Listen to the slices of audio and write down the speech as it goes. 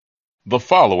The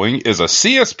following is a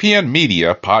CSPN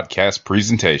Media podcast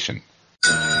presentation.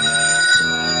 Good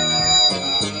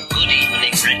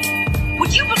evening, friend.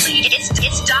 Would you believe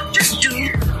it's Dr.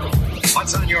 Doom?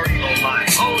 What's on your evil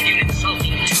mind? Hold your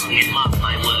insulting tongue and mock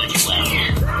my words well.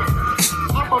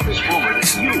 How about this rumor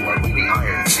that you are really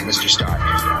Iron Man, Mr. Stark?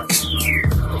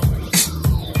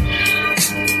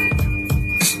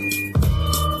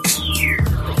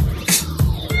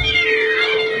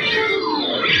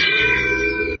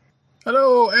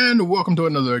 Hello, and welcome to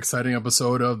another exciting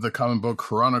episode of the Comic Book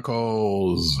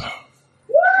Chronicles.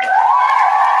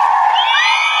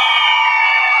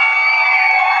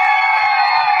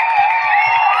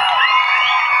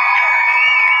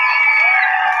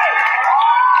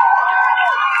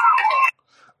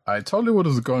 I totally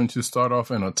was going to start off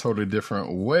in a totally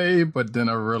different way, but then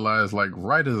I realized,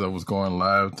 right as I was going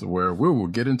live, to where we will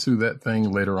get into that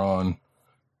thing later on,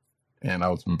 and I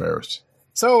was embarrassed.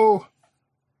 So,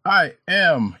 I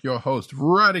am your host,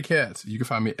 Roddy Cat. You can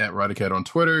find me at Roddy Cat on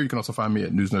Twitter. You can also find me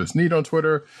at News Nerds Need on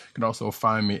Twitter. You can also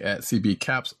find me at CB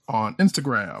Caps on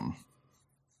Instagram.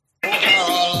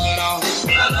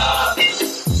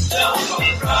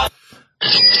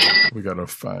 We gotta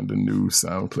find a new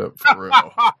sound clip for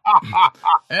real.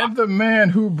 And the man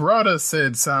who brought us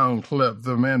said sound clip,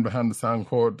 the man behind the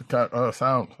soundboard,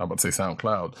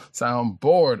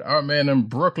 our man in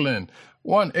Brooklyn,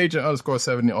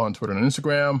 @1agent_70 on Twitter and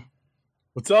Instagram.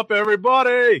 What's up,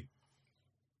 everybody?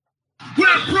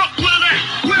 Where Brooklyn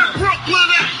at? Where Brooklyn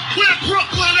at? Where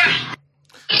Brooklyn at?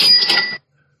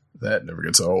 That never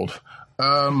gets old.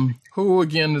 Who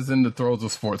again is in the throes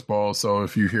of sports ball, so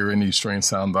if you hear any strange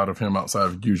sound out of him outside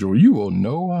of usual, you will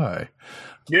know why.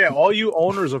 Yeah, all you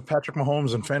owners of Patrick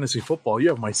Mahomes and fantasy football, you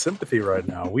have my sympathy right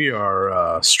now. We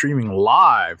are streaming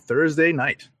live Thursday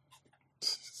night.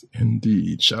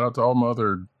 Indeed. Shout out to all my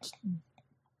other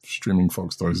streaming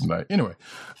folks Thursday night. Anyway,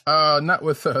 not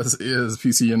with us is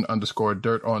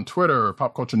PCN_dirt on Twitter,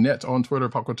 Pop Culture Net on Twitter,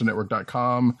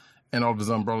 popculturenetwork.com, and all of his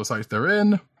umbrella sites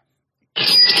therein.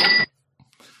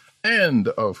 And,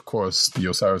 of course, the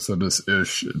Osiris of this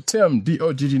ish, Tim,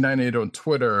 DOGG98 on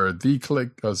Twitter, The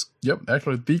Click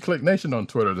Nation on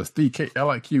Twitter, that's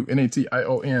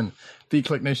TheKliqNation,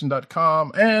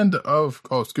 TheClickNation.com, and,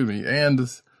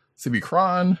 and CB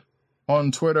Cron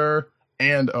on Twitter,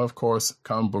 and, of course,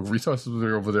 Comic Book Resources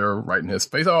are over there writing his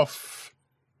face off.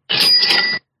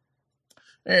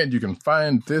 And you can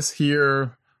find this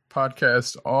here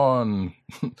podcast on,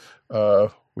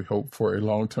 we hope for a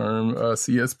long-term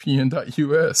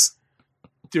CSPN.us.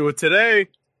 Do it today.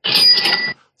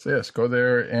 So yes, go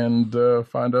there and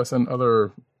find us and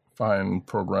other fine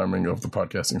programming of the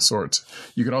podcasting sorts.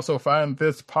 You can also find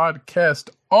this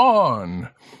podcast on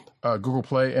Google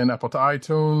Play and Apple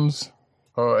iTunes,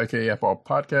 aka Apple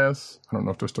Podcasts. I don't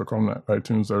know if they're still calling that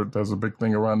iTunes. There's a big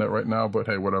thing around that right now, but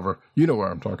hey, whatever. You know what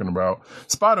I'm talking about.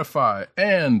 Spotify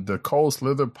and the Cold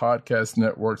Slither Podcast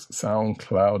Network's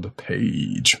SoundCloud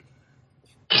page.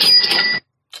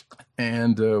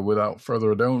 And without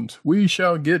further ado, we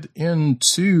shall get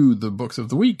into the books of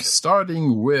the week,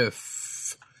 starting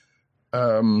with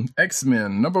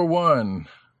X-Men #1.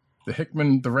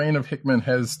 The reign of Hickman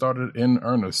has started in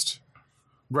earnest.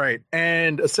 Right.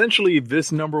 And essentially,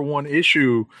 this #1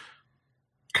 issue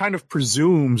kind of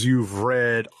presumes you've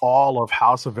read all of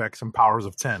House of X and Powers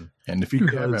of 10. And if you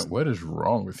haven't, what is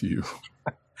wrong with you?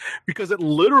 Because it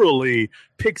literally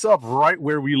picks up right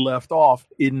where we left off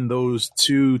in those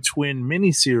two twin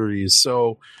miniseries.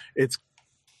 So it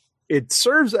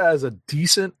serves as a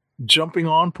decent jumping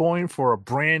on point for a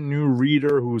brand new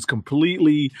reader who's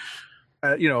completely...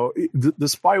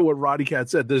 despite what Roddy Cat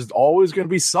said, there's always going to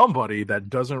be somebody that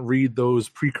doesn't read those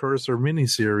precursor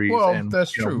miniseries. Well, and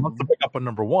that's true. Wants to pick up a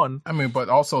 #1. I mean, but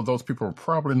also those people are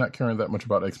probably not caring that much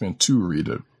about X-Men to read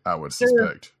it, I would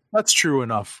suspect. That's true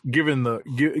enough, given the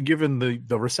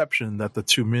reception that the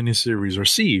two miniseries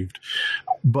received.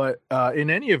 But in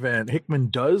any event, Hickman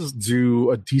does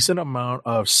do a decent amount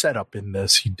of setup in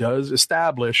this. He does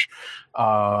establish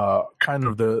kind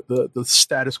of the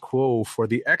status quo for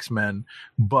the X-Men,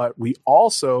 but we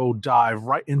also dive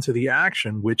right into the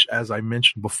action, which, as I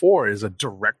mentioned before, is a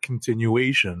direct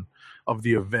continuation of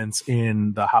the events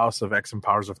in the House of X and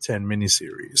Powers of 10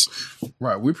 miniseries.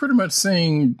 Right. We're pretty much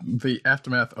seeing the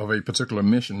aftermath of a particular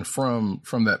mission from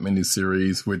that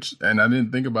miniseries, and I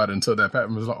didn't think about it until that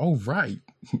happened. I was like, oh, right.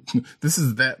 This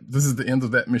is the end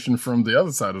of that mission from the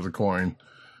other side of the coin,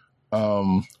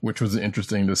 which was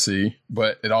interesting to see.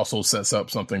 But it also sets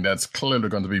up something that's clearly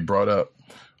going to be brought up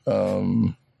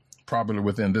probably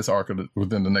within this arc,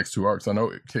 within the next two arcs. I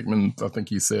know Hickman, I think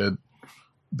he said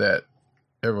that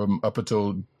up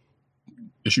until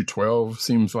issue 12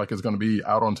 seems like it's going to be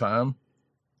out on time,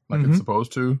 like it's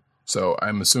supposed to. So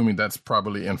I'm assuming that's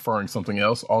probably inferring something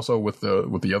else. Also with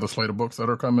the other slate of books that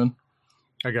are coming.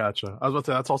 I gotcha. I was about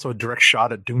to say that's also a direct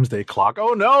shot at Doomsday Clock.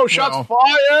 Oh no! Shots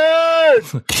fired!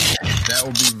 That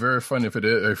would be very funny if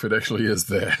it actually is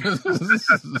that.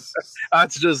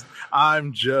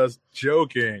 I'm just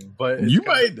joking. But you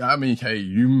might. I mean, hey,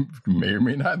 you may or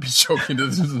may not be joking.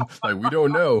 This is like we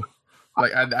don't know.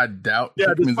 Like I doubt.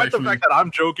 Yeah, despite the fact that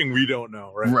I'm joking, we don't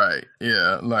know, right? Right.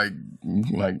 Yeah. Like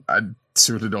I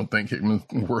certainly don't think Hickman's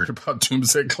worried about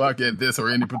Doomsday Clock at this or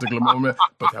any particular moment,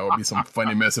 but that would be some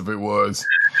funny mess if it was.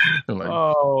 Like,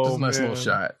 just a nice little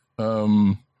shot.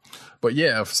 But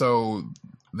yeah, so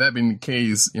that being the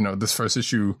case, this first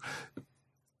issue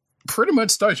pretty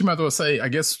much starts, you might as well say, I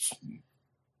guess,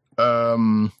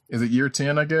 is it year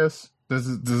 10, I guess? This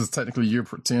is technically year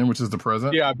 10, which is the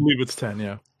present. Yeah, I believe it's 10,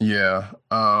 yeah. Yeah.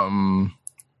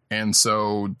 And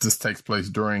so this takes place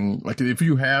during, like, if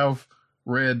you have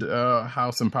read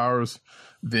House and Powers,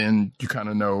 then you kind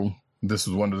of know this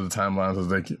was one of the timelines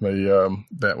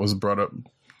that was brought up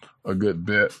a good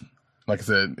bit. Like I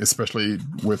said, especially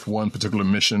with one particular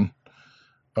mission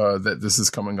that this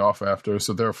is coming off after.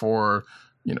 So therefore,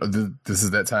 this is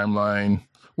that timeline,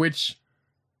 which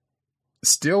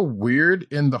still weird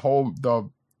in the whole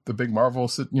the big Marvel,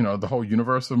 the whole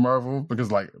universe of Marvel,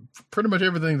 because like pretty much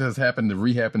everything that's happened has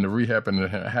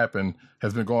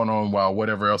been going on while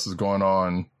whatever else is going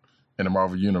on in the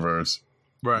Marvel universe,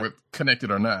 right? Connected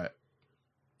or not,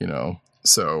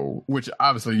 So, which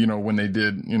obviously, when they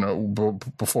did,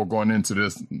 before going into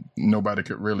this, nobody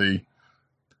could really.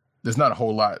 There's not a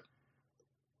whole lot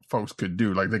folks could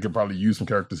do. Like they could probably use some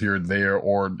characters here and there,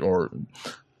 or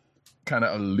kind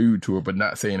of allude to it, but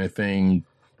not say anything,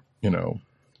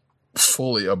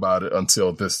 fully about it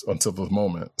until this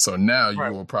moment. So now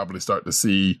you will probably start to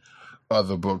see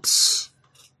other books.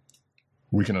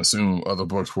 We can assume other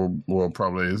books will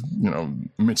probably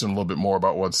mention a little bit more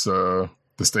about what's the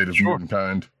state of mutant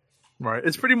kind. Right.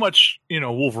 It's pretty much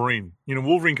Wolverine.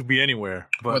 Wolverine could be anywhere.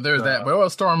 But there's that. But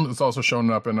Storm is also showing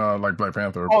up in like Black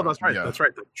Panther. Oh, that's right. Yeah. That's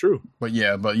right. That's true. But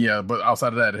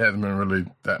outside of that, it hasn't been really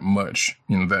that much.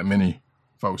 That many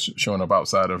folks showing up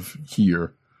outside of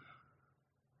here.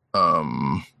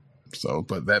 So,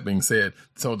 but that being said,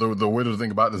 so the weird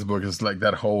thing about this book is like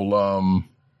that whole,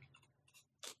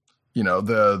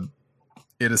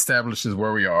 it establishes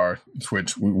where we are,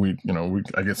 which we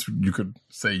I guess you could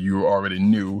say you already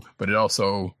knew, but it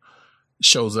also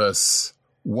shows us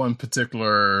one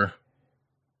particular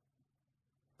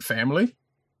family,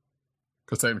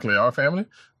 because technically our family,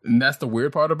 and that's the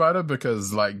weird part about it,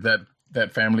 because like that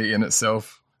family in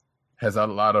itself has a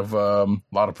lot of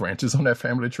branches on that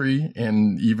family tree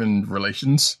and even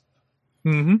relations.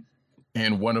 Mm-hmm.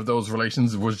 And one of those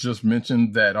relations was just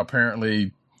mentioned that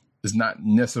apparently is not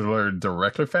necessarily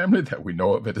directly family that we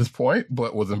know of at this point,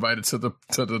 but was invited to the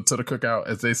cookout,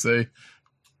 as they say,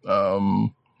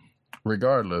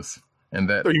 regardless. And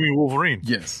that. Oh, you mean Wolverine?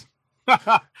 Yes.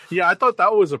 Yeah, I thought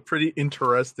that was a pretty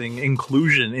interesting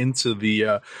inclusion into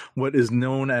the what is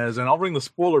known as, and I'll ring the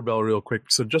spoiler bell real quick,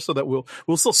 so just so that we'll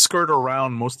still skirt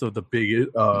around most of the big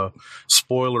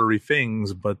spoilery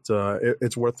things, but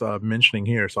it's worth mentioning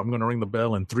here. So I'm going to ring the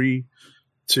bell in 3,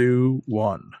 2,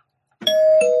 1.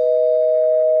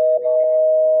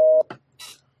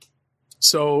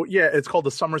 So yeah, it's called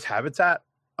the Summers Habitat.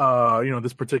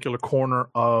 This particular corner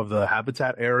of the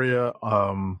habitat area.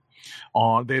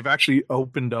 They've actually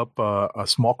opened up a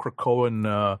small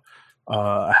Krakoan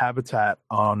habitat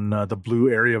on the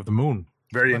blue area of the moon.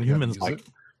 Very Inhumans like.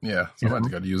 Yeah, somebody's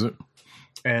got to use it.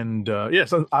 And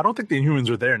so I don't think the Inhumans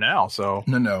are there now. So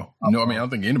no. I mean, I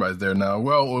don't think anybody's there now.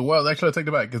 Well, actually, I take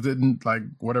it back, because didn't like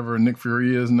whatever Nick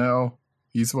Fury is now,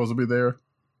 he's supposed to be there.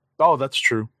 Oh, that's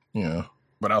true. Yeah,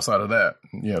 but outside of that,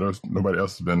 there's nobody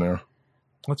else has been there.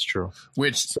 That's true.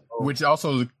 Which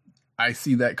also, I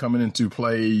see that coming into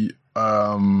play.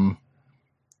 I don't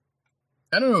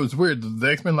know. It's weird.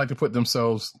 The X-Men like to put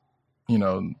themselves,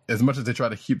 as much as they try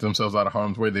to keep themselves out of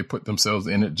harm's way, they put themselves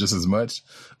in it just as much,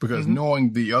 because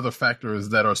knowing the other factors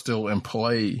that are still in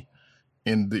play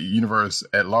in the universe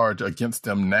at large against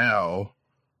them now,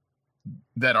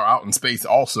 that are out in space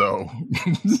also,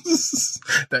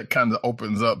 that kind of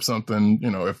opens up something,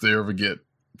 if they ever get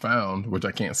found, which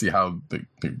I can't see how they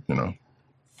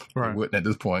wouldn't at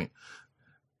this point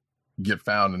get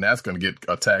found, and that's going to get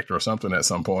attacked or something at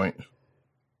some point.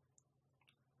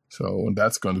 So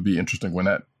that's going to be interesting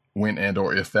when and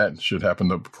or if that should happen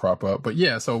to crop up. But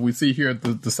yeah, so we see here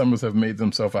the Summers have made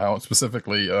themselves a house.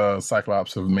 Specifically,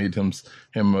 Cyclops have made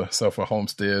himself a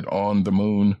homestead on the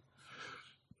moon.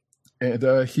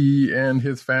 And he and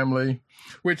his family,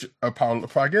 which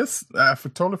I guess I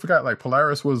totally forgot. Like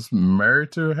Polaris was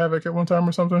married to Havoc at one time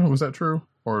or something. Was that true,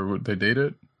 or they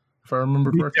dated? If I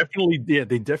remember correctly,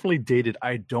 They definitely dated.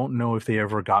 I don't know if they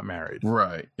ever got married.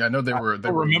 Right? Yeah, I know they were.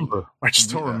 I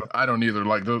just don't remember. I don't either.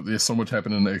 Like there's so much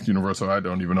happening in the X universe, so I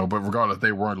don't even know. But regardless,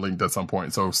 they weren't linked at some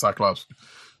point. So Cyclops,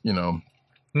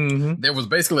 there was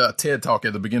basically a TED talk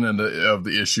at the beginning of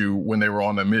the issue when they were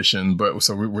on that mission. But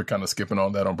so we're kind of skipping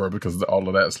on that on purpose because all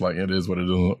of that's like it is what it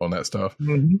is on that stuff.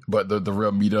 But the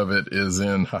real meat of it is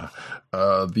in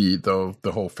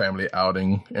the whole family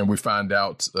outing, and we find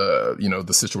out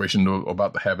the situation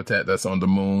about the habitat that's on the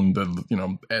moon.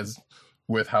 As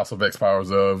with House of X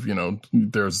Powers of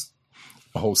there's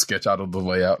a whole sketch out of the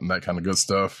layout and that kind of good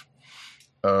stuff.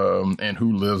 And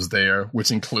who lives there,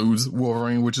 which includes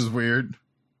Wolverine, which is weird.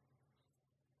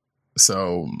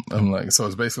 So I'm like, so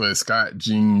it's basically Scott,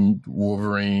 Jean,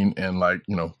 Wolverine, and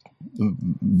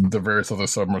the various other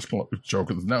Submarine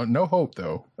Jokers. No Hope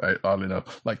though. Oddly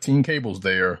enough, like Teen Cable's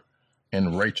there,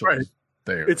 and Rachel's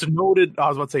there. It's noted. I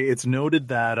was about to say it's noted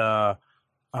that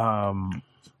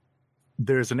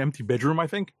there's an empty bedroom. I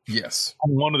think yes,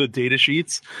 on one of the data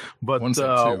sheets. But what's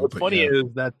funny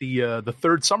is that the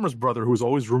third Summers brother, who was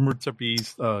always rumored to be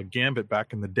Gambit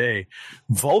back in the day,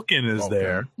 Vulcan is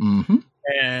there. Mm-hmm.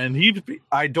 And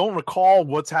I don't recall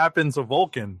what's happened to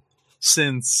Vulcan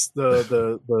since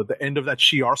the end of that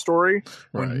Shi'ar story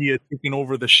when he had taken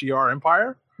over the Shi'ar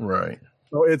Empire. Right.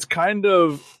 So it's kind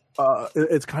of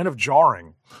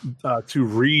jarring to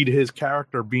read his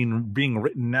character being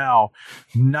written now.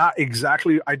 I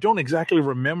don't exactly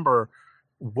remember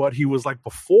what he was like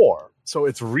before. So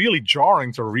it's really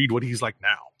jarring to read what he's like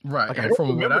now. Right. Like, and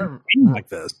from what I like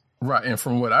this. Right, and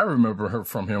from what I remember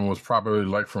from him was probably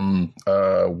like from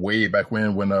way back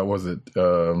when was it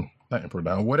not Emperor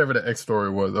Down, whatever the X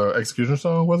story was, Execution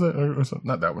Song was it, or something?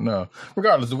 Not that one, no.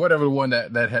 Regardless, whatever the one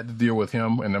that had to deal with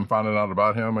him and then finding out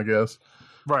about him, I guess.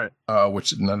 Right.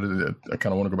 Which none of it, I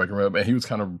kind of want to go back and read, and he was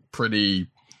kind of pretty.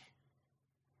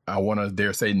 I want to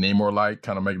dare say Namor-like,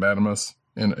 kind of magnanimous.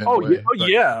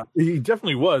 Yeah, he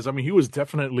definitely was. I mean, he was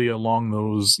definitely along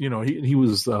those. He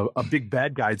was a big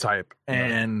bad guy type,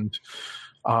 and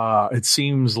it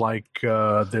seems like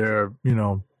they're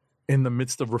in the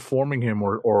midst of reforming him,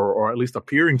 or at least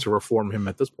appearing to reform him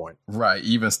at this point. Right,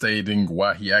 even stating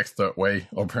why he acts that way,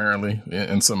 apparently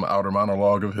in some outer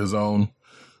monologue of his own.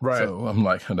 Right. So I'm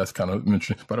like, that's kind of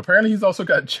interesting. But apparently he's also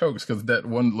got jokes because that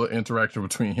one little interaction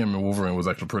between him and Wolverine was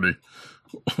actually pretty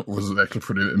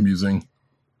amusing.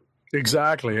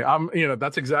 Exactly.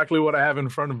 That's exactly what I have in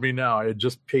front of me now. I had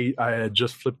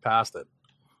just flipped past it.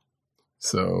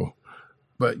 So,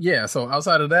 but yeah, so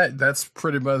outside of that, that's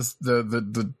pretty much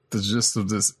the gist of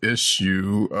this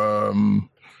issue.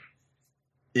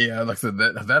 Yeah, like I said,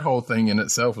 that whole thing in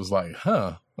itself was like,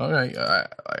 huh, okay,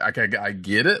 I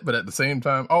get it, but at the same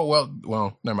time,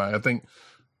 well, never mind. I think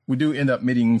we do end up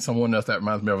meeting someone else that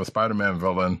reminds me of a Spider-Man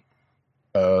villain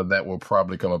that will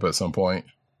probably come up at some point.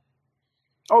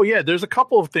 Oh yeah, there's a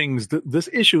couple of things. This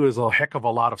issue is a heck of a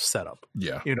lot of setup.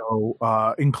 Yeah,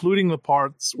 including the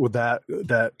parts with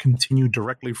that continue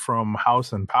directly from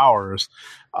House and Powers.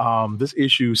 This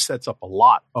issue sets up a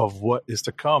lot of what is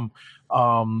to come.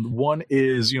 One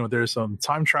is there's some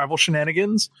time travel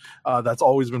shenanigans that's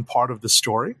always been part of the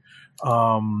story.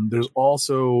 There's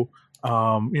also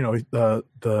the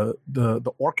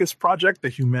Orcus project, the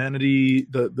humanity,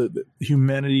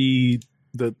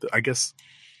 I guess,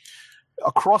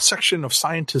 a cross section of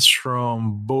scientists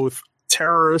from both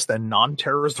terrorist and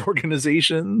non-terrorist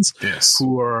organizations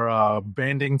who are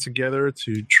banding together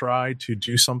to try to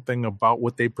do something about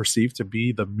what they perceive to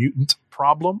be the mutant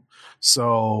problem.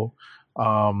 So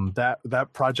that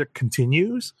project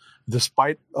continues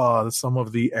despite some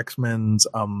of the X-Men's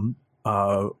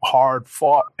hard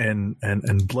fought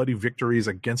and bloody victories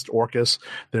against Orcus.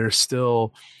 There's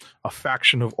still a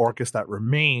faction of Orcus that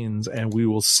remains, and we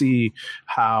will see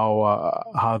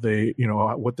how they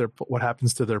what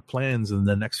happens to their plans in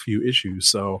the next few issues.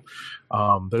 So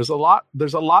there's a lot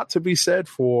to be said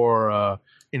for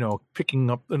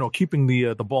picking up, keeping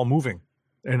the ball moving,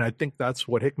 and I think that's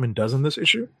what Hickman does in this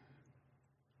issue.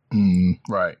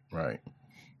 Right.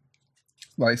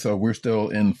 Like, so we're still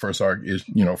in first arc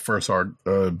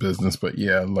business, but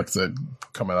yeah, like I said,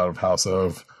 coming out of House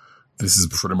of, this is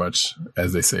pretty much,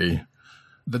 as they say,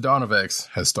 the dawn of X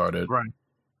has started. Right.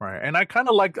 And I kind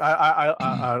of like,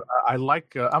 I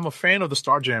like, I'm a fan of the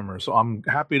Starjammers, so I'm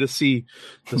happy to see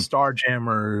the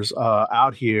Starjammers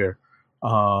out here,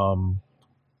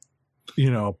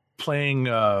 playing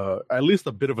at least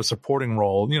a bit of a supporting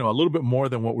role, a little bit more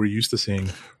than what we're used to seeing.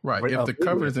 Right. If the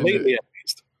covers lately, at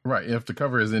least. Right. If the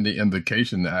cover is any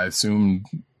indication, I assume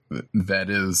that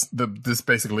is this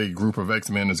basically group of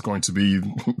X-Men is going to be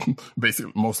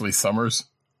basically mostly Summers.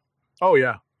 Oh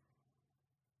yeah.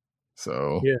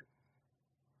 So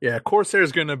yeah.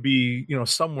 Corsair's going to be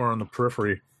somewhere on the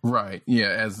periphery. Right. Yeah.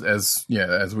 As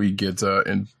we get as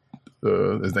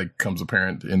that becomes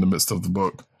apparent in the midst of the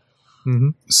book. Mm-hmm.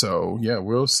 So yeah,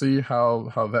 we'll see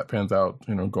how that pans out,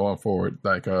 going forward.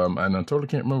 Like, and I totally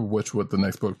can't remember what the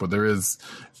next book, but there is,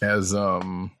 as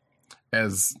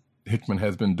Hickman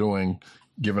has been doing,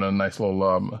 giving a nice little,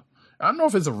 I don't know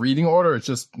if it's a reading order. It's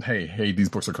just, hey, these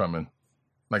books are coming.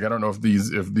 Like, I don't know if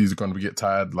these are going to get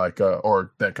tied like,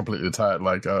 or that completely tied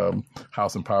like,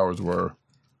 House and Powers were.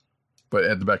 But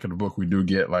at the back of the book, we do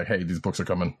get like, hey, these books are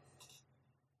coming,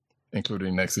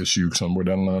 including next issue somewhere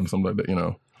down the line, something like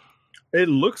that, It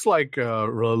looks like a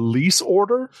release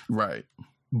order. Right.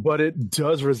 But it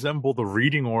does resemble the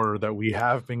reading order that we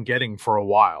have been getting for a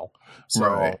while. So,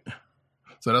 right.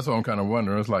 So that's what I'm kind of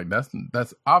wondering. It's like,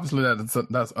 that's obviously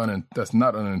that's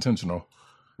not unintentional.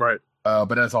 Right.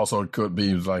 But that's also could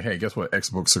be like, hey, guess what? X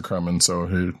books are coming. So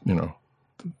here,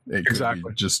 it could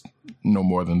be just no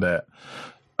more than that.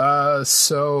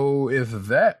 So if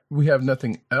that, we have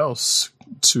nothing else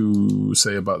to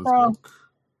say about this book.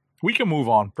 We can move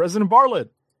on. President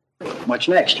Bartlett. What's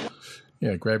next?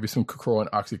 Yeah, grab you some Cacro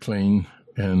and OxyClean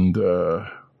and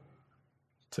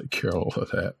take care of all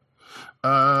of that.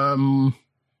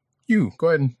 You go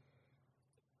ahead and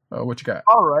what you got?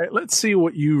 All right, let's see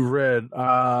what you read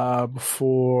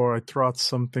before I throw out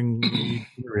something.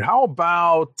 How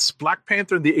about Black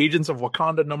Panther and the Agents of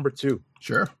Wakanda #2?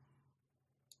 Sure.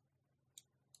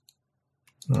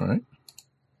 All right.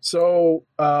 So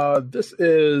this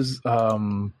is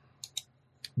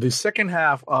the second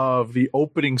half of the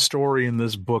opening story in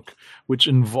this book, which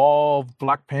involved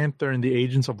Black Panther and the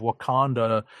Agents of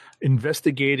Wakanda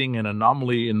investigating an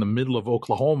anomaly in the middle of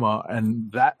Oklahoma,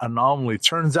 and that anomaly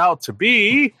turns out to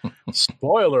be,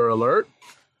 spoiler alert,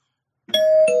 if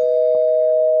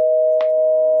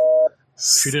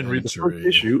you didn't read the first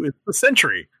issue, it's the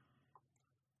Sentry.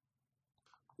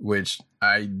 Which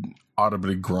I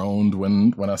audibly groaned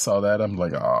when I saw that. I'm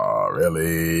like, oh,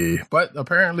 really? But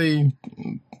apparently,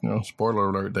 spoiler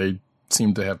alert, they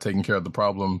seem to have taken care of the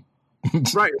problem.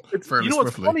 Right. Fairly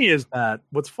swiftly.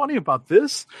 What's funny about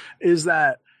this is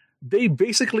that they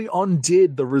basically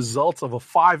undid the results of a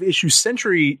 5-issue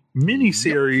Sentry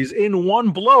miniseries in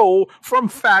one blow from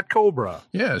Fat Cobra.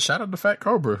 Yeah, shout out to Fat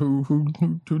Cobra who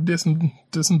did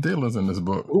some dealings in this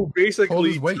book. Who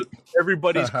basically took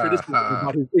everybody's criticism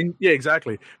about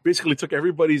exactly. Basically took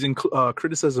everybody's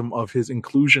criticism of his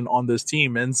inclusion on this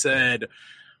team and said,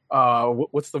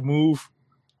 what's the move?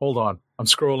 Hold on. I'm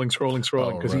scrolling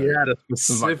because he had a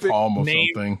specific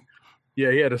name. Something.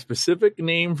 Yeah, he had a specific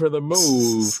name for the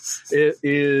move. It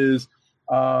is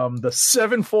the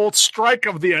Sevenfold Strike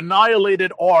of the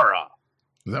Annihilated Aura.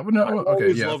 Is that what?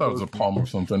 Okay, yeah, I thought it was a palm or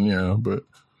something. Yeah, but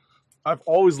I've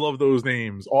always loved those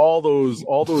names. All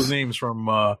those names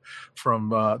from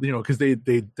because they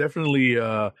definitely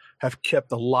have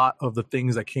kept a lot of the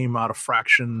things that came out of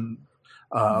Fraction.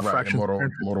 Fraction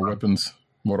Mortal Weapons,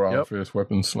 Mortal Outfits,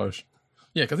 Weapons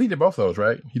 / yeah, because he did both those,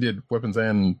 right? He did Weapons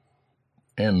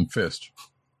and Fist.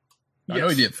 Yes. I know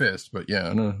he did Fist, but yeah,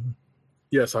 I know.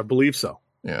 Yes, I believe so.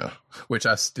 Yeah, which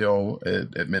I still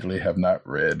admittedly have not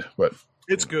read, but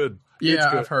it's good. Yeah, it's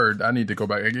good. I've heard. I need to go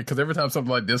back because every time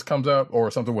something like this comes up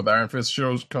or something with Iron Fist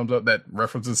shows comes up that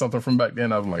references something from back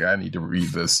then, I'm like, I need to read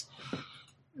this,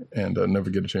 and never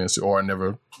get a chance to, or I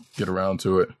never get around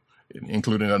to it,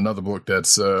 including another book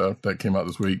that came out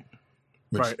this week.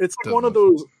 Right, it's one of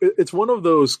those. It's one of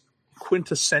those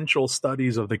quintessential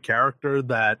studies of the character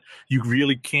that you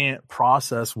really can't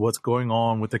process what's going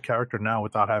on with the character now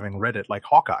without having read it, like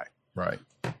Hawkeye. Right.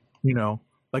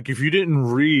 Like if you didn't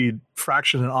read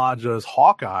Fraction and Aja's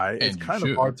Hawkeye, it's kind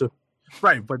of hard to,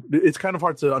 right? But it's kind of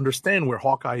hard to understand where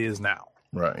Hawkeye is now.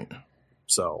 Right.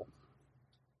 So,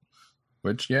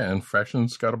 which and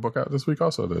Fraction's got a book out this week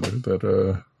also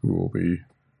that we will be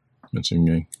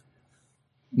mentioning.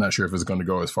 Not sure if it's going to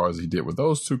go as far as he did with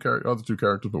those other two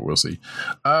characters, but we'll see.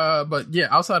 But yeah,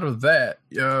 outside of that,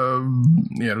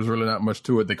 there's really not much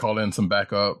to it. They call in some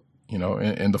backup,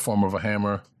 in the form of a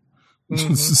hammer.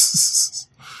 Mm-hmm.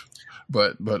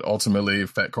 But ultimately,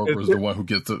 Fat Cobra is the one who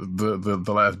gets the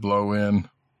last blow in.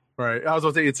 Right. I was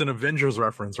going to say it's an Avengers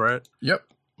reference, right? Yep.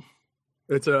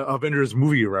 It's an Avengers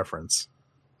movie reference.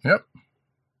 Yep.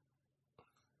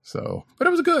 So, but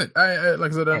it was good. I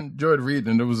like I said, I enjoyed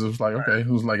reading. It was just like, okay, it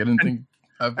was like I didn't think.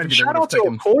 And shout out to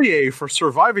Okoye for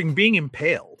surviving being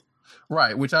impaled.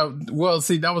 Right,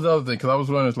 see, that was the other thing, because I was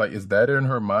wondering, like, is that in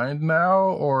her mind now,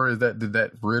 or did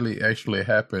that really actually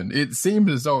happen? It seemed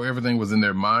as though everything was in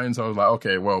their mind, so I was like,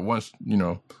 okay, well, once,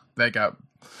 that got,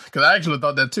 because I actually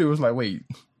thought that too. It was like, wait,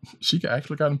 she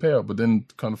actually got impaled, but then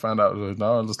kind of find out,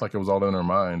 no, it looks like it was all in her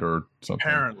mind or something.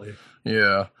 Apparently.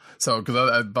 Yeah. So, because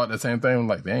I thought the same thing. I'm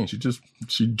like, dang, she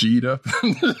G'd up.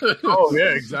 Oh, yeah,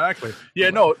 exactly.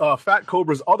 Yeah, no, Fat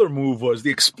Cobra's other move was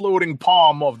the exploding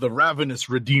palm of the Ravenous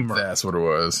Redeemer. That's what it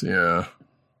was, yeah.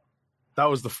 That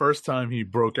was the first time he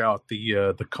broke out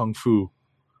the Kung Fu.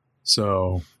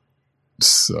 So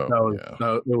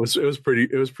it was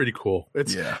pretty cool.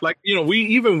 It's like,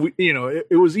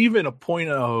 it was even a point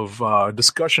of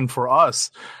discussion for us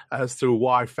as to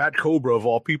why Fat Cobra of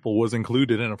all people was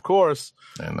included, and of course,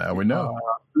 and now we know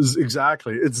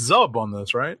exactly. It's Zub on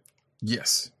this, right?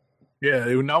 Yes. Yeah.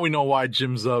 Now we know why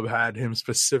Jim Zub had him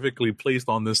specifically placed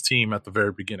on this team at the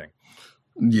very beginning.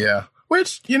 Yeah.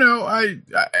 Which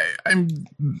I'm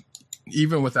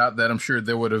even without that, I'm sure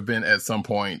there would have been at some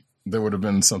point. There would have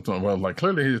been something, well, like,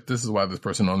 clearly this is why this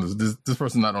person on this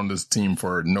person not on this team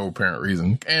for no apparent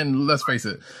reason. And let's face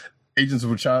it, Agents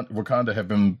of Wakanda have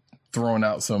been throwing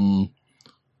out some,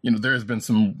 there's been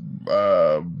some,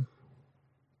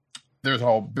 there's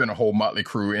been a whole motley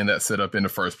crew in that setup in the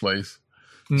first place.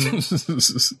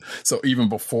 So even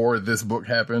before this book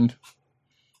happened,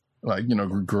 like,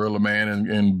 Gorilla Man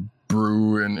and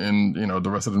Brew and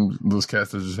the rest of those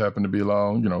cast that just happened to be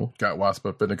along, got Wasp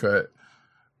up in the cut.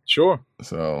 Sure.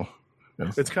 So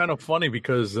it's kind of funny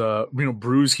because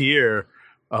Brew's here.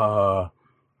 I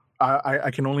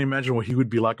can only imagine what he would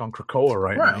be like on Krakoa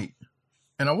right now.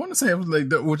 And I want to say, I was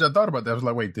like, which I thought about that. I was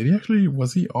like, wait,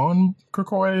 was he on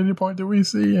Krakoa at any point? Did we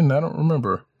see? And I don't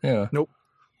remember. Yeah. Nope.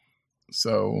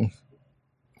 So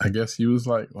I guess he was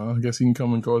like, well, I guess he can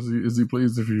come and go as he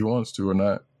pleases if he wants to or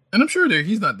not. And I'm sure that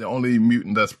he's not the only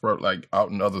mutant that's like out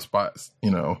in other spots,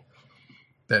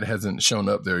 that hasn't shown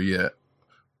up there yet.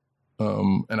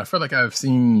 And I feel like I've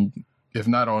seen, if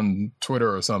not on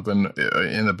Twitter or something,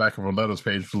 in the back of a letters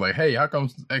page, like, hey, how come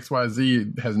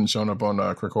XYZ hasn't shown up on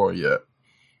Krakoa yet?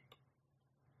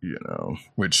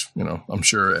 Which, I'm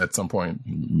sure at some point,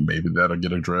 maybe that'll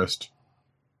get addressed.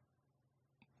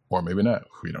 Or maybe not.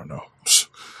 We don't know.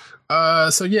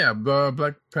 So yeah,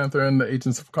 Black Panther and the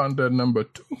Agents of Wakanda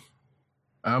 #2.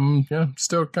 I'm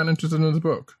still kind of interested in this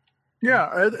book.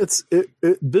 Yeah,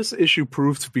 this issue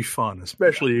proved to be fun,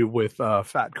 especially with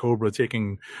Fat Cobra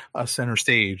taking center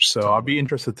stage. So I'll be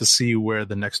interested to see where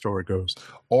the next story goes.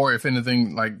 Or if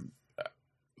anything, like,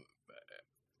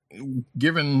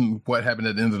 given what happened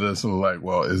at the end of this, like,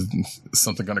 well, is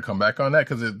something going to come back on that?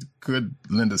 Because it could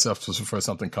lend itself for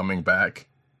something coming back,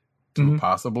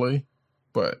 possibly.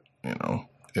 But,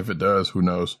 if it does, who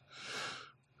knows?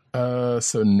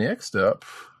 So next up,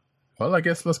 well, I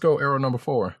guess let's go Arrow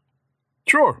 #4.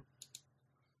 Sure.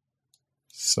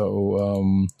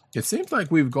 So it seems like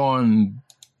we've gone,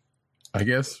 I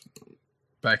guess,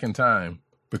 back in time,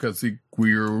 because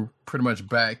we're pretty much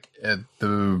back at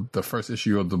the first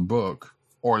issue of the book,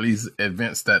 or at least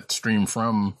events that stream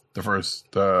from the first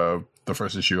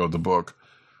issue of the book,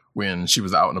 when she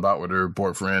was out and about with her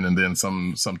boyfriend, and then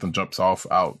something jumps off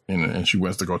out, and she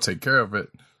wants to go take care of it.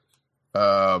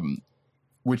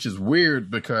 Which is weird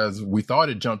because we thought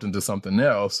it jumped into something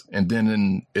else, and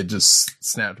then it just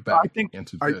snapped back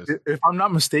into this. If I'm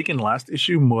not mistaken, last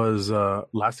issue was a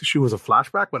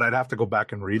flashback, but I'd have to go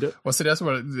back and read it. Well, see, that's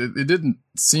what it didn't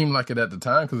seem like it at the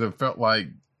time, because it felt like,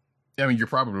 I mean, you're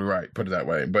probably right, put it that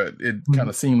way, but it kind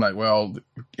of seemed like, well,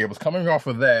 it was coming off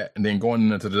of that and then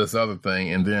going into this other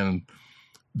thing, and then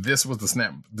this was the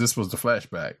snap, this was the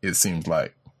flashback, it seems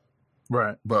like.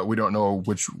 Right. But we don't know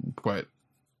but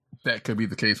that could be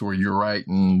the case where you're right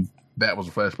and that was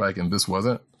a flashback and this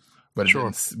wasn't. But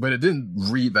it didn't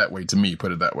read that way to me,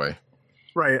 put it that way.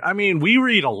 Right. I mean, we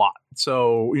read a lot.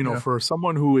 So, for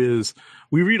someone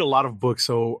we read a lot of books.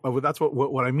 So that's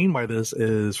what I mean by this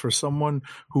is, for someone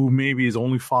who maybe is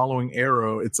only following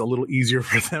Arrow, it's a little easier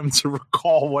for them to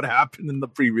recall what happened in the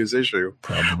previous issue.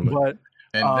 Probably. But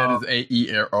that is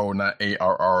AERO, not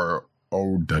ARROW,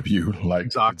 like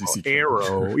exactly.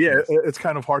 Arrow. Yeah, it's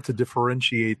kind of hard to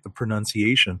differentiate the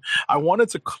pronunciation. I wanted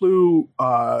to clue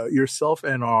yourself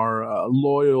and our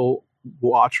loyal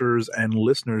watchers and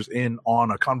listeners in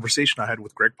on a conversation I had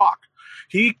with Greg Pak.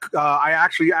 I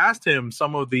actually asked him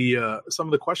some of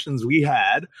the questions we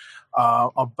had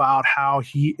about how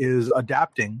he is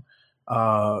adapting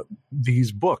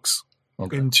these books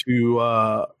into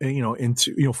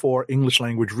for English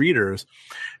language readers.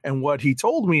 And what he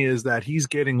told me is that he's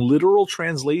getting literal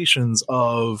translations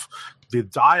of the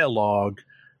dialogue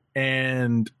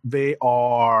and they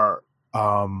are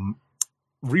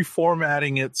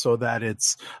reformatting it so that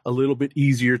it's a little bit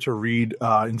easier to read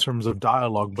in terms of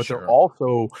dialogue, but they're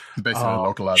also basically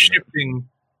localizing shifting.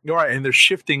 Right, and they're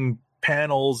shifting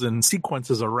panels and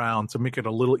sequences around to make it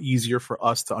a little easier for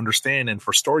us to understand and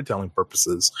for storytelling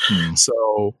purposes.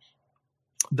 So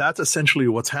that's essentially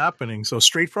what's happening. So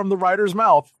straight from the writer's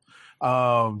mouth,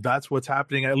 that's what's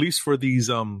happening, at least for these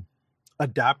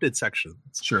adapted sections.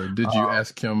 Sure. Did you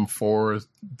ask him for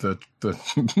the did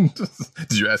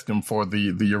you ask him for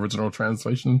the original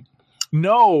translation?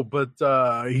 No, but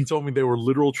he told me they were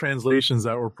literal translations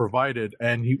that were provided,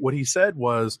 and what he said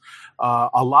was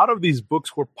a lot of these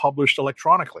books were published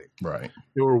electronically. Right.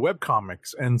 They were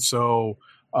webcomics, and so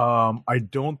I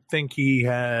don't think he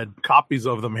had copies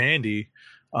of them handy.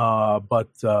 But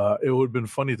it would have been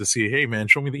funny to see, hey man,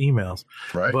 show me the emails.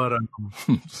 Right.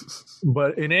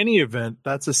 But in any event,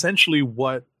 that's essentially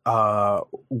what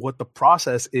the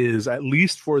process is, at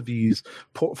least for the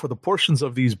portions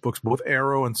of these books, both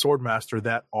Arrow and Swordmaster,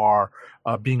 that are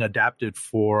being adapted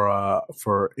for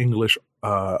English,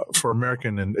 for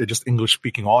American and just English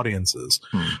speaking audiences.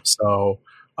 So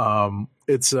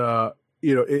it's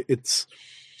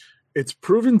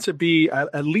proven to be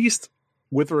at least,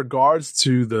 with regards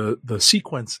to the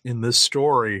sequence in this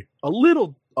story, a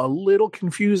little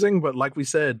confusing, but like we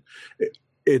said,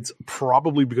 it's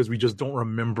probably because we just don't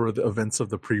remember the events of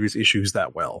the previous issues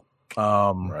that well.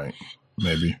 Right.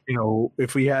 Maybe.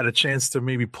 If we had a chance to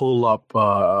maybe pull up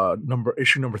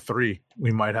issue number 3,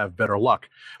 we might have better luck.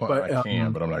 Well, but I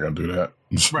can, but I'm not going to do that.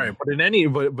 Right. But in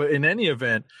any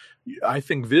event, I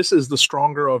think this is the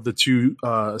stronger of the two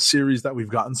series that we've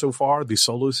gotten so far, the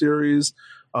solo series.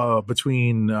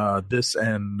 Between this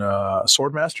and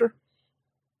Swordmaster,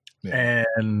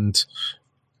 and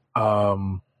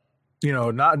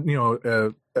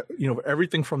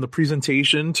everything from the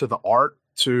presentation to the art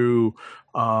to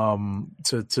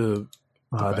the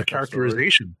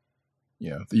characterization.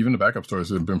 Yeah, even the backup stories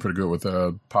have been pretty good with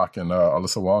Pac and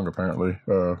Alyssa Wong apparently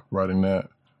writing that.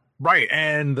 Right,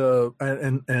 and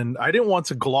I didn't want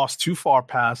to gloss too far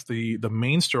past the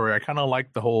main story. I kind of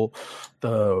like the whole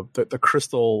the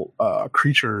crystal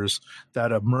creatures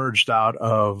that emerged out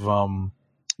of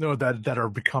that are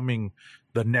becoming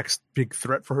the next big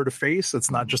threat for her to face.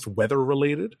 It's not just weather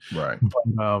related, right?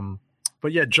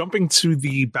 But yeah, jumping to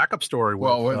the backup story.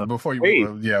 Before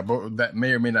you, but that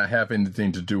may or may not have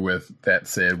anything to do with that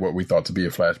said what we thought to be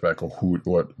a flashback or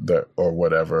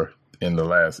whatever in the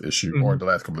last issue or the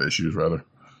last couple of issues rather.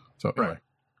 So anyway,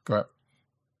 go ahead.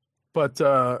 But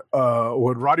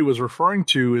what Roddy was referring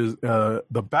to is the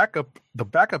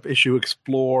backup issue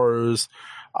explores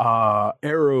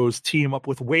Arrow's team up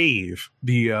with Wave,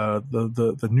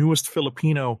 the newest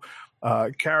Filipino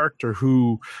character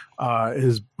whose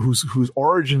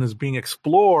origin is being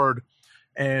explored,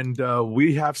 and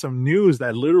we have some news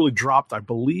that literally dropped, I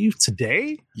believe,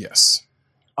 today. Yes.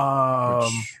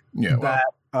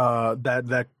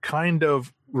 That kind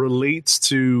of relates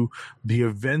to the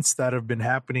events that have been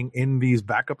happening in these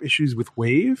backup issues with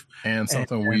Wave, and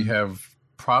something we have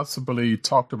possibly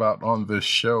talked about on this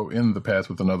show in the past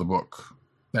with another book.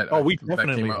 That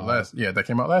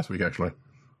came out last week actually.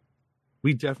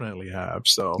 We definitely have.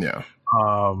 So yeah.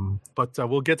 But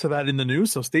we'll get to that in the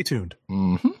news. So stay tuned.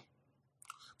 Mm-hmm.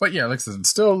 But yeah, like I said,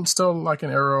 still like an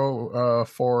Arrow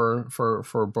for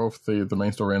both the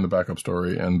main story and the backup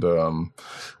story, and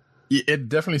it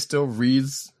definitely still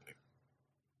reads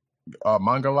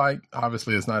manga like.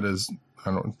 Obviously, it's not as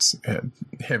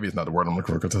heavy is not the word I'm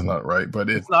looking for because it's not right, but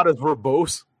it's not as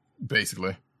verbose.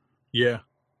 Basically, yeah.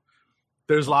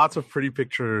 There's lots of pretty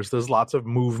pictures. There's lots of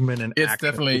movement and it's action.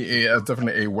 definitely a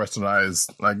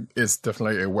westernized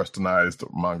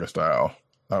manga style.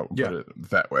 I'll put it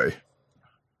that way.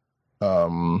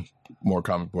 More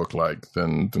comic book like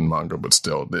than manga, but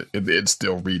still it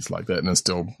still reads like that, and it's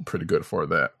still pretty good for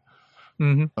that.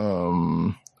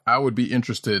 Mm-hmm. I would be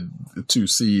interested to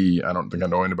see. I don't think I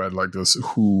know anybody like this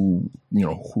who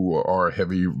are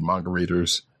heavy manga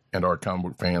readers and are comic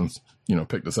book fans.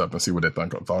 Pick this up and see what they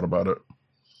thought about it.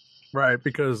 Right,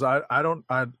 because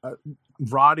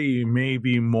Roddy may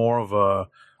be more of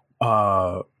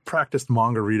a practiced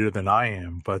manga reader than I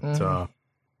am, but.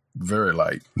 Very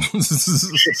light. I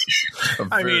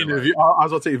mean, light. I was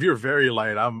going to say, if you're very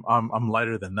light, I'm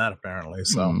lighter than that apparently.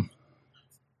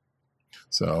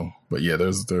 So, but yeah,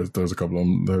 there's a couple of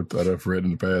them that I've read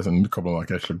in the past, and a couple of them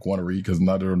I actually want to read because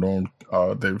neither of them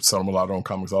they sell them a lot on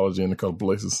Comixology in a couple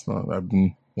places. I've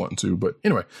been wanting to, but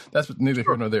anyway, that's neither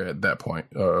here nor there at that point.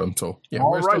 So yeah,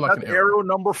 all we're right, still like that's an Arrow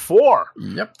number 4.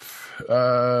 Yep.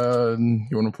 You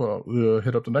want to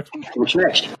hit up the next one? What's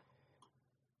next?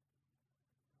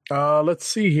 Let's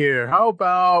see here. How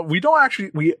about we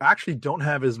actually don't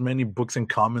have as many books in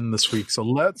common this week, so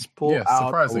let's pull out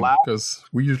surprising because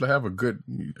we usually have a good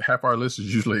half our list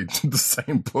is usually the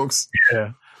same books.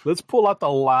 Yeah, let's pull out the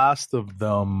last of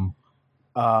them.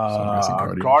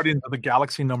 Guardians of the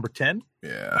Galaxy number 10.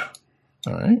 Yeah.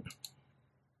 All right.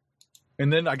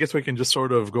 And then I guess we can just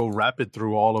sort of go rapid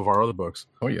through all of our other books.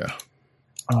 Oh yeah.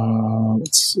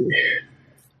 Let's see.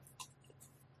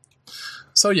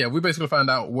 So yeah, we basically find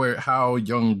out how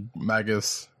young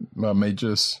Magus,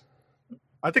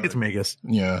 I think it's Magus.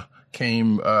 Yeah,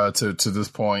 came to this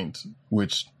point,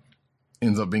 which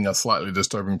ends up being a slightly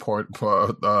disturbing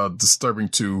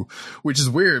which is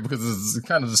weird because it's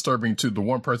kind of disturbing to the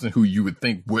one person who you would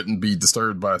think wouldn't be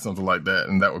disturbed by something like that,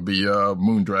 and that would be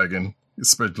Moondragon,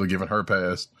 especially given her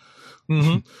past.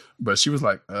 Mm-hmm. But she was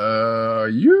like, are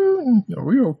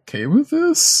we okay with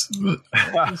this?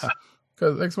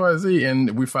 Because XYZ,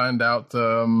 and we find out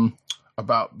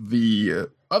about the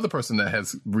other person that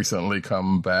has recently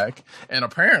come back, and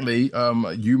apparently,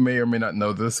 you may or may not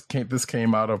know this. This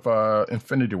came out of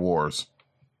Infinity Wars.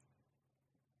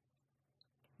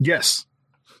 Yes.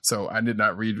 So I did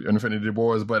not read Infinity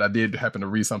Wars, but I did happen to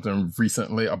read something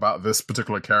recently about this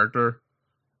particular character.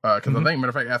 Because I think, matter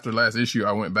of fact, after the last issue,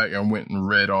 I went back and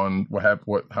read on what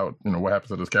happened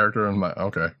to this character, and I'm like,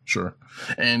 okay, sure.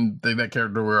 And that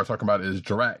character we're talking about is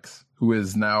Drax, who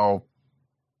is now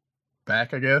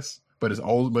back, I guess, but it's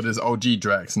OG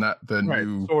Drax, not the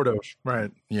new sort of, right?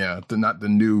 Yeah, not the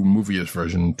new movie-ish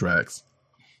version Drax,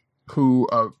 who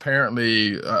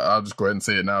apparently I'll just go ahead and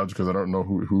say it now because I don't know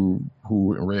who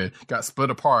read got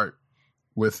split apart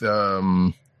with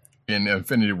in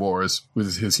Infinity Wars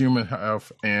with his human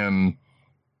half and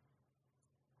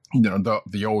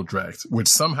the old Drax, which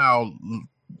somehow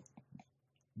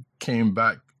came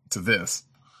back to this.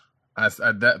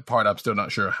 At that part, I'm still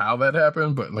not sure how that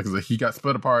happened, but like I said, he got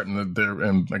split apart, and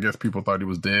I guess people thought he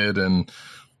was dead, and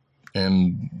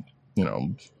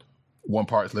one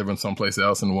part's living someplace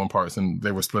else, and one part's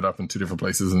they were split up in two different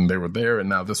places, and they were there, and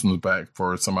now this one's back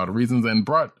for some other reasons, and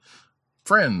brought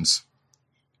friends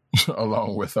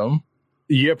along with them.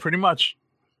 Yeah, pretty much.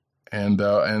 And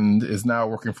is now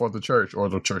working for the church, or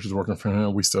the church is working for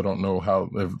him. We still don't know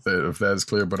if that is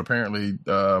clear, but apparently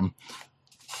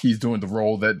he's doing the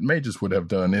role that Magus would have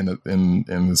done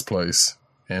in this place.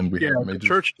 And the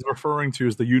church is referring to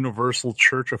as the Universal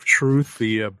Church of Truth,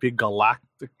 the big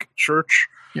galactic church.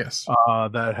 Yes,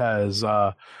 that has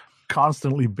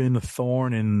constantly been a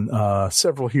thorn in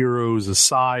several heroes'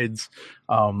 sides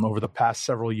over the past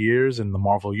several years in the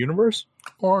Marvel Universe.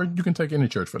 Or you can take any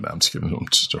church for that. I'm just kidding. I'm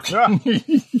just joking. Yeah.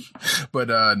 But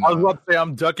no. I was about to say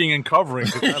I'm ducking and covering.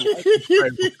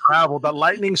 That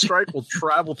lightning strike will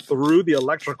travel through the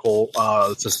electrical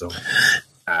system.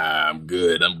 I'm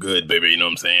good, baby. You know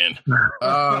what I'm saying?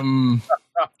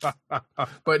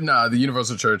 But nah, the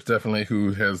Universal Church definitely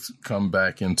who has come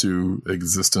back into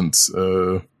existence.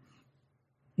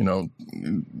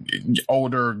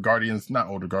 Guardians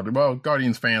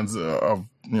fans of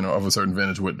a certain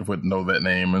vintage would know that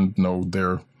name and know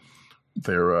their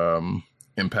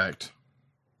impact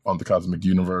on the cosmic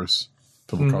universe,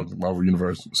 cosmic Marvel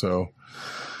universe. So,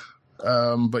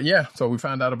 but yeah, so we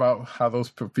found out about how those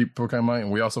people came out,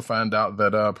 and we also found out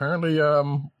that apparently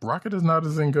Rocket is not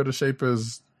as in good a shape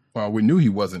as we knew he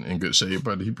wasn't in good shape,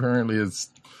 but he apparently is.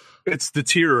 It's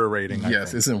deteriorating.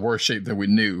 Yes, it's in worse shape than we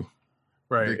knew.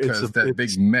 Right, because that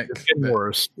big mech,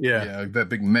 worse. Yeah, that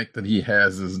big mech that he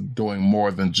has is doing more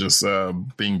than just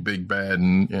being big bad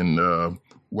and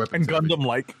weapons and Gundam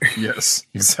like. Yes,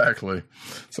 exactly.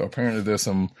 So apparently there's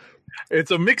some.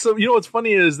 It's a mix of. What's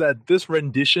funny is that this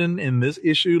rendition in this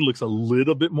issue looks a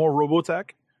little bit more Robotech.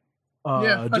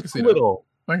 Yeah, just a little.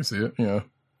 I can see it. Yeah.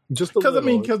 Just because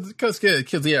because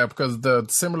the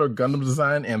similar Gundam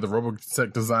design and the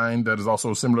Robotech design that is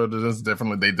also similar to this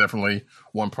definitely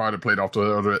one part played off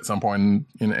the other at some point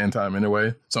in time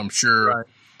anyway. So I'm sure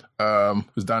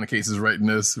who's Donna Case's writing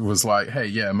this was like, hey,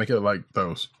 yeah, make it like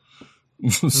those.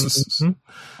 Mm-hmm.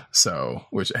 So,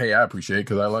 which hey, I appreciate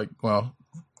because I like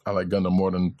Gundam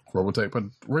more than Robotech, but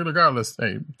regardless,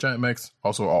 hey, giant mechs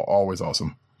also always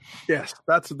awesome. Yes,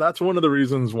 that's one of the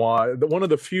reasons why one of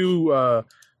the few.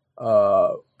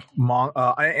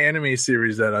 Anime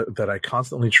series that I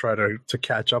constantly try to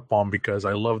catch up on because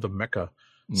I love the mecha.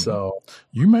 Mm-hmm. So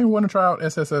you may want to try out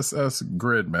SSSS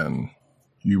Gridman.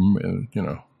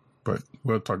 But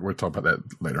we'll talk about that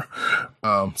later.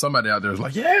 Somebody out there is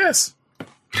like, yes.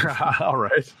 All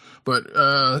right. But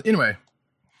anyway,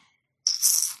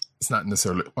 it's not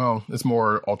necessarily it's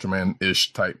more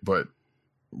Ultraman-ish type, but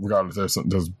regardless,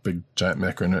 there's big giant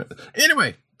mecha in it.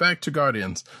 Anyway. back to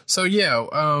Guardians. So yeah,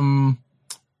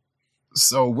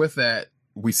 so with that,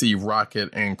 we see Rocket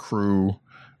and crew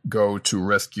go to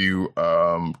rescue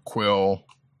Quill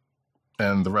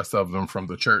and the rest of them from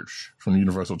the church, from the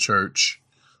Universal Church.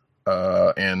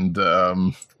 And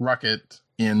Rocket,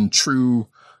 in true,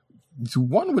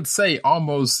 one would say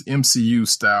almost MCU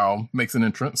style, makes an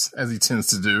entrance, as he tends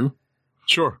to do.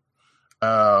 Sure.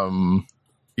 Which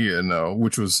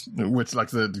like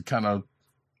the kind of,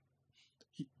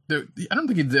 I don't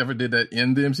think he ever did that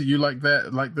in the MCU like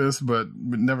this, but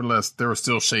nevertheless, there were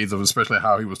still shades of, especially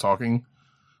how he was talking.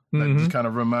 That just kind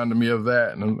of reminded me of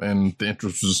that, and the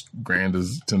interest was grand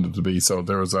as it tended to be. So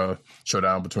there was a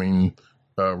showdown between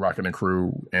Rocket and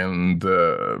crew and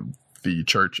the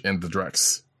church and the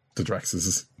Draxes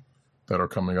that are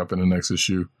coming up in the next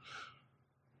issue,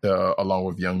 along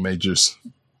with young mages.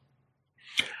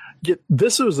 Yeah,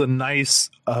 this was a nice.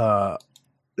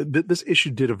 This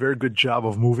issue did a very good job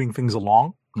of moving things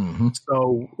along. Mm-hmm.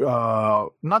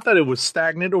 So, not that it was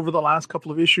stagnant over the last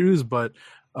couple of issues, but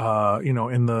in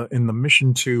the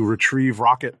mission to retrieve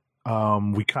Rocket,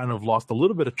 we kind of lost a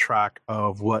little bit of track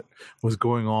of what was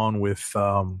going on with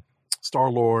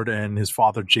Star-Lord and his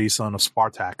father Jason of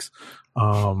Spartax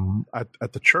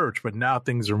at the church. But now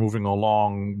things are moving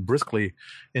along briskly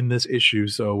in this issue,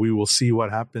 so we will see what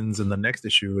happens in the next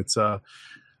issue. It's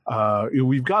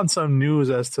we've gotten some news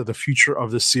as to the future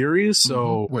of the series,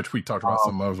 so which we talked about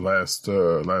some of last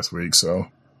week. So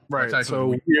right, actually, so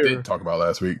we did talk about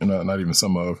last week, not even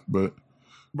some of, but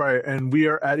right, and we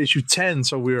are at issue 10,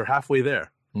 so we are halfway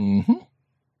there. Mm-hmm.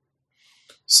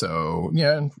 So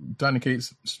yeah, Donny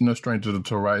Cates, no stranger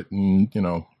to write, and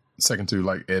second to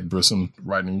like Ed Brisson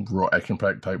writing real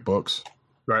action-packed type books.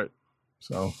 Right.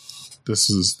 So this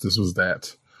was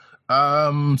that.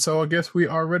 So I guess we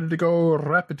are ready to go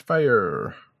rapid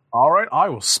fire. All right, I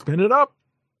will spin it up.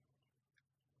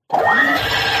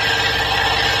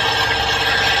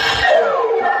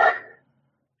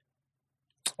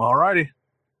 All righty.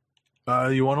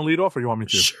 You want to lead off, or you want me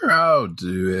to? Sure, I'll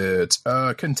do it.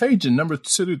 Contagion number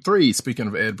 2-3. Speaking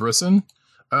of Ed Brisson,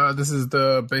 this is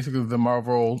basically the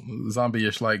Marvel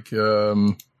zombie-ish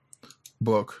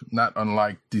book, not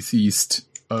unlike Deceased.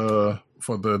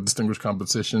 For the distinguished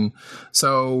competition.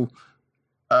 So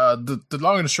the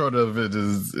long and the short of it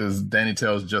is Danny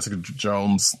tells Jessica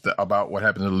Jones about what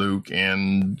happened to Luke,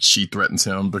 and she threatens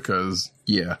him because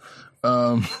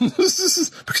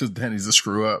because Danny's a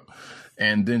screw up.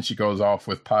 And then she goes off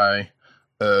with Pi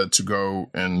to go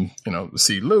and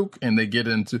see Luke, and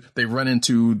they run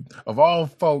into, of all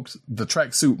folks, the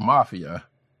Tracksuit Mafia.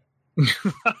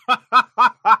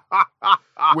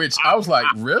 Which I was like,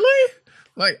 really?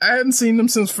 Like, I hadn't seen them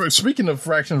since. Speaking of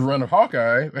Fraction's run of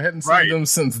Hawkeye, I hadn't seen them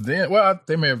since then. Well,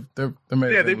 they may have. They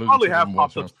probably have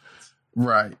popped up.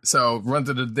 Right. So runs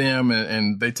into them,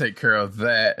 and they take care of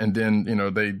that, and then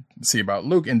they see about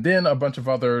Luke, and then a bunch of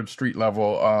other street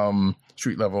level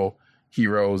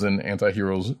heroes and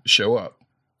anti-heroes show up.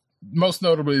 Most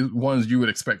notably, ones you would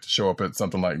expect to show up at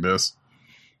something like this.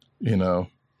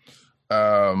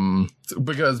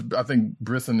 Because I think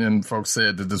Brisson and folks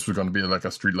said that this was going to be like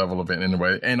a street level event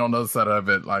anyway. And on the other side of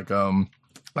it, like the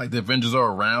Avengers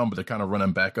are around, but they're kind of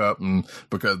running back up, and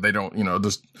because they don't,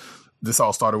 this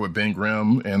all started with Ben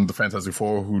Grimm and the Fantastic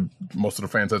Four, who most of the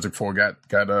Fantastic Four got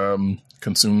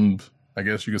consumed, I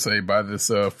guess you could say, by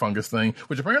this fungus thing,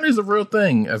 which apparently is a real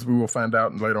thing, as we will find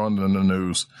out later on in the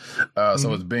news.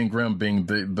 So it's Ben Grimm being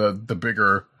the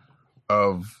bigger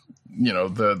of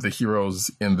the heroes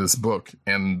in this book,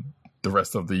 and the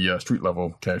rest of the street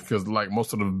level cast, because like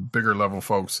most of the bigger level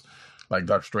folks, like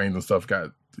Doctor Strange and stuff,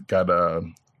 got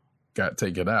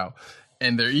taken out,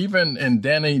 and they're and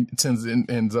Danny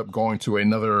ends up going to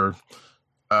another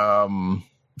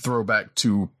throwback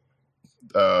to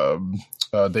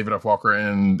David F. Walker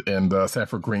and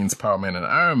Sanford Green's Power Man and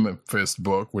Iron Fist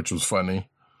book, which was funny,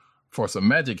 for some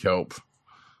magic help,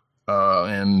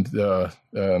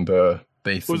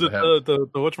 they was it the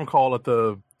whatchamacallit,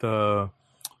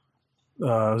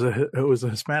 it was a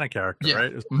Hispanic character,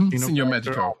 right? Senor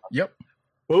Magico. Yep.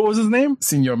 What was his name?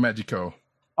 Senor Magico.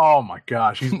 Oh my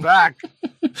gosh, he's back.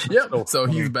 Yep. So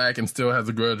he's back and still has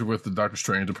a grudge with the Doctor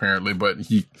Strange apparently, but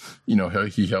he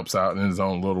helps out in his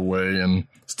own little way, and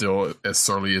still as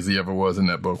surly as he ever was in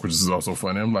that book, which is also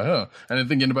funny. I'm like, I didn't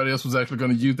think anybody else was actually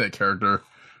going to use that character.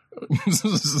 So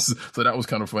that was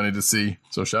kind of funny to see.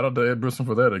 So shout out to Ed Brisson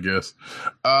for that, I guess.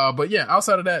 But yeah,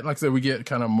 outside of that, like I said, we get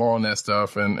kind of more on that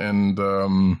stuff, and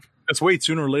let's wait.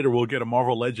 Sooner or later, we'll get a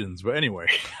Marvel Legends. But anyway,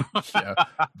 yeah,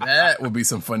 that would be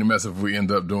some funny mess if we end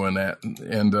up doing that.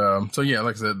 And so yeah,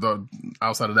 like I said,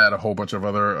 outside of that, a whole bunch of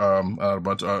other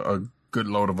a good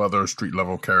load of other street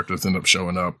level characters end up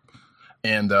showing up.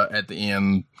 And at the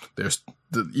end,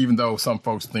 even though some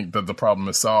folks think that the problem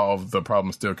is solved, the problem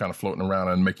is still kind of floating around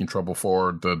and making trouble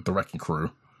for the wrecking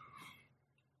crew,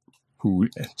 who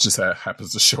just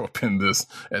happens to show up in this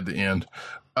at the end.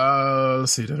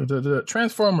 Let's see.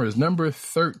 Transformers number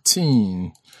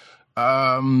 13.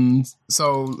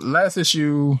 So last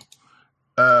issue,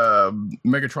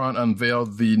 Megatron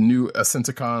unveiled the new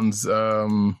Ascenticons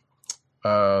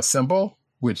symbol,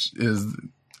 which is,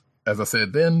 as I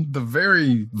said then, the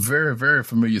very, very, very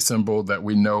familiar symbol that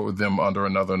we know them under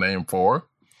another name for.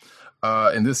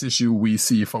 In this issue, we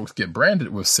see folks get branded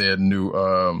with said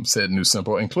new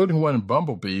symbol, including one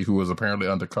Bumblebee, who was apparently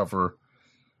undercover,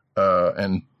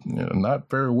 and not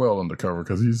very well undercover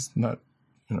because he's not,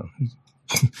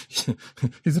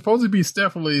 he's supposed to be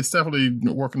stealthily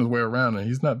working his way around, and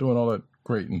he's not doing all that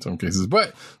great in some cases.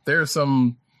 But there's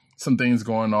some things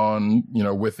going on,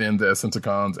 within the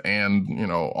Ascenticons and,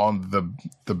 on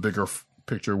the bigger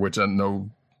picture, which I know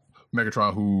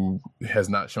Megatron, who has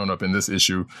not shown up in this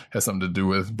issue, has something to do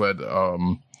with. But,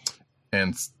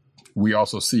 and we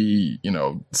also see,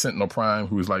 Sentinel Prime,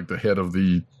 who's like the head of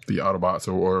the Autobots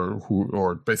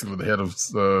or basically the head of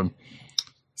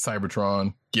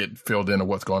Cybertron, get filled into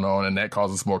what's going on. And that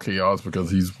causes more chaos because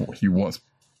he wants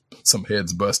some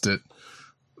heads busted.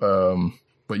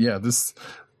 But yeah, it's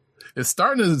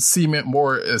starting to cement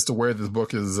more as to where this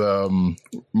book is,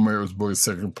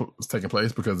 taking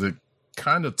place, because it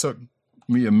kind of took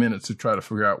me a minute to try to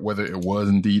figure out whether it was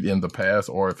indeed in the past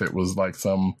or if it was like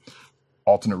some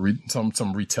alternate,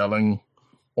 some retelling,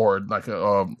 or like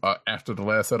after the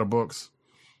last set of books.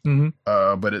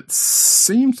 Mm-hmm. But it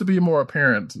seems to be more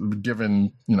apparent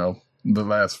given, the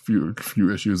last few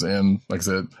issues, and like I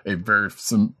said, a very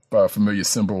familiar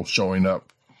symbol showing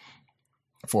up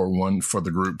for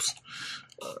the groups.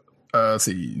 Let's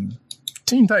see.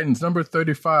 Teen Titans number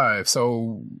 35.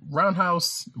 So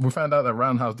Roundhouse, we found out that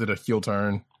Roundhouse did a heel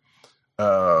turn.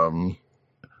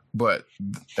 But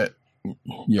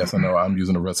yes, I know I'm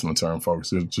using a wrestling term,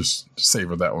 folks. So just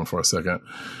savor that one for a second.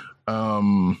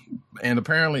 And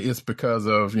apparently it's because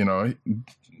of,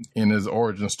 in his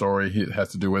origin story, it has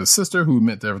to do with his sister who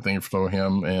meant everything for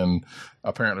him. And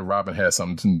apparently Robin has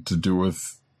something to do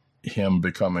with him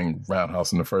becoming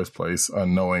Roundhouse in the first place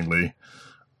unknowingly.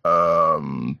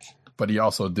 But he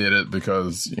also did it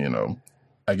because,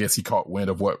 I guess he caught wind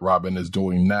of what Robin is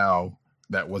doing now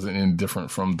that wasn't any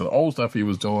different from the old stuff he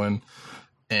was doing.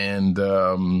 And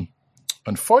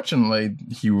unfortunately,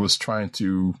 he was trying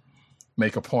to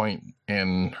make a point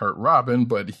and hurt Robin,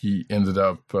 but he ended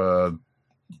up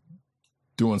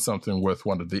doing something with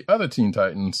one of the other Teen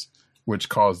Titans, which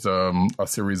caused a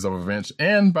series of events.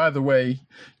 And by the way,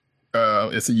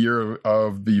 it's a year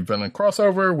of the villain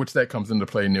crossover, which that comes into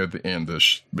play near the end.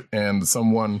 And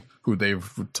someone who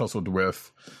they've tussled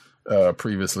with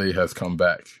previously has come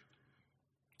back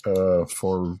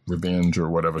for revenge or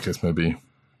whatever the case may be.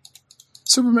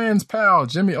 Superman's pal,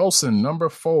 Jimmy Olsen, number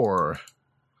 4.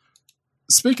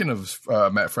 Speaking of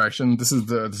Matt Fraction, this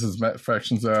is Matt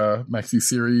Fraction's maxi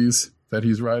series that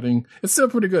he's writing. It's still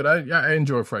pretty good. I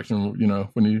enjoy Fraction.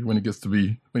 When he gets to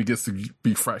be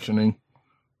fractioning.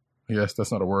 Yes,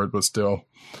 that's not a word, but still,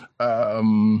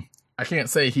 I can't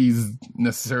say he's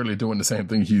necessarily doing the same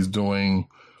thing he's doing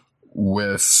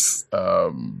with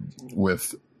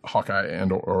Hawkeye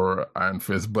and or Iron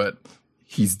Fist, but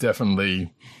he's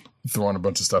definitely throwing a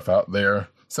bunch of stuff out there.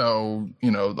 So,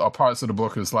 parts of the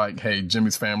book is like, hey,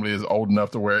 Jimmy's family is old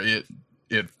enough to where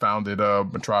it founded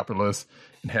Metropolis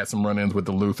and had some run-ins with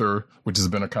the Luthor, which has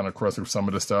been a kind of crux of some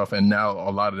of the stuff. And now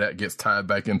a lot of that gets tied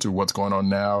back into what's going on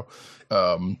now,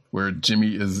 where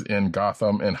Jimmy is in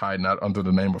Gotham and hiding out under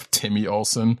the name of Timmy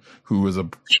Olsen, who is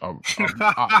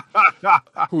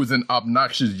who is an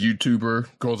obnoxious YouTuber,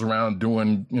 goes around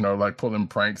doing, like pulling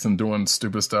pranks and doing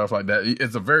stupid stuff like that.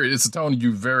 It's a tone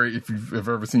if you've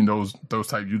ever seen those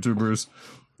type YouTubers,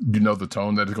 the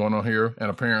tone that is going on here.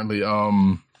 And apparently,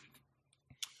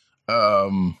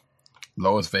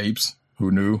 Lois Vapes,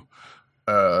 who knew?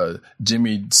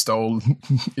 Jimmy stole.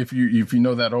 If you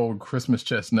know that old Christmas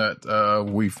chestnut,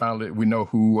 we know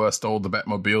who stole the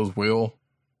Batmobile's wheel.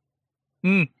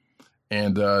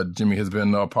 And Jimmy has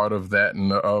been a part of that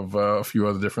and of a few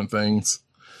other different things.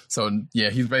 So yeah,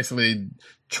 he's basically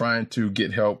trying to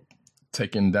get help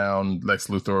taking down Lex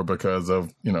Luthor because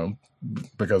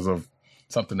of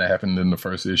something that happened in the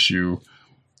first issue.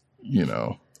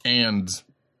 And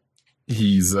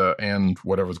he's and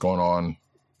whatever's going on,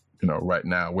 right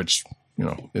now, which,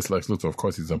 it's Lex Luthor, of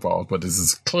course he's involved, but this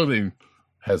is clearly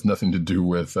has nothing to do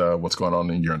with what's going on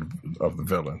in Year of the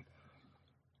Villain.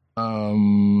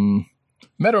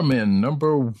 Metal Men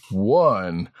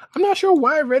 #1. I'm not sure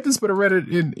why I read this, but I read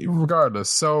it regardless.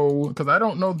 So, because I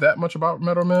don't know that much about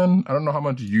Metal Men. I don't know how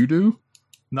much you do.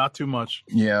 Not too much.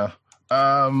 Yeah.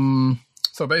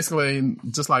 So basically,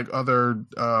 just like other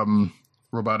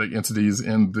robotic entities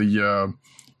in the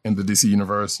DC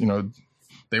universe,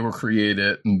 they were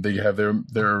created and they have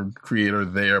their creator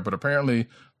there, but apparently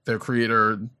their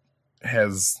creator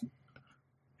has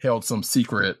held some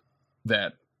secret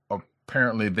that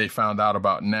apparently they found out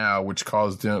about now, which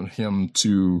caused him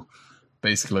to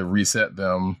basically reset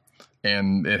them,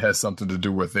 and it has something to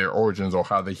do with their origins or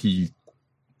how he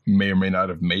may or may not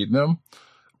have made them.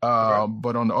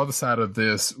 But on the other side of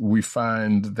this, we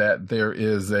find that there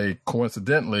is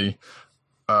coincidentally,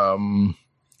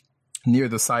 near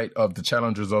the site of the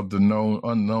Challengers of the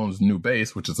Unknown's new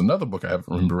base, which is another book I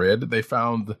haven't read, they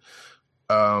found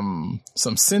some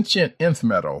sentient nth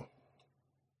metal.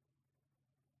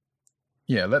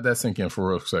 Yeah, let that sink in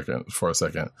for a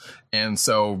second. And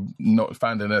so,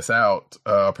 finding this out,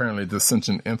 apparently the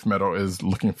sentient nth metal is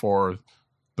looking for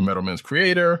the Metal Men's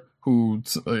creator, who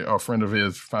a friend of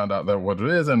his found out that what it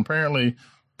is, and apparently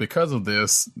because of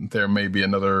this, there may be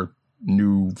another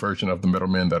new version of the Metal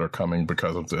Men that are coming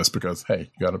because of this. Because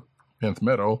hey, you got a nth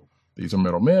metal; these are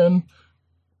Metal Men.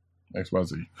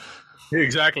 XYZ.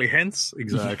 Exactly. Hence,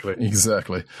 exactly.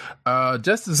 Exactly.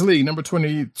 Justice League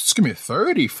 #20.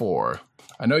 34.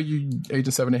 I know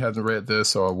Agent 70 hasn't read this,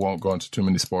 so I won't go into too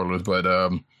many spoilers.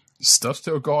 But stuff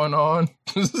still going on.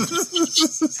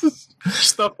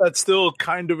 Stuff that's still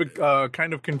kind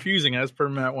of confusing, as per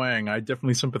Matt Wang. I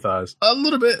definitely sympathize a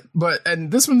little bit,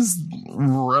 and this one's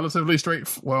relatively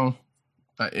straightforward.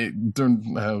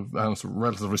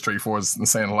 Relatively straightforward.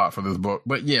 It's saying a lot for this book,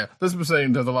 but yeah, this was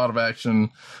saying there's a lot of action.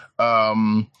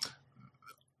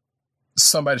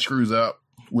 Somebody screws up,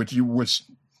 which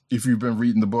if you've been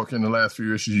reading the book in the last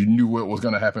few issues, you knew what was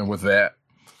going to happen with that.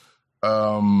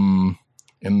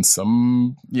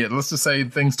 Let's just say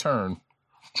things turn.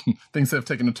 Things have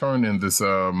taken a turn in this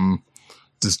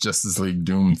Justice League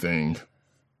Doom thing.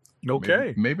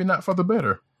 Okay. Maybe not for the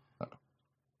better.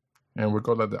 And we'll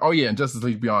go like that. Oh yeah, and Justice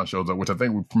League Beyond shows up, which I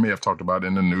think we may have talked about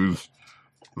in the news.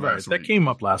 Right, that came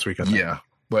up last week, I think. Yeah,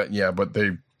 but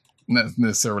they not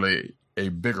necessarily a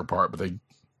bigger part, but they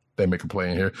make a play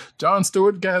in here. Jon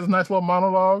Stewart has a nice little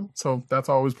monologue, so that's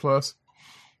always plus.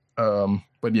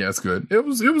 But yeah, it's good. It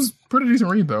was pretty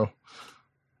decent read though.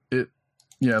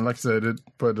 Like I said,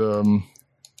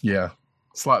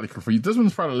 slightly confused. This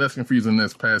one's probably less confusing than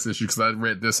this past issue because I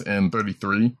read this in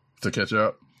 33 to catch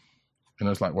up. And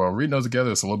it's like, well, reading those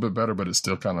together, it's a little bit better, but it's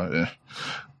still kind of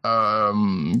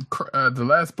the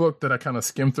last book that I kind of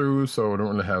skimmed through, so I don't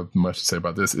really have much to say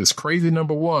about this, is Crazy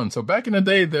 #1. So back in the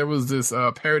day, there was this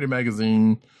parody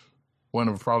magazine, one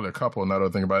of probably a couple, now that I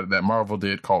think about it, that Marvel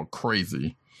did called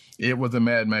Crazy. It was a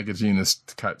Mad Magazine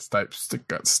type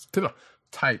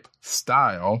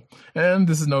style, and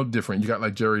this is no different. You got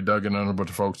like Jerry Duggan and a bunch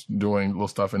of folks doing little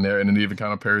stuff in there, and it even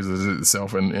kind of parodies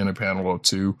itself in a panel or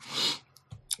two.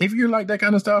 If you like that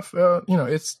kind of stuff,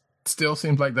 it still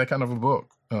seems like that kind of a book.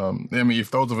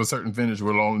 If those of a certain vintage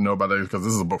will only know about that because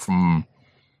this is a book from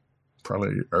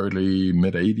probably early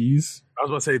mid 80s. I was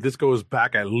going to say this goes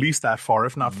back at least that far,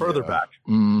 if not further back.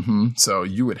 Mm-hmm. So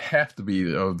you would have to be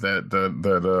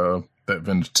that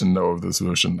vintage to know of this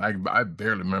version. I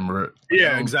barely remember it.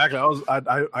 Yeah, exactly.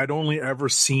 I'd only ever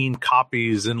seen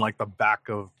copies in like the back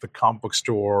of the comic book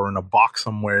store or in a box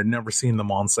somewhere. Never seen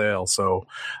them on sale. So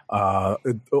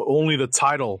only the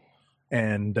title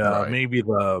and maybe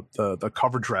the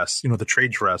cover dress, the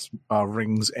trade dress,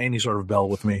 rings any sort of bell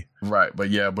with me. Right,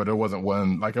 but it wasn't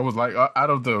one like it was like out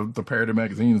of the parody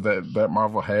magazines that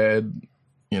Marvel had,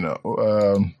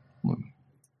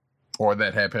 or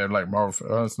that had parody like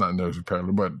Marvel. It's not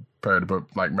necessarily parody, but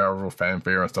like Marvel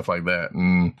Fanfare and stuff like that,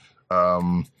 and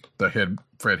the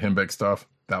Fred Hembeck stuff.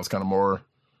 That was kind of more.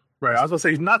 Right, I was gonna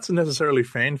say not necessarily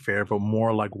fanfare, but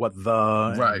more like what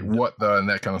the and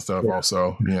that kind of stuff. Yeah,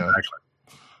 also, yeah. Exactly.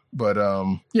 But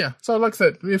so like I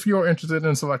said, if you're interested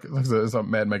in like I said, it's a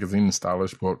Mad Magazine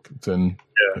stylish book, then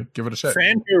give it a shot.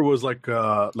 Fanfare was like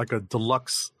a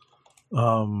deluxe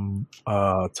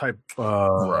type,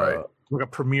 right? Like a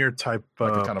premiere type,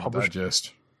 like a kind of a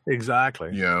digest. Exactly.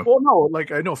 Yeah. Well, no,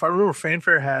 like I know if I remember,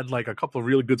 Fanfare had like a couple of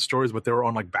really good stories, but they were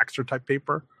on like Baxter type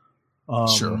paper.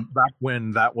 Sure. Back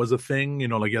when that was a thing,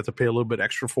 like you had to pay a little bit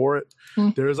extra for it.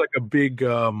 There's like a big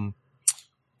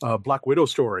Black Widow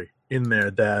story in there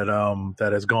that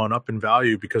has gone up in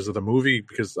value because of the movie.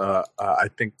 Because I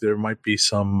think there might be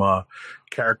some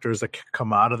characters that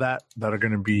come out of that are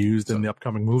going to be used in the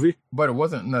upcoming movie. But it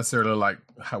wasn't necessarily like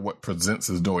what Presents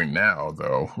is doing now,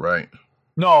 though, right?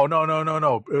 No.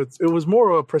 It was more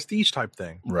of a prestige type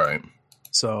thing. Right.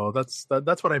 So that's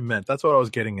what I meant. That's what I was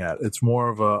getting at. It's more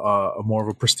of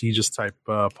a prestigious type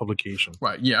publication.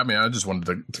 Right. Yeah. I mean, I just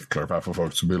wanted to clarify for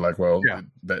folks to be like, well, Yeah.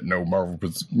 that no Marvel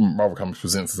Comics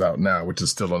Presents is out now, which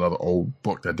is still another old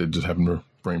book that they just happen to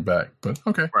bring back. But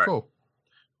okay, Right. cool.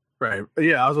 Right.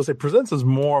 Yeah, I was gonna say Presents is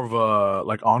more of a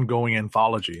like ongoing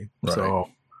anthology. Right. So,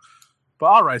 but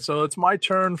all right. So it's my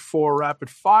turn for rapid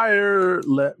fire.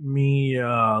 Let me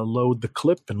load the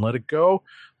clip and let it go.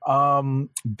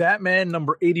 Batman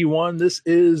number 81. This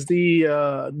is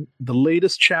the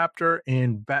latest chapter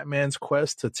in Batman's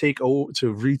quest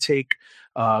to retake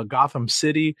Gotham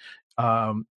City.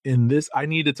 In this, I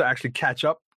needed to actually catch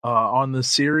up on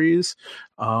this series.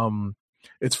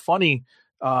 It's funny.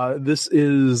 This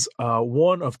is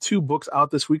one of two books out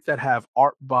this week that have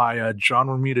art by John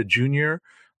Romita Jr.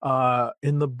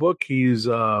 In the book. He's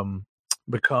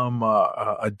become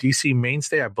a DC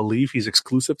mainstay. I believe he's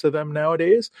exclusive to them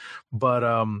nowadays. But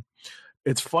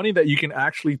it's funny that you can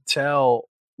actually tell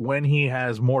when he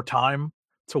has more time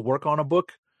to work on a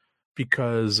book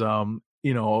because, in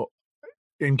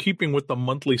keeping with the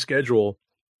monthly schedule,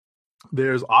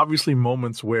 there's obviously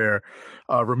moments where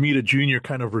Romita Jr.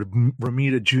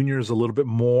 Romita Jr. is a little bit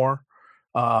more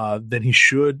than he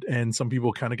should, and some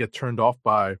people kind of get turned off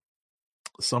by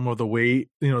some of the way,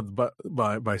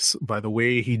 by the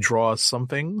way he draws some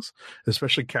things,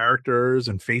 especially characters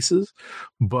and faces.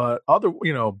 But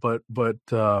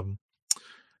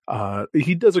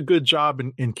he does a good job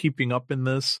in keeping up in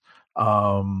this.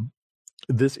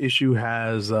 This issue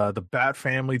has the Bat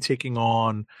family taking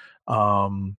on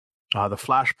the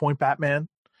Flashpoint Batman,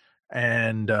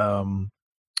 and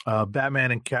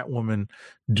Batman and Catwoman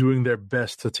doing their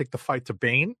best to take the fight to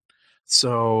Bane.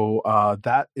 So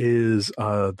that is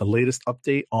the latest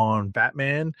update on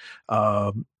Batman.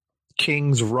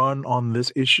 King's run on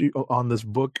this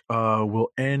book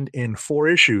will end in 4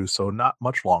 issues, so not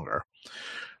much longer.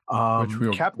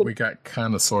 We got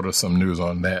kind of sort of some news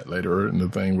on that later in the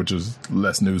thing, which is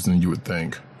less news than you would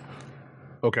think.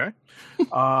 Okay.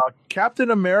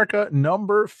 Captain America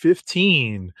number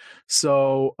 15.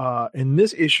 So in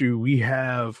this issue, we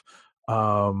have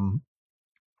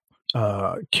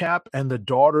Cap and the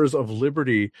Daughters of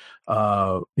Liberty,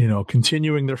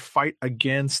 continuing their fight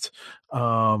against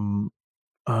the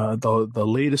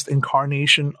latest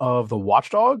incarnation of the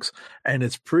Watchdogs, and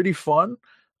it's pretty fun.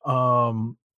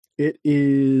 It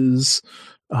is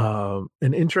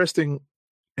an interesting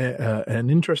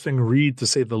read, to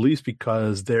say the least,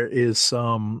 because there is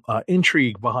some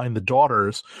intrigue behind the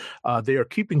daughters. They are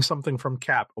keeping something from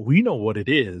Cap. We know what it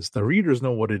is. The readers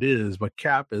know what it is, but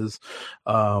Cap is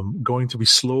going to be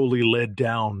slowly led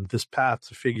down this path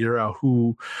to figure out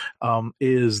who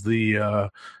is the.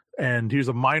 And here's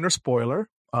a minor spoiler,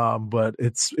 but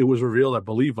it was revealed, I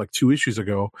believe, like 2 issues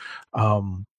ago,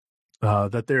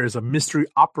 that there is a mystery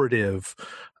operative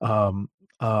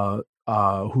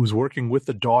who's working with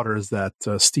the daughters that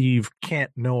Steve cannot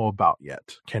know about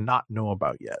yet.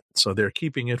 So they're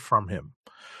keeping it from him.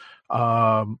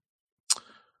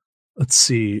 Let's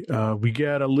see. We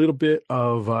get a little bit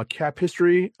of Cap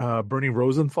history. Bernie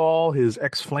Rosenthal, his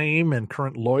ex-flame and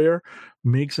current lawyer,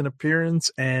 makes an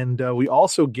appearance. And we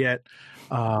also get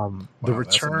the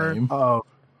return of...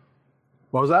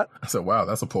 What was that? I said, wow,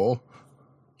 that's a pull.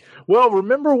 Well,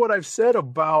 remember what I've said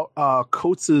about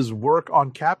Coates' work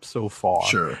on Cap so far.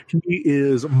 Sure. He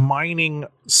is mining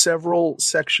several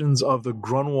sections of the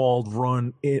Grunwald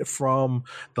run from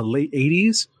the late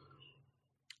 80s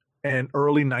and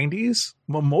early 90s.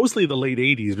 Well, mostly the late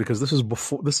 80s, because this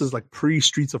is like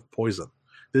pre-Streets of Poison.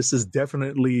 This is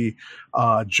definitely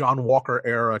John Walker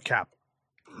era Cap.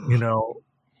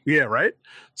 Yeah, right?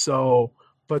 So...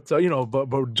 But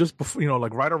just before,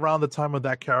 like right around the time of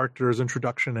that character's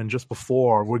introduction and just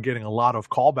before, we're getting a lot of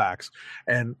callbacks.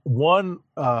 And one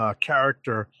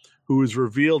character who is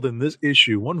revealed in this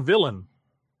issue, one villain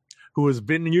who has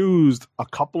been used a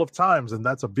couple of times, and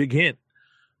that's a big hint.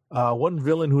 One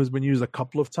villain who has been used a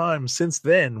couple of times since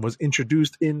then was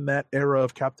introduced in that era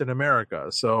of Captain America.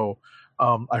 So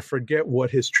I forget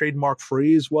what his trademark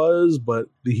phrase was, but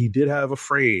he did have a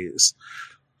phrase.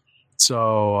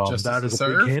 So that is a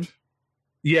big hint.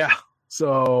 Yeah.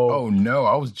 So. Oh no,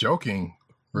 I was joking.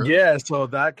 Really? Yeah. So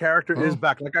that character is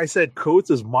back. Like I said,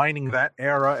 Coates is mining that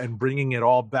era and bringing it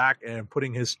all back and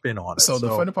putting his spin on it. So the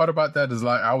funny part about that is,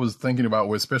 like, I was thinking about,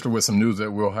 especially with some news that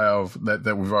we'll have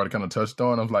that we've already kind of touched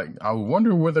on. I was like, I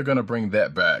wonder where they're going to bring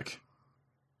that back.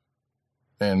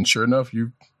 And sure enough,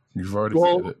 you've already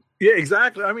said it. Yeah,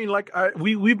 exactly. I mean,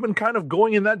 we've been kind of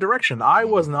going in that direction. I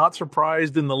was not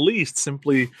surprised in the least,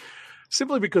 simply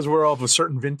simply because we're of a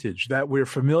certain vintage that we're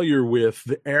familiar with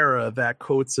the era that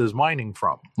Coates is mining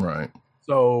from. Right.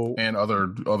 So and other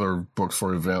books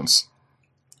for events.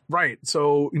 Right.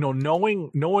 So,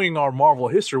 knowing our Marvel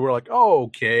history, we're like, oh,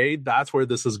 okay, that's where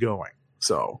this is going.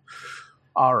 So,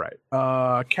 all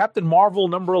right. Captain Marvel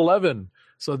number 11.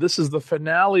 So this is the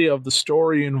finale of the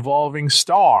story involving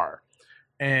Star.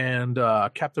 And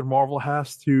Captain Marvel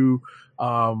has to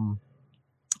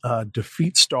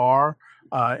defeat Star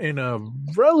in a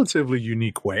relatively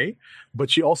unique way, but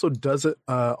she also does it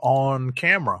on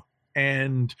camera.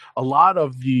 And a lot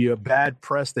of the bad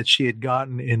press that she had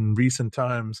gotten in recent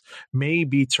times may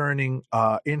be turning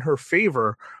in her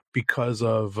favor because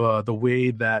of the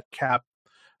way that Cap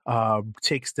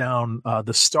takes down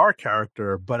the Star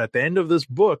character. But at the end of this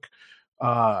book,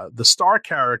 the Star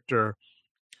character,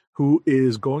 who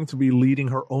is going to be leading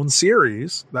her own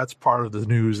series, that's part of the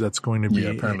news that's going to be. Yeah,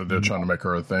 apparently they're trying to make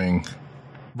her a thing.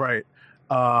 Right.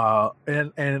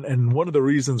 And one of the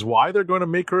reasons why they're going to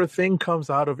make her a thing comes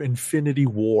out of Infinity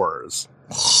Wars.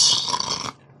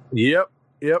 Yep.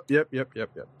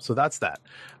 So that's that.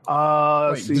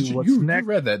 Wait, you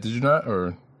read that? Did you not?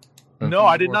 Or Infinity no,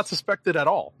 I did Wars? not suspect it at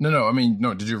all. No. I mean,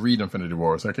 no. Did you read Infinity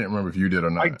Wars? I can't remember if you did or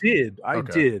not. I did.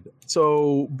 Okay. Did.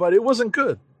 So, but it wasn't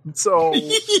good. So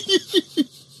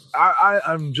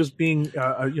I'm just being,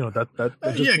 that just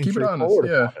being keep it honest. straightforward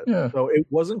Yeah, about it. yeah. So it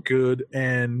wasn't good,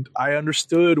 and I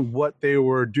understood what they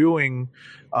were doing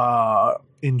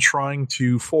in trying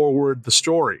to forward the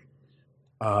story.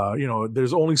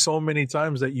 There's only so many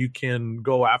times that you can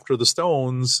go after the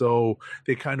stones, so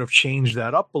they kind of changed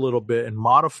that up a little bit and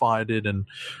modified it, and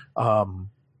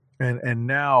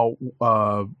now.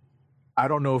 I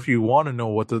don't know if you want to know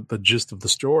what the gist of the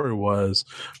story was,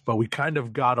 but we kind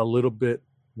of got a little bit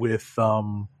with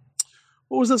what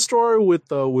was the story with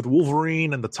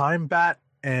Wolverine and the Time Bat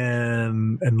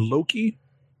and Loki?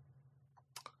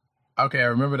 Okay, I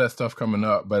remember that stuff coming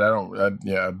up, but I don't.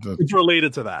 It's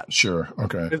related to that. Sure.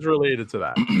 Okay. It's related to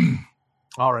that.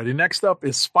 Alrighty, next up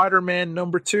is Spider-Man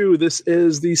number 2. This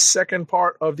is the second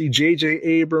part of the J.J.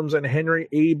 Abrams and Henry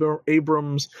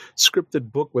Abrams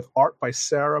scripted book with art by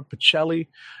Sarah Pichelli.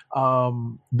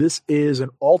 This is an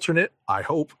alternate, I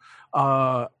hope,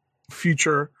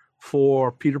 future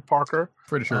for Peter Parker.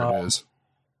 Pretty sure it is.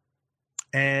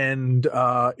 And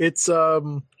it's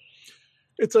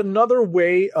another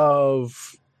way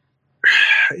of,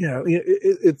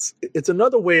 it's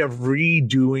another way of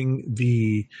redoing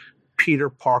the Peter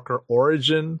Parker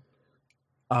origin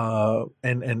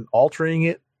and altering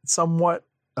it somewhat.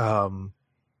 My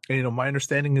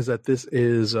understanding is that this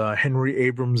is Henry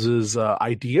Abrams's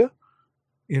idea,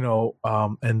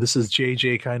 and this is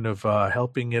JJ kind of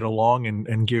helping it along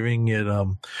and giving it a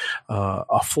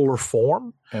fuller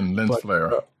form and lens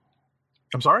flare.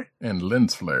 I'm sorry? And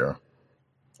lens flare.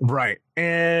 Right.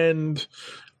 And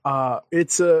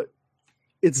it's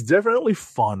definitely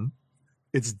fun.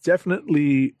 It's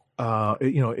definitely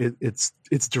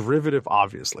it's derivative,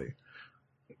 obviously.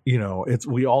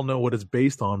 We all know what it's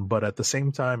based on, but at the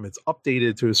same time, it's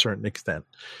updated to a certain extent.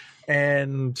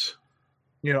 And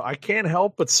I can't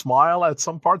help but smile at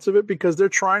some parts of it because they're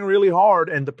trying really hard,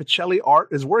 and the Pichelli art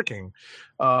is working.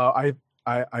 I'm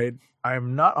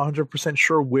not 100%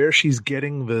 sure where she's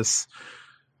getting this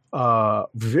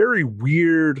very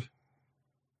weird,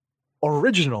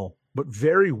 original but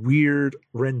very weird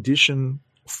rendition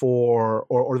for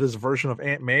or this version of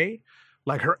Aunt May.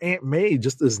 Like, her Aunt May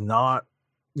just is not,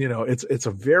 it's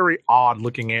a very odd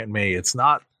looking Aunt May. It's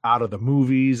not out of the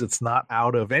movies. It's not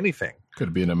out of anything. Could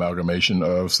it be an amalgamation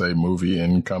of, say, movie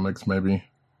and comics, maybe?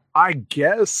 I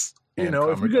guess, if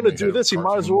you're going to do this, you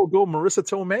might as well go Marissa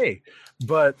Tomei.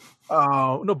 But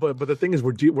but the thing is,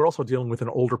 we're also dealing with an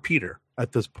older Peter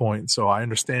at this point. So I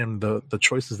understand the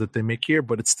choices that they make here,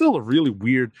 but it's still a really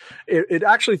weird. It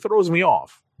actually throws me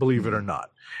off, believe it or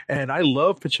not. And I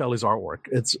love Pichelli's artwork.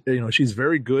 It's, she's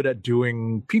very good at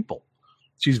doing people.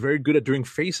 She's very good at doing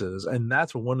faces, and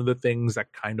that's one of the things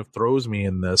that kind of throws me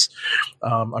in this.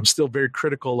 I'm still very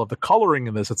critical of the coloring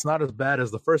in this. It's not as bad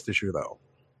as the first issue, though.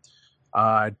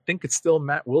 I think it's still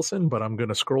Matt Wilson, but I'm going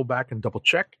to scroll back and double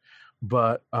check.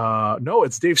 But no,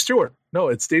 it's Dave Stewart. No,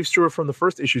 it's Dave Stewart from the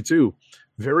first issue too.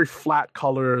 Very flat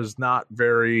colors, not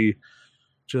very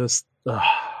just.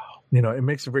 It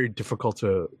makes it very difficult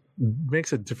to look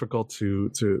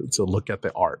at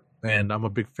the art. And I'm a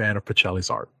big fan of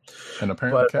Pichelli's art. And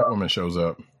apparently, Catwoman shows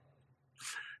up.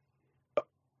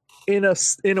 In a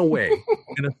way,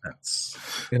 in a sense.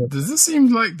 Does it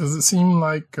seem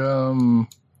like?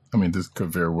 I mean, this could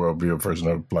very well be a version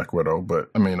of Black Widow, but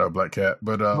a Black Cat.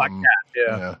 But Black Cat,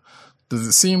 yeah. Does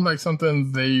it seem like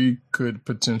something they could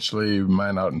potentially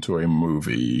mine out into a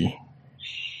movie?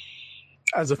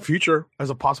 As a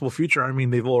possible future, I mean,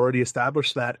 they've already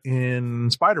established that in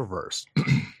Spider-Verse.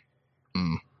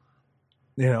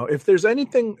 If there's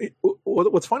anything,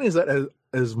 what's funny is that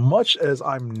as much as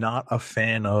I'm not a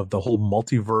fan of the whole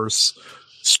multiverse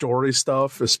story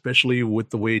stuff, especially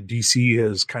with the way DC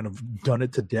has kind of done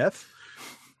it to death,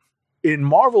 in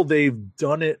Marvel, they've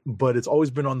done it, but it's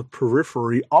always been on the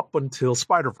periphery up until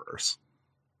Spider-Verse.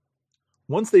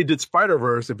 Once they did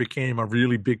Spider-Verse, it became a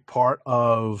really big part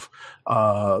of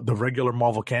the regular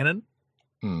Marvel canon,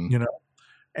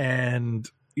 and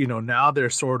now they're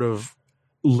sort of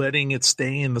letting it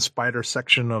stay in the Spider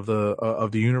section of the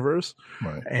universe,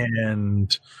 right.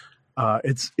 And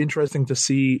it's interesting to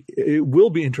see. It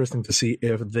will be interesting to see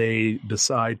if they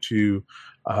decide to.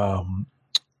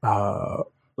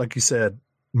 Like you said,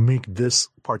 make this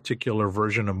particular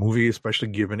version a movie, especially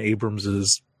given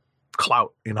Abrams's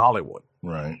clout in Hollywood.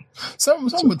 Right. Some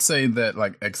would say that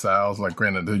like Exiles, like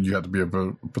granted you have to be a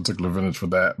particular vintage for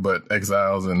that, but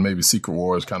Exiles and maybe Secret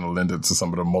Wars kind of lend it to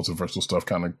some of the multiversal stuff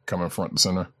kind of coming front and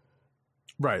center.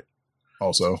 Right.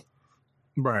 Also.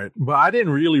 Right. But I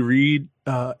didn't really read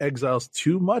Exiles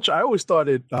too much. I always thought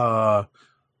it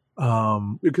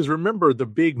because remember the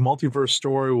big multiverse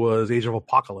story was Age of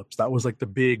Apocalypse. That was like the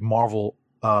big Marvel,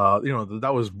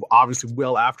 that was obviously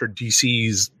well after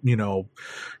DC's,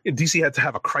 DC had to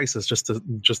have a crisis just to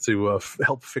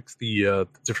help fix the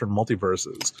different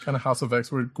multiverses. Kind of House of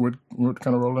X would kind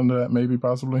of roll into that maybe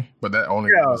possibly, but that only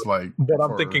was like. But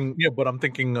I'm thinking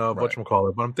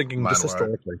whatchamacallit. But I'm thinking just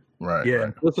historically, right? Yeah,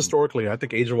 right. Just historically, I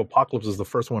think Age of Apocalypse is the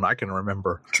first one I can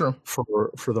remember. True.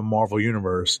 For the Marvel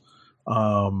universe.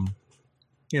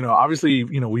 Obviously,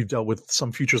 we've dealt with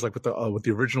some futures like with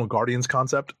the original Guardians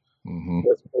concept. Mm-hmm.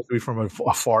 That's supposed to be from a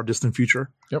far distant future.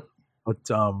 Yep.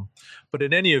 But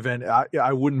in any event,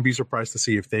 I wouldn't be surprised to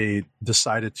see if they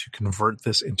decided to convert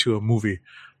this into a movie,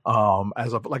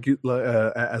 as I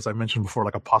mentioned before,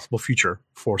 like a possible future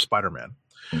for Spider-Man.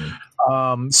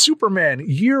 Mm-hmm. Superman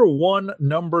Year One,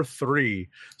 number 3.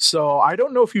 So I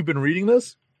don't know if you've been reading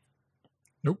this.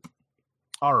 Nope.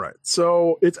 All right.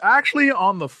 So it's actually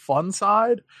on the fun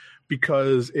side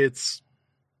because it's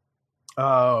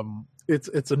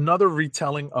another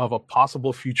retelling of a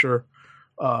possible future.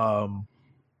 It's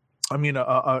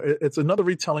another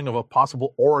retelling of a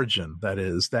possible origin that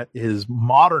is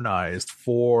modernized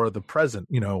for the present.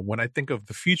 When I think of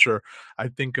the future, I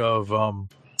think of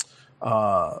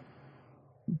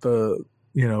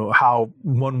how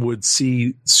one would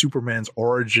see Superman's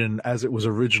origin as it was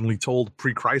originally told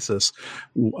pre-crisis.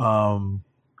 It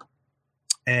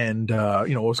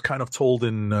was kind of told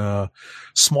in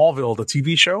Smallville, the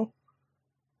TV show.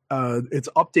 It's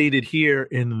updated here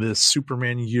in this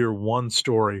Superman Year One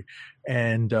story.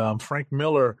 And Frank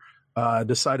Miller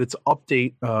decided to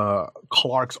update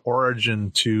Clark's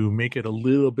origin to make it a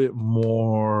little bit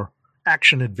more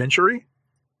action-adventure-y.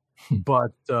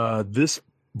 But this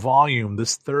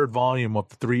third volume of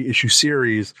the 3-issue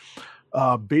series,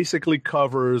 basically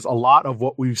covers a lot of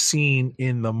what we've seen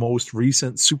in the most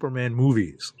recent Superman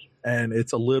movies. And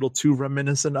it's a little too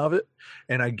reminiscent of it.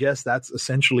 And I guess that's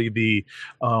essentially the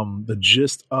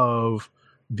gist of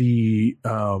the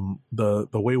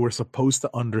way we're supposed to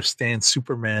understand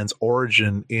Superman's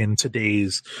origin in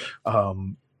today's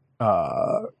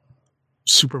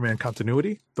Superman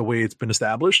continuity, the way it's been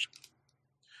established.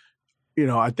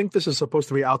 I think this is supposed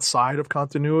to be outside of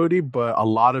continuity, but a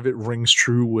lot of it rings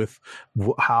true with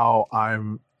how I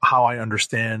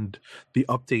understand the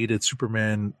updated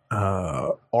Superman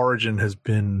origin has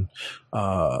been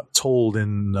told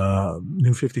in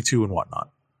New 52 and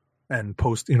whatnot, and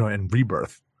post, and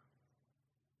Rebirth.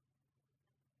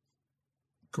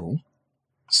 Cool.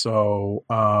 So,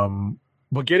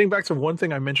 but getting back to one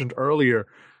thing I mentioned earlier,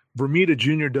 Romita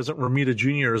Jr. doesn't Romita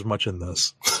Jr. as much in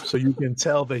this. So you can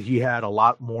tell that he had a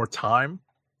lot more time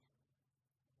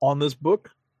on this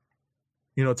book,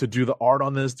 to do the art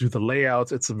on this, do the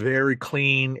layouts. It's very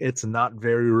clean. It's not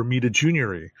very Romita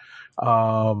Jr.-y.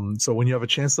 So when you have a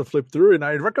chance to flip through it, and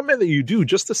I'd recommend that you do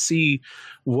just to see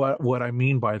what I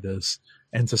mean by this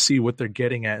and to see what they're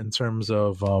getting at in terms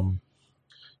of,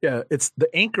 it's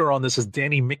the anchor on this is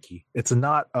Danny Mickey. It's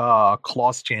not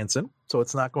Klaus Janson, so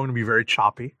it's not going to be very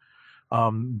choppy.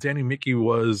 Danny Mickey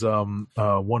was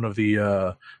one of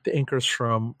the anchors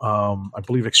from I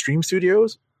believe Extreme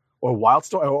Studios or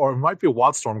Wildstorm, or it might be a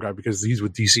Wildstorm guy because he's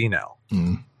with DC now.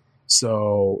 Mm.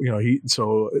 So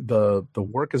the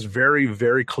work is very,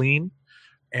 very clean.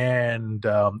 and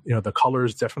the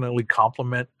colors definitely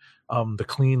complement the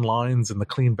clean lines and the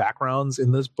clean backgrounds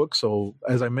in this book. So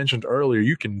as I mentioned earlier,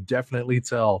 you can definitely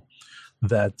tell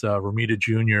that Romita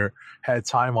Jr. had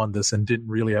time on this and didn't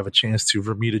really have a chance to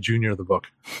Romita Jr. the book.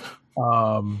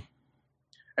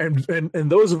 And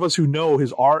those of us who know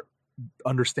his art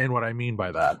understand what I mean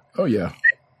by that. Oh, yeah.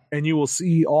 And you will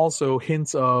see also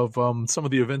hints of some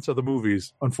of the events of the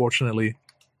movies, unfortunately,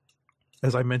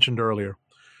 as I mentioned earlier,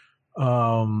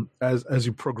 as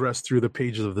you progress through the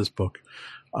pages of this book.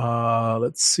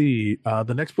 Let's see.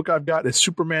 The next book I've got is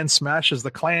Superman Smashes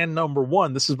the Klan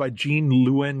 #1. This is by Jean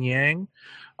Luen Yang.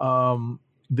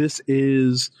 This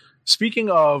is, speaking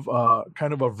of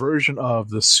kind of a version of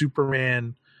the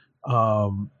Superman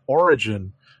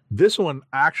origin, this one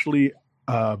actually,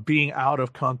 being out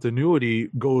of continuity,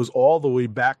 goes all the way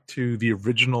back to the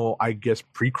original, I guess,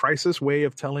 pre-crisis way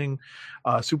of telling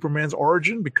Superman's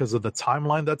origin because of the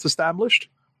timeline that's established.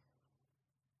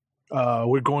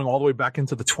 We're going all the way back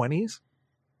into the 20s,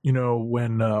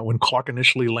 when Clark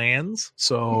initially lands.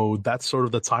 So that's sort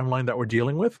of the timeline that we're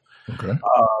dealing with. Okay.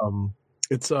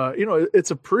 It's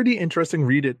it's a pretty interesting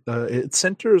read. It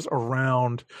centers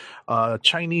around a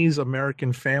Chinese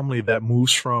American family that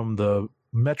moves from the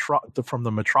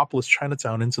metropolis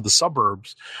Chinatown into the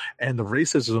suburbs, and the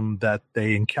racism that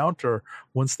they encounter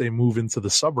once they move into the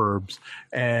suburbs,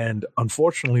 and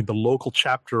unfortunately the local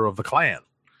chapter of the Klan,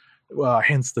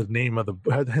 hence the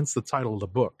title of the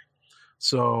book.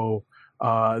 So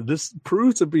this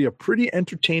proves to be a pretty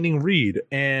entertaining read,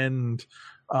 and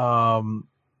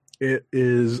it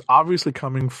is obviously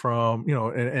coming from,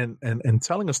 and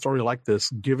telling a story like this,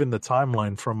 given the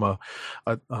timeline from a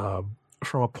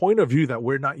point of view that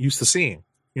we're not used to seeing,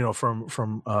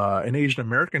 from an Asian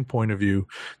American point of view,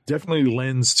 definitely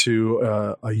lends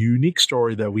to a unique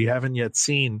story that we haven't yet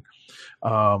seen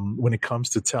when it comes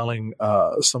to telling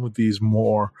some of these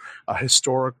more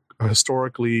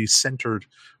historically centered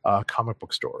comic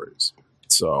book stories.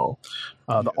 So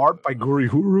the art by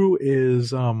Gurihuru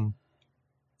is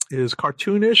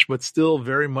cartoonish, but still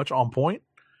very much on point.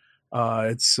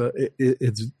 It's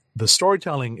the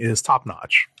storytelling is top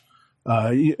notch.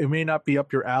 It may not be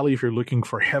up your alley if you're looking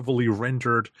for heavily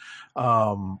rendered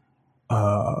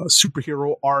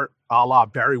superhero art a la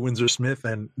Barry Windsor Smith,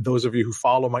 and those of you who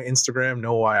follow my Instagram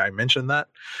know why I mentioned that.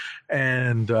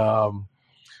 And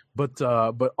but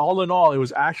all in all, it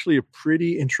was actually a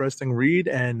pretty interesting read,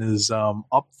 and is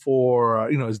up for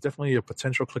is definitely a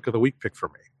potential click of the week pick for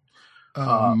me.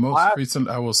 Most recent,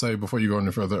 I will say before you go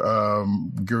any further,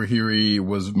 Gurihiri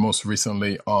was most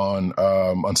recently on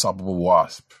Unstoppable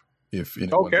Wasp. If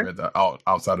anyone read that,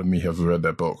 outside of me have read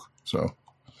that book, so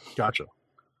gotcha.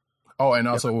 Oh, and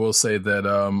also we'll say that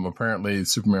apparently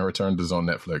Superman Returned is on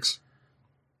Netflix.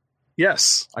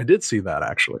 Yes, I did see that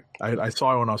actually. I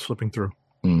saw it when I was flipping through.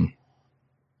 Okay.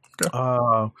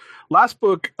 Last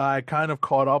book I kind of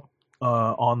caught up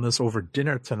on this over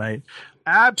dinner tonight.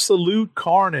 Absolute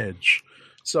Carnage.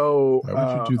 So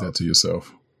why would you do that to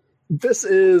yourself? This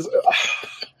is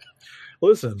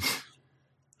listen.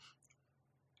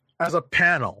 As a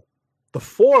panel, the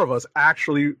four of us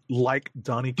actually like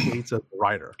Donny Cates as a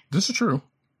writer. This is true.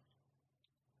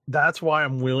 That's why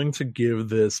I'm willing to give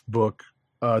this book,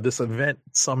 this event,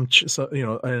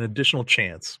 an additional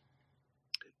chance.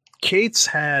 Cates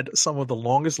had some of the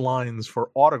longest lines for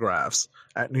autographs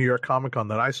at New York Comic Con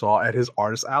that I saw at his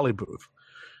Artist Alley booth.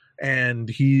 And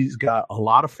he's got a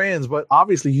lot of fans, but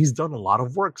obviously he's done a lot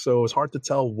of work, so it's hard to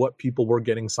tell what people were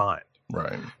getting signed.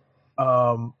 Right.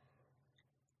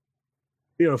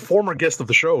 Former guest of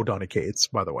the show, Donny Cates,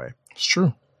 by the way. It's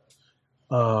true.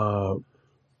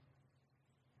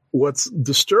 What's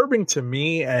disturbing to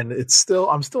me, and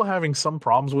I'm still having some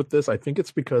problems with this, I think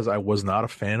it's because I was not a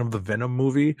fan of the Venom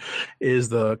movie, is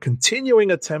the continuing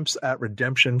attempts at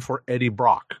redemption for Eddie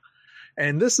Brock.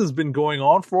 And this has been going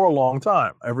on for a long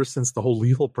time, ever since the whole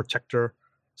Lethal Protector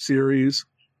series,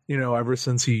 ever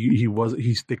since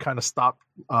they kind of stopped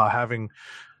having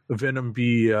Venom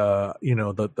be,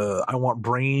 the I want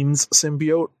brains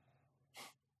symbiote.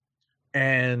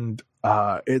 And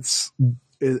and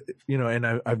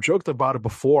I've joked about it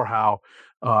before how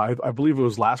I believe it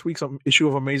was last week's issue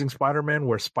of Amazing Spider-Man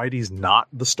where Spidey's not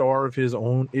the star of his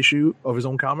own issue of his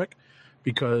own comic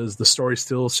because the story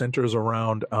still centers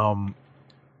around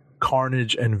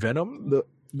Carnage and Venom.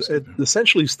 It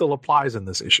essentially still applies in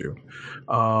this issue.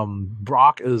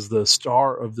 Brock is the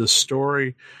star of this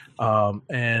story,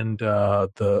 and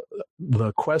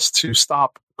the quest to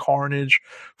stop Carnage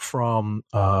from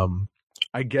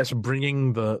I guess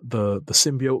bringing the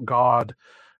symbiote god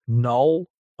Null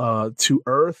to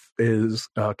Earth is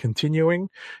continuing.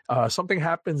 Something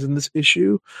happens in this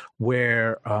issue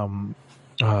where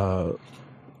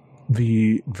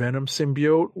the Venom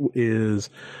symbiote is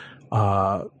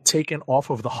taken off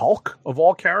of the Hulk of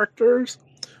all characters.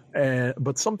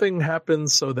 But something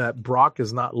happens so that Brock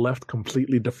is not left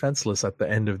completely defenseless at the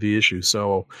end of the issue.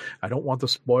 So I don't want to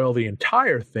spoil the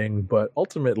entire thing, but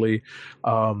ultimately,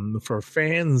 for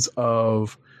fans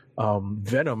of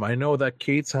Venom, I know that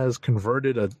Cates has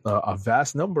converted a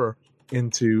vast number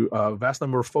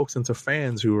of folks into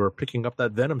fans who are picking up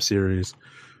that Venom series.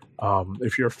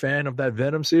 If you're a fan of that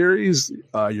Venom series,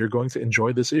 you're going to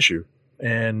enjoy this issue.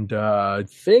 And I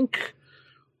think.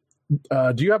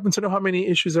 Do you happen to know how many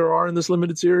issues there are in this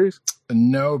limited series?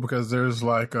 No, because there's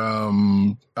like I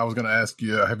was going to ask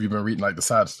you, have you been reading like the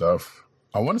side stuff?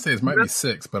 I want to say it might be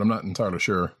 6, but I'm not entirely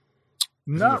sure.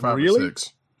 Not really.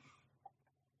 6.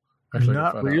 Actually,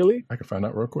 not really. I can find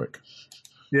out real quick.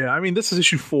 Yeah, I mean, this is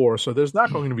issue 4, so there's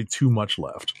not going to be too much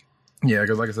left. Yeah,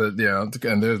 because like I said, yeah,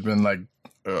 and there's been like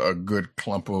a good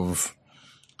clump of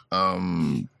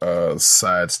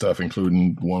side stuff,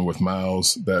 including one with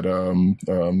Miles that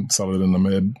Solid in the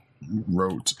Med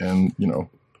wrote, and the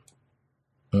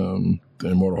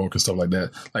Immortal Hulk and stuff like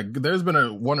that. Like there's been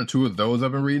one or two of those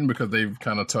I've been reading because they've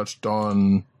kind of touched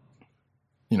on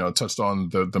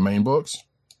the main books.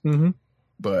 Mm-hmm.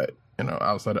 But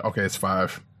outside okay, it's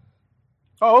 5.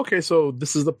 Oh, okay, so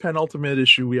this is the penultimate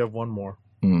issue. We have one more.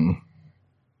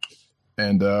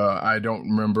 And I don't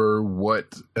remember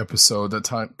what episode that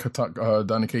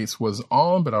Donny Cates was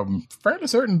on, but I'm fairly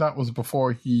certain that was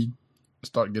before he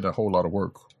started getting a whole lot of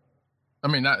work. I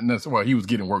mean, not necessarily. Well, he was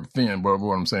getting work then, but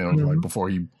what I'm saying was like before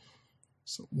he.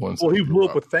 He blew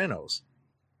up with Thanos,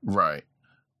 right?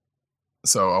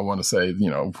 So I want to say,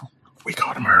 we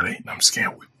caught him early. And I'm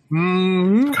scared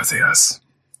because of us.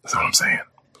 That's all I'm saying.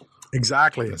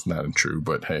 Exactly. That's not true,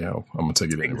 but hey, I'm gonna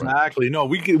take it anyway. Exactly. No,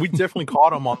 we definitely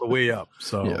caught him on the way up.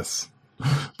 So yes,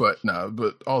 but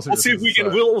also we'll see if we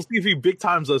can. We'll see if he big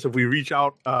times us if we reach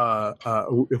out.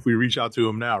 If we reach out to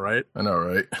him now, right? I know,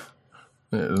 right?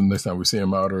 Next time we see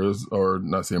him out, or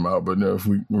not see him out, but if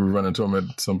we run into him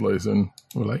at someplace and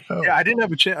we're like, oh. Yeah, I didn't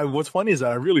have a chance. What's funny is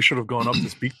that I really should have gone up to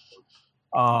speak.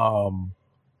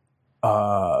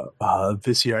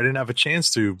 This year I didn't have a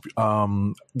chance to.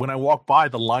 When I walked by,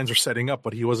 the lines were setting up,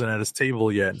 but he wasn't at his table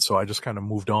yet, so I just kind of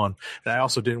moved on. And I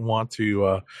also didn't want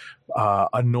to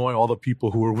annoy all the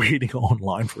people who were waiting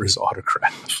online for his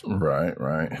autograph.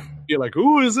 Right. You're like,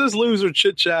 who is this loser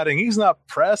chit-chatting? He's not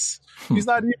press. He's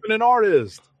not even an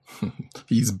artist.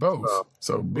 He's both.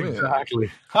 So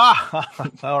exactly.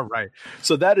 All right.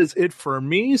 So that is it for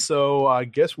me. So I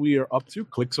guess we are up to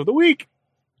Clicks of the Week.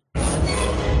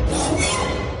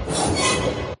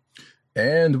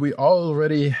 And we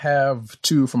already have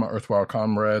 2 from our Earthwild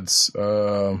comrades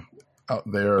out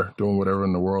there doing whatever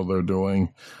in the world they're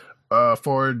doing. We'll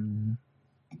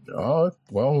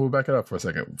back it up for a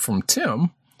second. From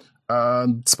Tim,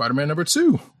 Spider-Man number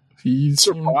 2. He's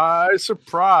surprise.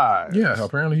 Yeah,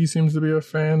 apparently he seems to be a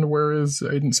fan, whereas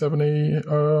Agent 70,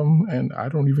 and I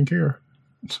don't even care.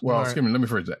 Well, excuse me, let me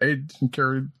phrase it.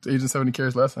 Agent 70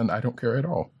 cares less, and I don't care at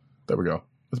all. There we go.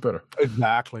 That's better.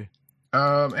 Exactly.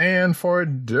 And for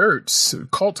Dirt,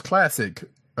 cult classic,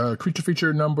 creature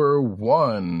feature number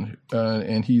 1,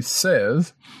 and he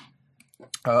says,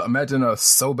 imagine a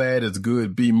so bad it's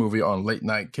good B movie on late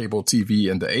night cable TV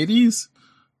in the 80s.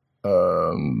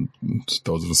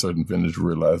 Those of a certain vintage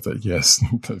realize that yes,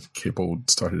 the cable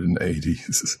started in the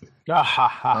 80s.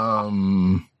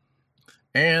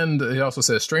 And he also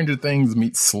says Stranger Things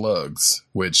meets Slugs,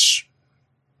 which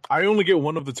I only get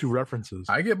one of the 2 references.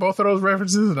 I get both of those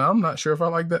references, and I'm not sure if I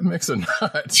like that mix or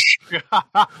not.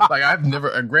 Like I've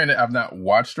never, granted, I've not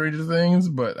watched Stranger Things,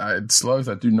 but Slugs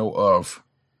I do know of.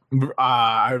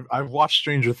 I've watched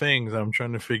Stranger Things, and I'm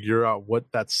trying to figure out what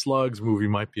that Slugs movie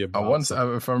might be about.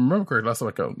 If I remember correctly, that's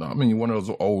like one of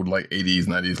those old like 80s,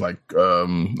 90s, like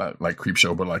not like Creep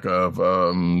Show, but like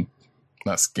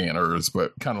not Scanners,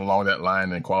 but kind of along that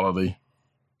line in quality.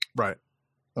 Right.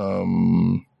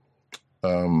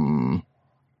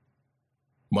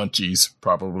 Munchies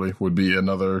probably would be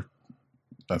another.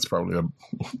 That's probably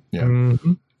yeah.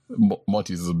 Mm-hmm.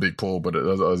 Munchies is a big pull, but it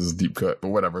is a deep cut. But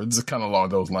whatever, it's kind of along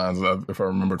those lines, if I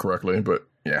remember correctly. But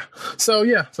yeah, so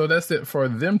that's it for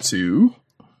them 2.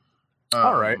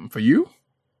 All right, for you,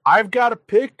 I've got a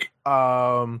pick.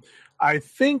 I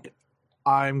think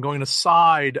I'm going to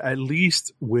side at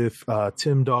least with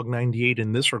Tim Dog 98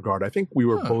 in this regard. I think we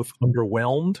were both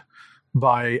underwhelmed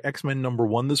by X-Men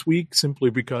 #1 this week, simply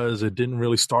because it didn't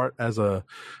really start as a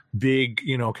big,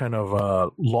 kind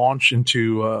of launch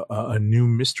into a new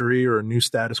mystery or a new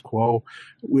status quo.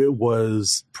 It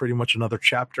was pretty much another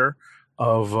chapter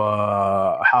of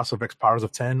House of X Powers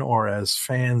of 10, or as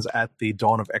fans at the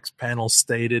Dawn of X panel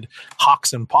stated,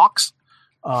 Hawks and Pox,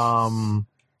 or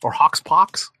Hawks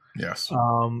Pox. Yes.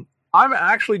 I'm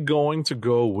actually going to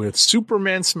go with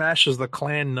Superman Smashes the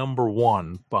Klan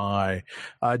 #1 by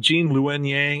Jean Luen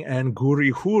Yang and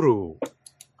Guri Huru.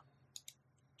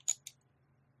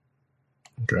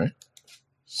 Okay.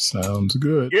 Sounds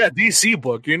good. Yeah, DC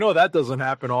book. That doesn't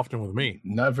happen often with me.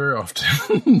 Not very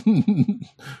often.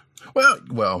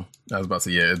 well, I was about to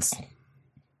say, yeah, it's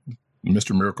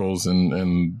Mr. Miracles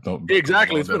and don't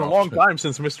exactly. It's been a long time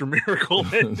since Mr. Miracle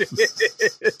ended.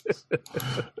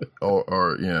 Well,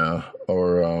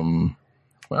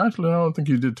 actually, I don't think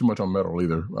you did too much on metal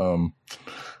either.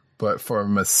 But for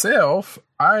myself,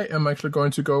 I am actually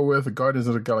going to go with Guardians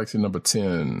of the Galaxy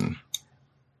 #10.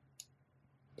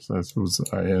 So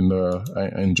I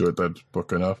enjoyed that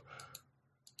book enough.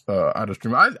 Out of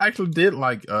stream, I actually did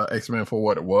like X-Men for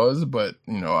what it was, but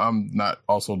I'm not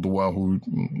also the one who,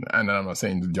 and I'm not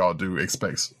saying that y'all do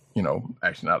expects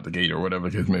action out the gate or whatever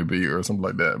the case may be or something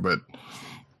like that, but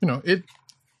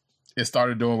it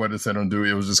started doing what it said to do.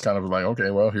 It was just kind of like,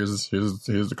 okay, well, here's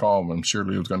the call. I'm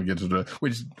surely it was going to get to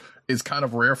which is kind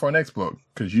of rare for an X book,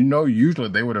 because usually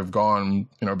they would have gone,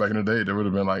 back in the day, they would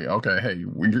have been like, okay, hey,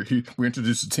 we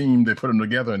introduced a team, they put them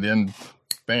together, and then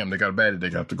bam, they got a baddie they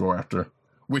got to go after,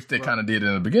 which they kind of did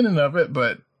in the beginning of it,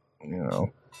 but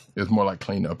it's more like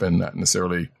cleanup and not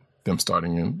necessarily them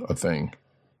starting in a thing.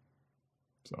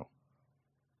 So.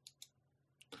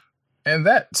 And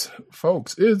that,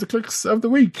 folks, is the clicks of the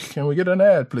week. Can we get an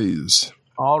ad, please?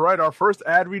 All right, our first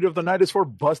ad read of the night is for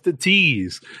Busted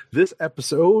Tees. This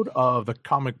episode of the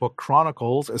Comic Book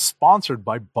Chronicles is sponsored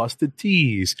by Busted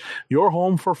Tees, your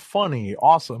home for funny,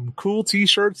 awesome, cool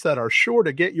t-shirts that are sure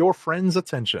to get your friends'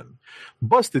 attention.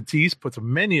 Busted Tees puts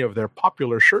many of their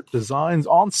popular shirt designs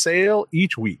on sale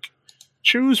each week.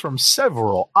 Choose from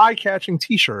several eye-catching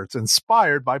t-shirts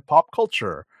inspired by pop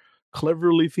culture.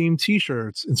 Cleverly themed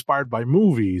t-shirts inspired by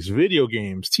movies, video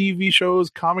games, TV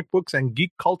shows, comic books, and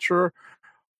geek culture,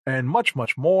 and much,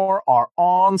 much more are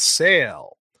on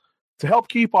sale. To help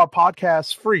keep our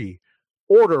podcasts free,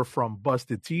 order from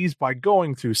Busted Tees by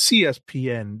going to cspn.us.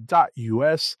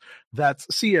 That's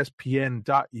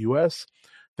cspn.us.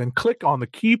 Then click on the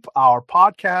Keep Our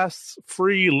Podcasts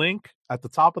Free link at the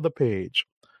top of the page.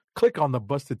 Click on the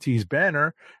Busted Tees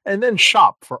banner and then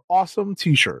shop for awesome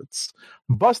t-shirts.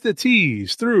 Busted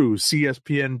Tees through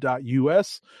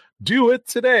cspn.us. Do it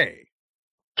today.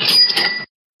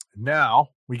 Now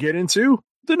we get into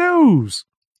the news.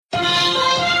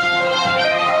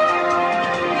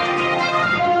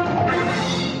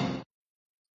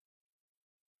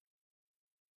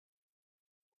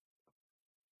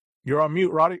 You're on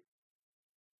mute, Roddy.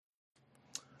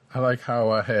 I like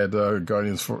how I had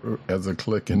Guardians as a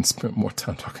click and spent more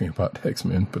time talking about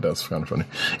X-Men, but that's kind of funny.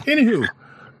 Anywho,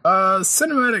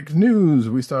 cinematic news.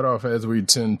 We start off as we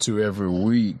tend to every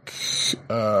week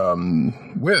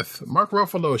with Mark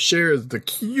Ruffalo shares the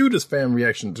cutest fan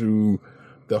reaction to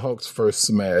the Hulk's first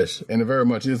smash, and very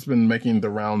much it's been making the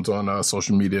rounds on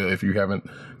social media. If you haven't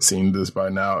seen this by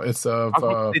now, it's of.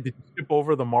 Did you skip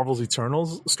over the Marvel's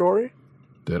Eternals story?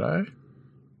 Did I?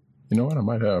 You know what? I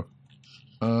might have.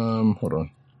 Hold on.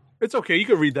 It's okay. You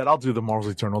can read that. I'll do the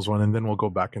Marvel's Eternals one, and then we'll go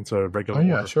back into regular. Oh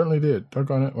yeah, order. I certainly did.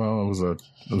 Doggone it. Well, it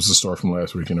was a story from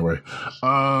last week anyway.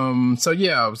 So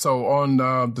on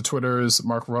the Twitters,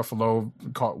 Mark Ruffalo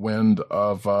caught wind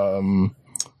of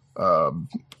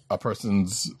a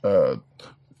person's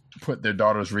put their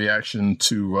daughter's reaction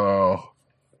to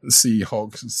see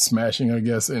Hulk smashing, I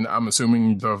guess, and I'm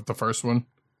assuming the first one,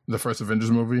 the first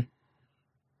Avengers movie.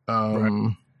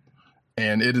 Right.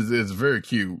 And it's very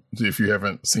cute if you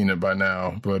haven't seen it by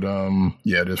now. But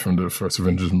it is from the first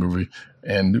Avengers movie.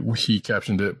 And he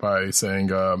captioned it by saying,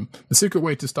 the secret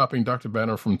way to stopping Dr.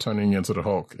 Banner from turning into the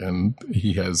Hulk. And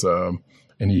he has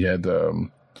he had the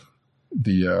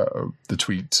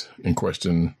tweet in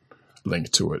question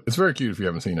linked to it. It's very cute if you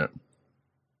haven't seen it.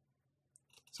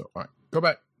 So all right, go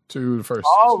back to the first.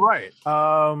 All right.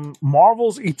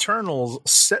 Marvel's Eternals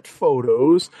set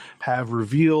photos have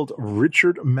revealed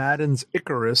Richard Madden's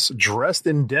Icarus dressed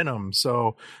in denim.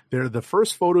 So they're the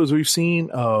first photos we've seen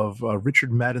of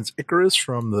Richard Madden's Icarus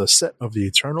from the set of the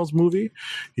Eternals movie.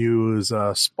 He was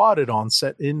spotted on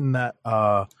set in that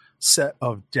set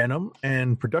of denim,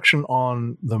 and production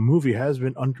on the movie has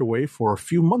been underway for a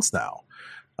few months now.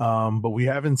 But we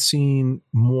haven't seen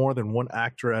more than one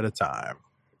actor at a time.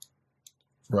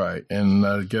 Right, and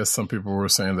I guess some people were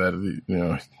saying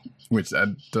that, which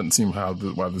that doesn't seem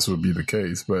why this would be the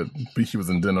case, but he was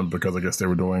in denim because I guess they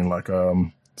were doing like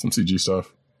some CG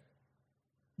stuff.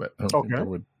 But I don't think they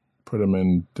would put him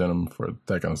in denim for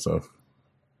that kind of stuff.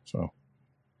 So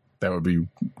that would be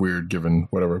weird given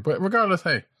whatever. But regardless,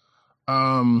 hey,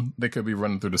 they could be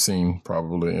running through the scene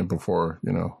probably and before,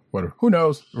 whatever. Who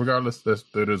knows? Regardless,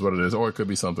 that is what it is. Or it could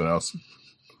be something else.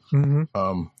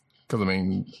 Mm-hmm. Because,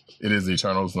 it is the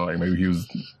Eternals, and like maybe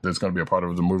there's going to be a part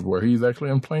of the movie where he's actually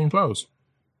in plain clothes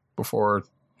before,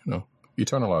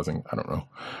 eternalizing. I don't know.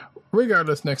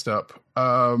 Regardless, next up,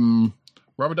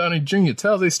 Robert Downey Jr.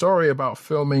 tells a story about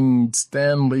filming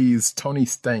Stan Lee's Tony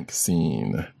Stank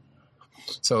scene.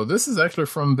 So this is actually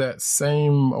from that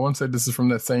same, I want to say this is from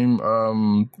that same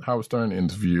Howard Stern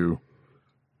interview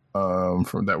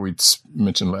from that we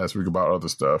mentioned last week about other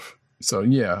stuff. So,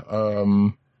 yeah,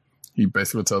 he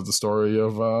basically tells the story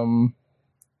of the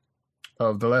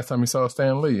last time he saw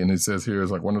Stan Lee. And he says here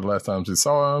is like one of the last times he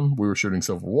saw him. We were shooting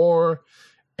Civil War.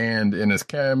 And in his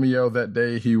cameo that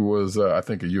day, he was, I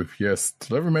think, a UPS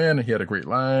delivery man. And he had a great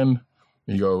line.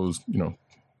 He goes,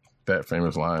 that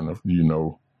famous line of,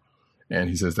 And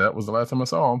he says, that was the last time I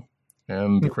saw him.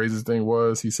 And the craziest thing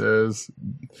was, he says,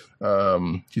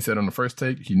 he said on the first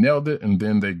take, he nailed it. And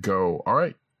then they go, all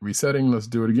right, resetting, let's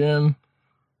do it again.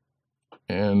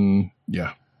 And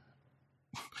yeah.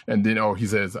 And then, he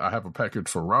says, I have a package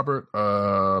for Robert.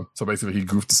 So basically he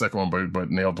goofed the second one, but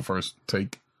nailed the first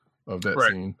take of that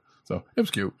scene. So it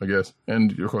was cute, I guess.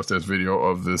 And of course there's video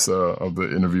of this, of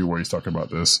the interview where he's talking about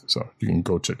this. So you can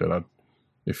go check that out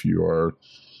if you are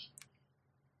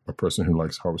a person who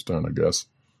likes Howard Stern, I guess.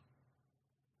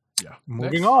 Yeah.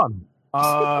 Moving on.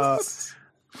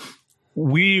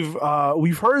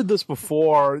 We've heard this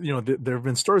before. There have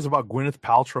been stories about Gwyneth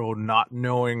Paltrow not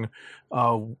knowing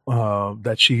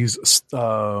that she's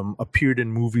appeared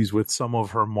in movies with some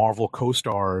of her Marvel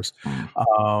co-stars.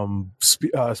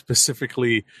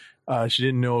 Specifically, she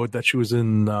didn't know that she was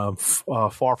in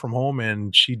Far From Home,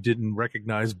 and she didn't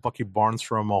recognize Bucky Barnes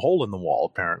from A Hole in the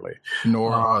Wall, apparently.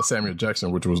 Nor Samuel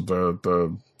Jackson, which was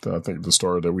the I think the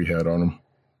story that we had on him.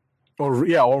 Or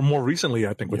more recently,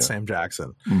 I think, with Sam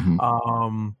Jackson.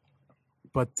 Mm-hmm.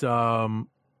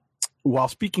 While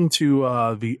speaking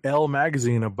to the Elle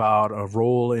magazine about a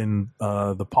role in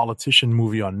the Politician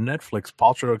movie on Netflix,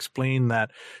 Paltrow explained that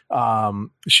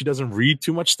she doesn't read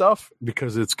too much stuff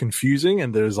because it's confusing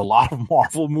and there's a lot of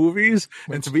Marvel movies.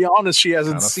 And to be honest, she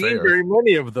hasn't seen very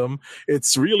many of them.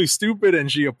 It's really stupid,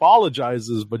 and she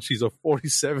apologizes, but she's a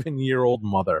 47-year-old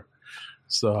mother.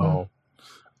 So...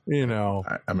 I mean,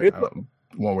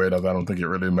 one way or another, I don't think it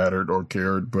really mattered or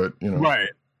cared, but right.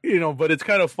 But it's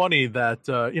kind of funny that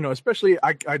especially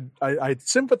I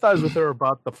sympathize with her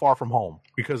about the Far From Home,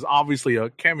 because obviously a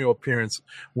cameo appearance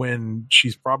when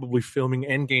she's probably filming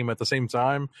Endgame at the same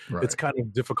time, it's kind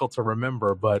of difficult to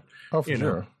remember. But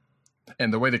sure.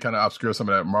 And the way they kind of obscure some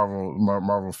of that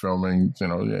Marvel filming,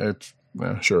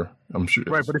 sure, I'm sure.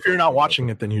 Right, but if you're not watching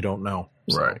it, then you don't know.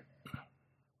 So. Right.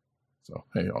 So,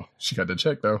 hey, she got the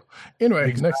check, though.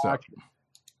 Anyway, next up.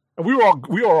 We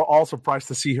were all surprised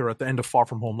to see her at the end of Far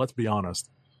From Home, let's be honest.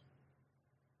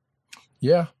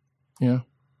 Yeah. Kind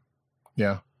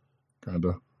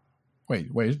of. Wait.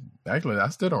 Actually, I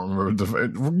still don't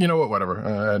remember. You know what? Whatever.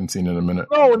 I hadn't seen it in a minute.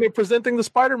 No, when they're presenting the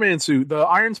Spider-Man suit, the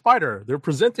Iron Spider, they're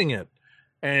presenting it.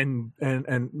 And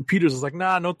Peters is like,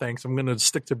 nah, no thanks. I'm going to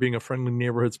stick to being a friendly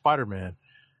neighborhood Spider-Man.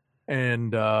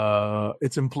 And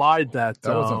it's implied that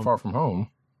wasn't Far From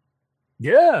Home.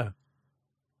 Yeah,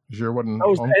 sure wasn't. That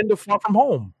was the end of Far From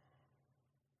Home.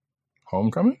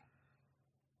 Homecoming.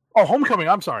 Oh, Homecoming.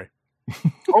 I'm sorry,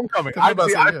 Homecoming. Far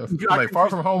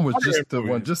From Home was just the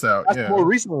one just out. That's the more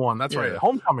recent one. That's right.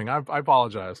 Homecoming. I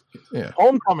apologize. Yeah,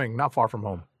 Homecoming, not Far From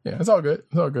Home. Yeah, it's all good.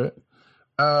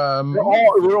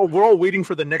 We're all waiting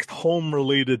for the next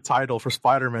home-related title for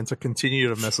Spider-Man to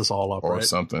continue to mess us all up, or right?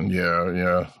 something.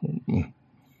 Yeah.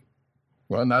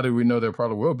 Well, now that we know there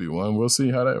probably will be one, we'll see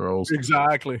how that rolls.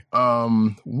 Exactly.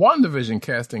 WandaVision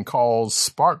casting calls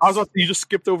Sparks. You just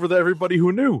skipped over everybody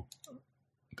who knew.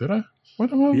 Did I?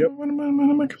 What am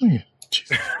I coming in?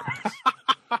 Jesus Christ.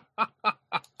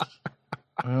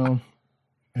 Well.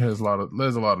 There's a lot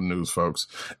of news, folks.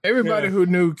 Everybody who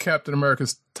knew Captain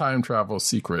America's time travel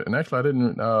secret, and actually I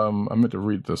didn't. I meant to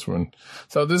read this one.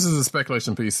 So this is a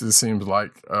speculation piece. It seems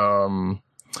like. And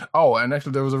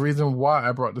actually there was a reason why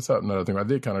I brought this up. Another thing, I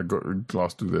did kind of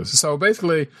gloss through this. So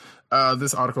basically,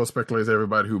 this article speculates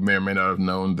everybody who may or may not have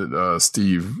known that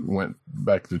Steve went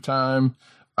back through time.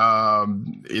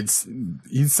 He's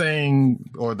saying,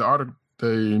 or the article,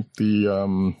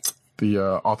 the the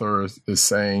author is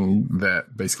saying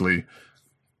that basically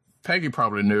Peggy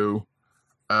probably knew,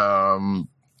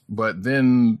 but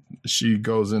then she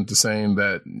goes into saying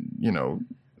that, you know,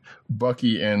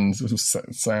 Bucky and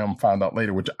Sam found out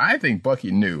later, which I think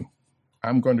Bucky knew.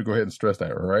 I'm going to go ahead and stress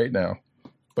that right now.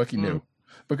 Bucky knew.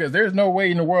 Because there's no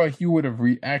way in the world he would have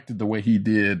reacted the way he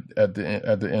did at the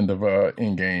end of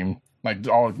Endgame, like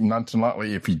all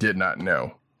nonchalantly, if he did not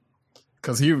know.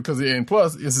 And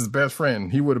plus it's his best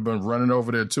friend. He would have been running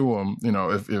over there to him, you know,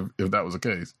 if that was the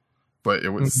case. But it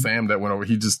was Sam that went over.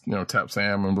 He just, you know, tapped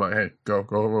Sam and be like, "Hey, go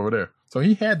over there." So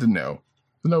he had to know.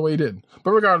 There's no way he didn't.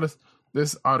 But regardless,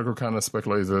 this article kind of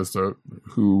speculates as to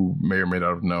who may or may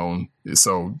not have known.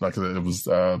 So, like I said, it was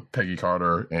Peggy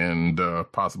Carter and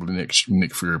possibly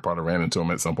Nick Fury probably ran into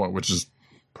him at some point, which is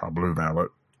probably valid.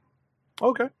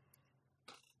 Okay.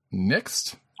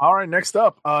 Next. All right, next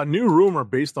up, a new rumor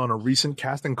based on a recent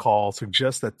casting call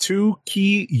suggests that 2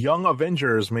 key young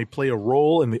Avengers may play a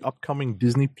role in the upcoming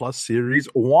Disney Plus series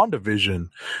WandaVision.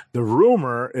 The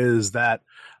rumor is that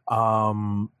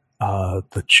the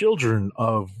children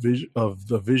of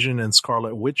the Vision and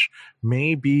Scarlet Witch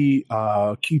may be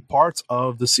key parts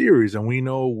of the series, and we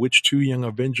know which 2 young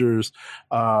Avengers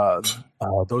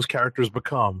those characters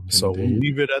become. Indeed. So we'll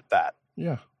leave it at that.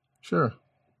 Yeah, sure.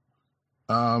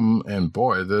 And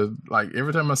boy,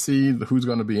 every time I see who's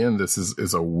going to be in this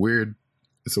is a weird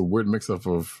mix up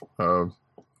of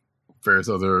various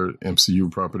other MCU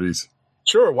properties.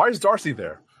 Sure. Why is Darcy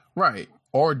there? Right.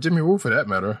 Or Jimmy Woo for that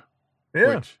matter.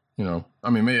 Yeah. Which, you know,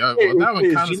 I mean, that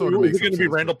one kind of sort of makes sense. Is it going to be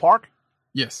Randall Park?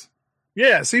 Yes.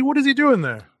 Yeah. See, what is he doing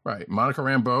there? Right. Monica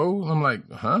Rambeau. I'm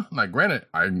like, huh? Like, granted,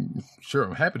 I'm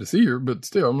happy to see her, but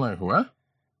still, I'm like, what?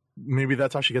 Maybe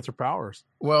that's how she gets her powers.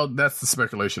 Well, that's the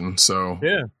speculation. So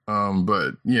yeah.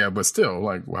 But still,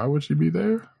 like, why would she be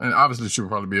there? And obviously, she'll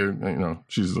probably be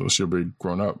she'll be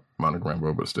grown up, Monica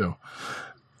Rambeau, but still,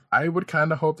 I would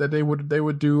kind of hope that they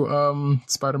would do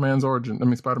Spider-Man's origin. I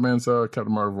mean, Spider-Man's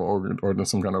Captain Marvel origin in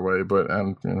some kind of way. But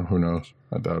who knows?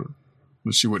 I doubt it.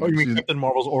 But she would. Oh, you mean Captain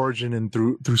Marvel's origin and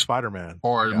through Spider-Man?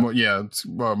 Or Monica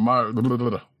Rambeau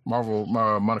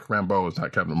is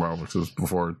not Captain Marvel because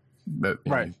before that,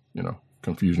 right?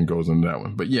 Confusion goes into that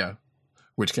one. But yeah,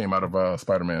 which came out of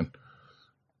Spider-Man.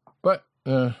 But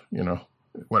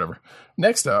whatever.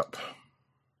 Next up.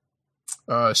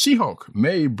 She-Hulk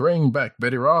may bring back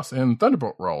Betty Ross and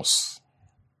Thunderbolt Ross.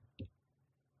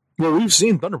 Well, we've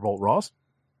seen Thunderbolt Ross.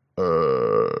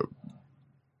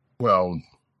 Well,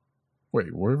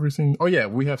 wait, where have we seen? Oh yeah,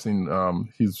 we have seen.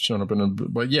 He's shown up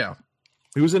but yeah,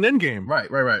 he was in Endgame. Right.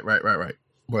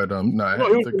 But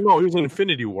he was in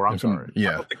Infinity War. I'm sorry.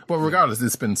 Yeah, but regardless,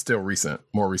 it's been still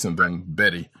more recent than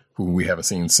Betty, who we haven't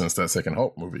seen since that second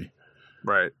Hulk movie.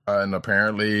 Right. And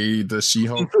apparently the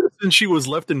She-Hulk... And she was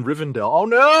left in Rivendell. Oh,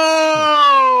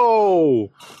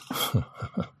 no!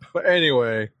 But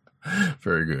anyway.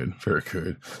 Very good. Very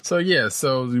good. So, yeah.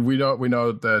 So, we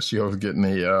know that She-Hulk's getting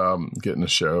a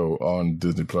show on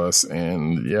Disney Plus.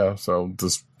 And, yeah. So,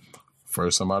 just for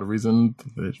some odd reason,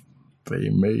 they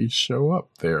may show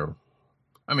up there.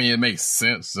 I mean, it makes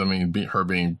sense. I mean, her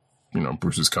being,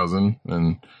 Bruce's cousin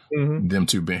and them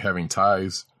two having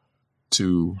ties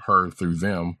to her through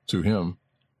them to him,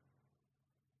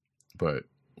 but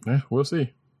we'll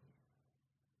see.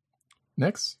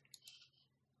 Next,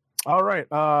 all right.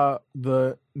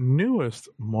 The newest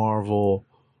Marvel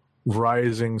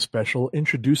Rising special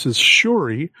introduces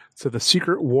Shuri to the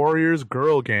Secret Warriors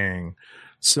girl gang.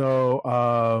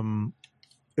 So,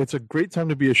 it's a great time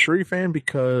to be a Shuri fan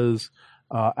because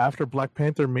after Black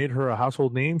Panther made her a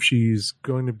household name, she's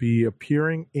going to be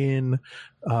appearing in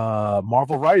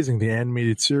Marvel Rising, the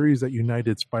animated series that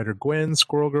united Spider-Gwen,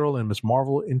 Squirrel Girl, and Ms.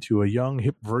 Marvel into a young,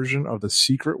 hip version of the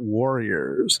Secret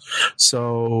Warriors.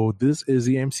 So this is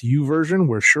the MCU version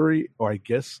where Shuri, or I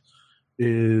guess,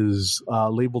 is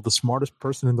labeled the smartest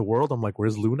person in the world. I'm like,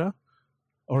 where's Luna?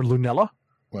 Or Lunella?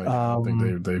 Well, I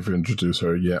think they've introduced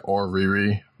her, or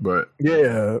Riri, but...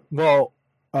 Yeah, well...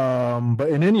 but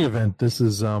in any event, this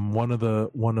is one of the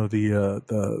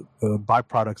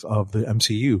byproducts of the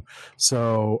MCU.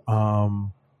 So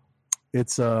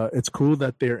it's cool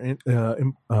that they're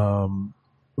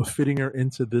fitting her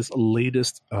into this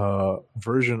latest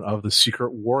version of the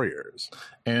Secret Warriors.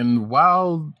 And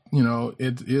while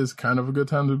it is kind of a good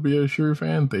time to be a Shuri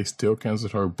fan, they still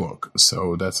canceled her book.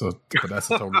 So that's a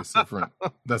totally different.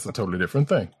 That's a totally different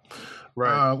thing,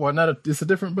 right? It's a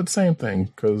different but same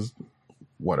thing because.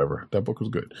 Whatever. That book was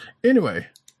good. Anyway,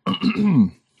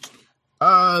 the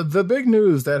big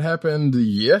news that happened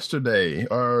yesterday,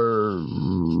 or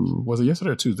was it yesterday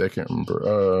or Tuesday? I can't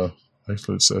remember.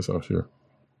 Actually, it says off here.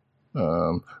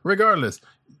 Regardless,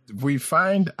 we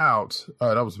find out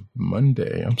that was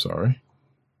Monday. I'm sorry.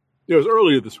 It was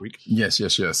earlier this week. Yes.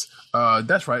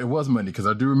 That's right. It was Monday because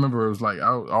I do remember it was like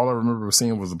all I remember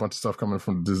seeing was a bunch of stuff coming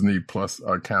from the Disney Plus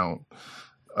account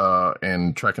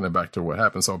and tracking it back to what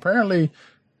happened. So apparently,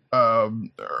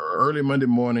 early Monday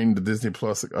morning, the Disney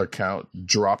Plus account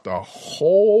dropped a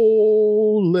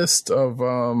whole list of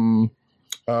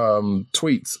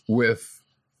tweets with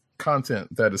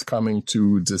content that is coming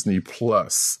to Disney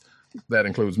Plus. That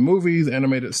includes movies,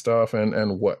 animated stuff,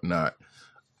 and whatnot.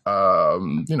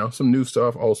 Some new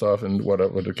stuff, old stuff, and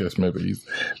whatever the case may be.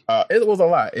 It was a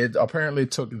lot. It apparently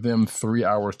took them 3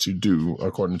 hours to do,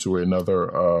 according to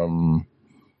another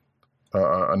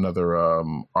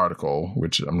article,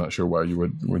 which I'm not sure why you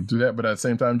would do that. But at the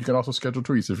same time, you can also schedule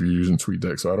tweets if you're using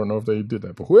TweetDeck. So I don't know if they did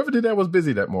that, but whoever did that was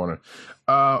busy that morning.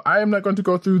 I am not going to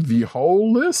go through the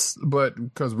whole list, but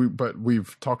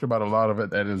we've talked about a lot of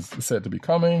it that is said to be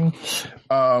coming.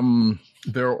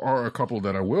 There are a couple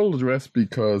that I will address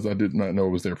because I did not know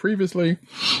it was there previously.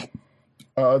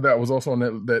 That was also on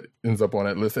that ends up on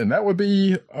that list, and that would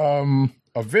be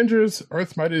Avengers: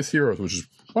 Earth's Mightiest Heroes, which is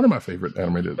one of my favorite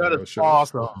animated shows.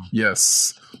 Awesome.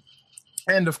 Yes.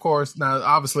 And of course, now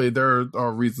obviously there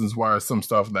are reasons why some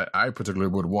stuff that I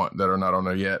particularly would want that are not on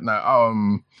there yet.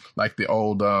 Now, like the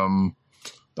old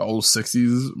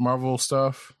 60s Marvel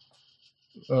stuff,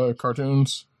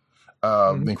 cartoons.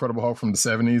 The Incredible Hulk from the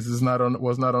 70s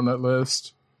was not on that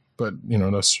list, but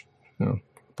that's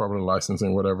probably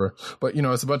licensing, whatever. But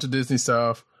it's a bunch of Disney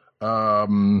stuff,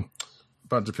 bunch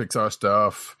of Pixar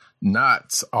stuff.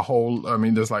 Not a whole. I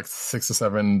mean, there's like 6 or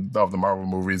 7 of the Marvel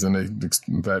movies, and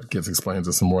that gets explained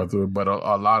to some more. But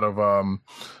a lot of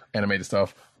animated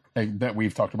stuff that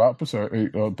we've talked about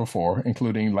before,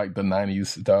 including like the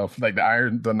 90s stuff, like the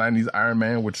 90s Iron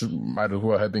Man, which might as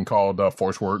well have been called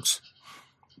ForceWorks.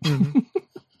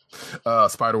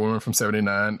 Spider-Woman from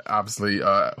 79, obviously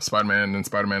Spider-Man and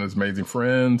Spider-Man is Amazing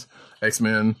Friends,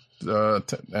 X-Men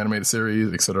animated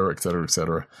series,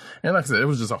 etc. And like I said, it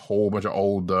was just a whole bunch of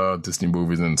old Disney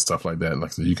movies and stuff like that. Like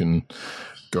I said, you can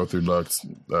go through that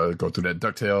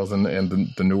DuckTales and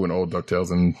the new and old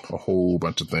DuckTales and a whole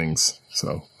bunch of things.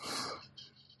 So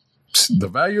the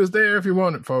value is there if you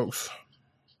want it, folks.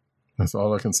 That's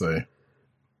all I can say.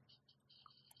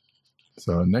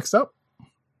 So next up.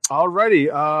 Alrighty,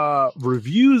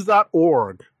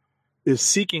 reviews.org is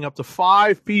seeking up to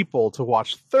 5 people to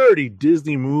watch 30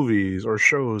 Disney movies or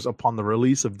shows upon the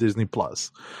release of Disney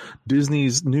Plus,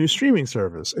 Disney's new streaming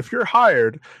service. If you're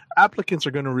hired, applicants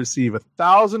are going to receive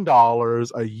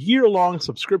 $1,000, a year-long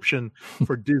subscription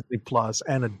for Disney Plus,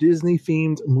 and a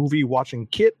Disney-themed movie watching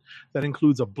kit that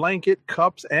includes a blanket,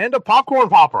 cups, and a popcorn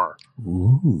popper.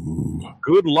 Ooh.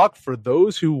 Good luck for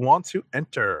those who want to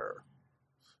enter.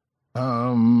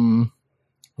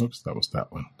 Oops, that was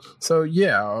that one. So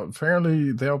yeah,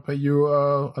 apparently they'll pay you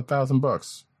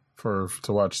 $1,000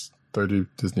 to watch 30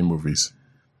 Disney movies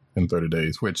in 30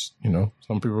 days, which,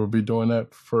 some people will be doing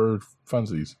that for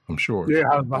funsies, I'm sure. Yeah,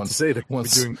 I was about to say that we're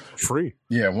doing free.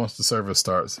 Yeah, once the service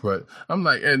starts. But I'm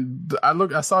like, and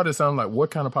I saw this, and I'm like,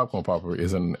 what kind of popcorn popper?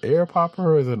 Is it an air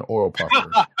popper or is it an oil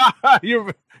popper?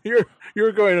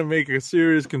 You're going to make a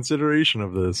serious consideration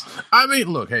of this. I mean,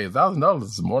 look, hey, $1,000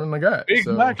 is more than I got.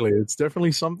 Exactly. So. It's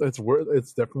definitely something.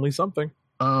 It's definitely something.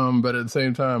 But at the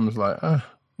same time, it's like,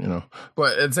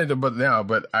 But at the same time,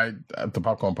 the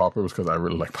popcorn popper was because I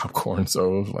really like popcorn,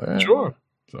 so it was like, sure.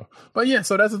 So, but yeah,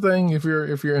 so that's the thing. If you're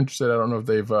interested, I don't know if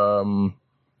they've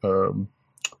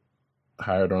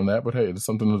hired on that, but hey, it's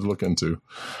something to look into.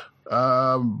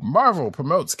 Marvel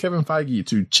promotes Kevin Feige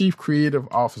to chief creative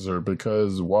officer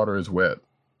because water is wet.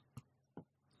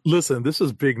 Listen, this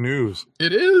is big news.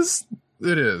 It is.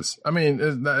 I mean,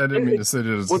 I didn't mean to say it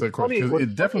as a quick.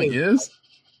 It definitely is.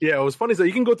 Yeah, it was funny that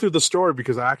you can go through the story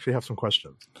because I actually have some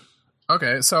questions.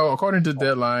 Okay, so according to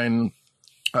Deadline,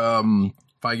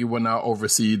 Feige will now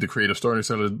oversee the creative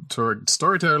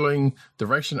storytelling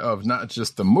direction of not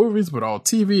just the movies, but all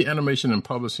TV, animation, and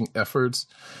publishing efforts.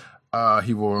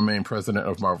 He will remain president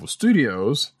of Marvel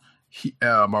Studios,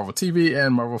 Marvel TV,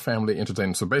 and Marvel Family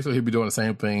Entertainment. So basically, he'll be doing the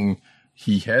same thing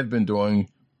he had been doing,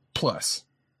 plus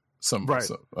some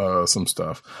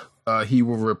stuff. He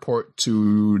will report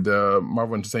to the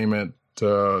Marvel Entertainment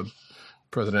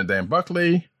president Dan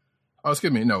Buckley. Oh,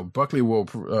 excuse me. No, Buckley will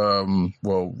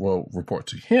report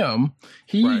to him.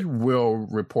 He will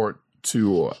report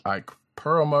to Ike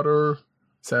Perlmutter.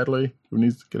 Sadly, who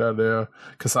needs to get out of there.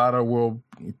 Quesada will,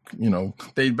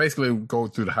 they basically go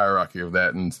through the hierarchy of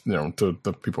that, and to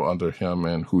the people under him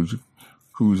and who's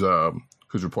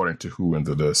reporting to who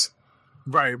into this.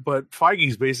 Right, but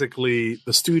Feige's basically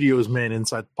the studio's man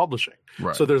inside publishing.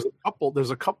 Right. So there's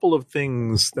a couple of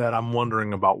things that I'm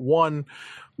wondering about. One,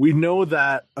 we know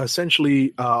that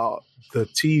essentially the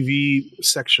TV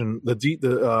section,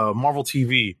 the Marvel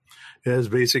TV, has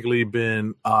basically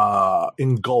been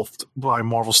engulfed by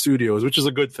Marvel Studios, which is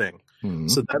a good thing. Mhm.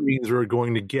 So that means we're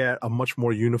going to get a much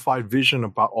more unified vision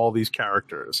about all these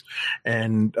characters.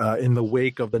 And in the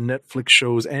wake of the Netflix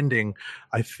shows ending,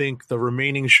 I think the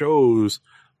remaining shows,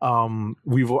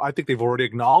 I think they've already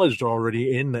acknowledged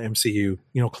already in the MCU,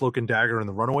 Cloak and Dagger and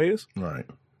the Runaways. Right.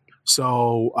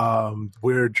 So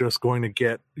we're just going to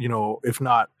get, if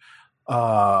not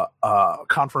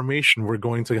confirmation, we're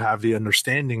going to have the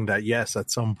understanding that yes, at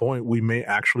some point we may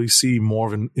actually see more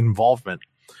of an involvement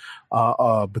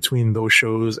between those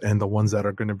shows and the ones that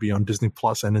are going to be on Disney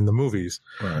Plus and in the movies.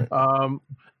 Right.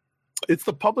 It's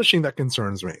the publishing that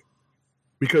concerns me,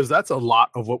 because that's a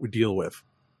lot of what we deal with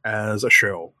as a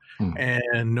show.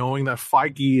 And knowing that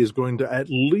Feige is going to at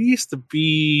least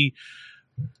be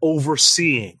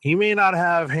overseeing, he may not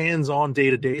have hands-on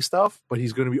day-to-day stuff, but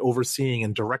he's going to be overseeing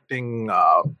and directing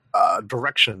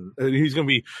direction. He's going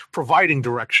to be providing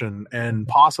direction and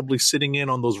possibly sitting in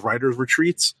on those writers'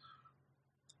 retreats.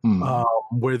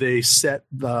 Where they set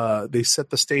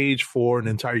the stage for an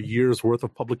entire year's worth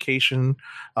of publication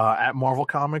at Marvel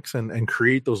Comics and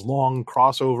create those long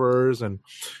crossovers and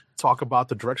talk about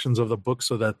the directions of the book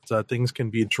so that things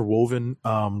can be interwoven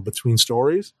between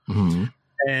stories. Mm-hmm.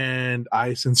 And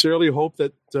I sincerely hope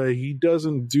that he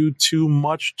doesn't do too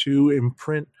much to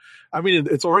imprint. I mean,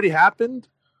 it's already happened.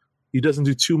 He doesn't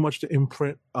do too much to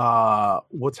imprint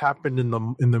what's happened in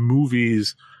the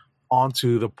movies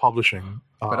onto the publishing.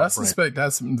 But I suspect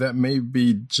that may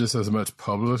be just as much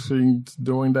publishing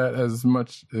doing that as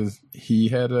much as he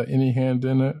had any hand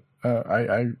in it.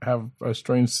 I have a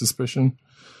strange suspicion.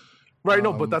 Right,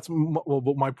 no, but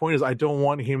but my point is I don't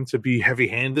want him to be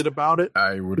heavy-handed about it.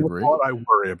 I would agree. That's what I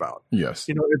worry about. Yes.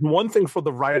 It's one thing for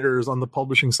the writers on the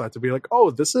publishing side to be like, oh,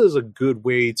 this is a good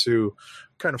way to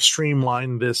kind of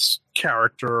streamline this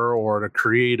character or to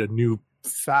create a new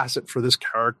facet for this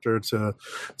character to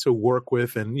work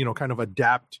with and, kind of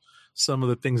adapt some of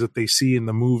the things that they see in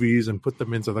the movies and put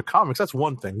them into the comics. That's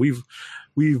one thing. We've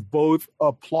both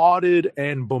applauded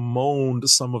and bemoaned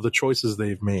some of the choices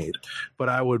they've made, but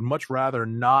I would much rather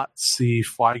not see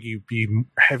Feige be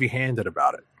heavy-handed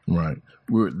about it. Right.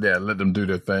 Let them do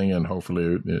their thing, and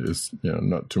hopefully it's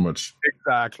not too much.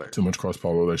 Exactly. Too much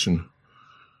cross-pollination.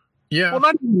 Yeah.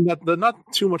 Well, not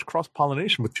too much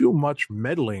cross-pollination, but too much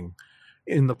meddling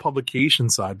in the publication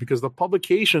side, because the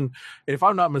publication, if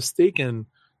I'm not mistaken,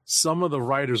 some of the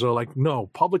writers are like, no,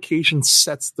 publication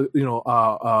sets the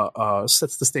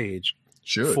stage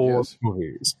for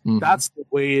movies. Mm-hmm. That's the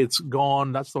way it's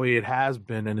gone. That's the way it has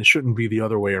been, and it shouldn't be the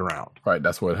other way around. Right.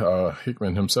 That's what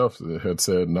Hickman himself had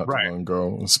said not too long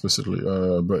ago, specifically.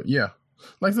 But yeah,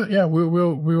 like that. Yeah, we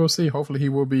will see. Hopefully, he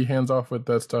will be hands off with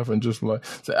that stuff and just like.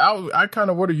 So I kind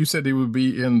of wonder. You said he would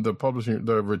be in the publishing,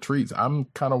 the retreats. I'm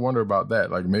kind of wondering about that.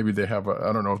 Like maybe they have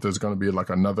I don't know if there's going to be like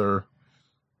another.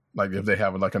 Like if they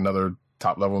have like another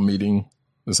top level meeting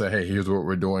and say, hey, here's what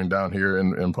we're doing down here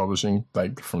in publishing,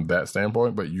 like from that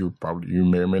standpoint. But you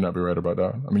may or may not be right about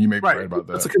that. I mean, you may be right about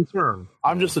that. That's a concern.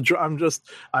 I'm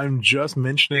just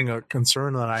mentioning a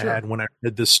concern that I had when I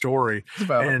read this story.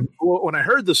 And when I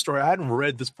heard this story, I hadn't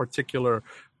read this particular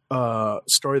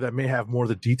story that may have more of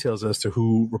the details as to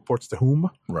who reports to whom.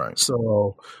 Right.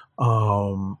 So,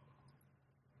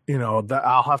 that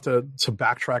I'll have to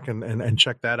backtrack and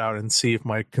check that out and see if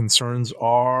my concerns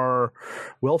are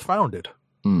well founded.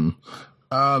 So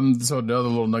the other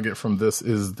little nugget from this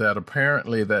is that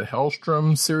apparently that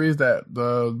Hellstrom series that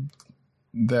was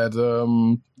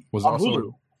on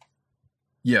also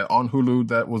Hulu. On Hulu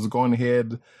that was going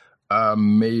ahead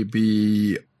may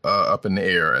be up in the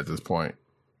air at this point.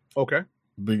 Okay.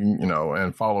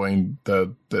 And following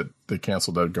they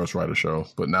canceled that Ghost Rider show,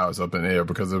 but now it's up in the air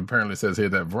because it apparently says here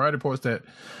that Variety reports that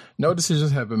no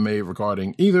decisions have been made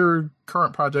regarding either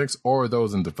current projects or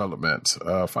those in development.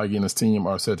 Feige and his team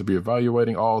are said to be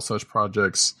evaluating all such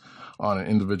projects on an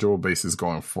individual basis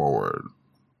going forward.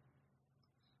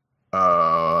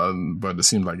 But it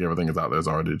seems like everything is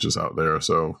already just out there.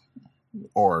 So,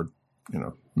 or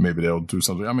maybe they'll do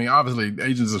something. I mean, obviously,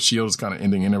 Agents of S.H.I.E.L.D. is kind of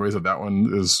ending anyway, so that one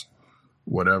is.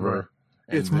 Whatever.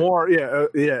 Right. It's more,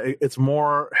 it's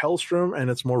more Hellstrom and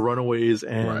it's more Runaways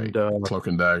and Cloak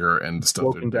and Dagger and stuff.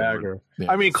 Cloak and Dagger.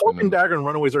 I mean, Cloak and Dagger and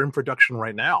Runaways are in production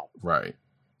right now. Right.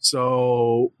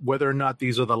 So whether or not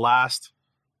these are the last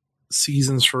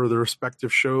seasons for the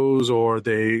respective shows or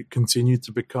they continue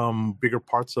to become bigger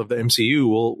parts of the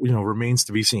MCU remains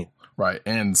to be seen. Right,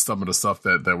 and some of the stuff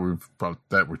that we've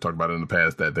talked about in the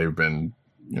past that they've been,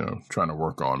 trying to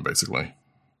work on, basically.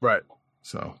 Right.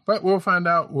 So, but we'll find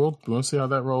out. We'll see how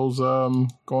that rolls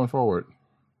going forward.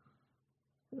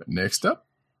 Next up.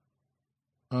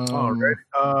 All right.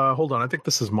 Hold on. I think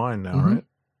this is mine now, right?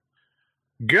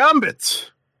 Gambit.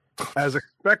 As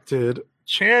expected,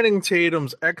 Channing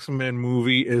Tatum's X-Men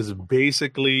movie is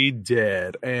basically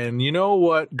dead. And you know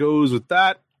what goes with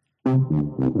that?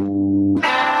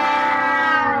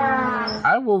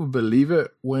 I will believe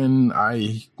it when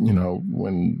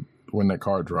when that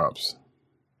card drops.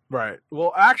 Right.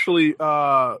 Well, actually,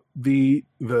 the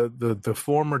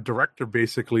former director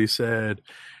basically said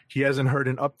he hasn't heard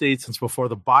an update since before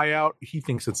the buyout. He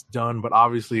thinks it's done, but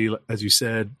obviously, as you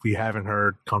said, we haven't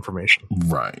heard confirmation.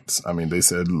 Right. I mean, they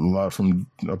said a lot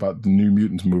about the New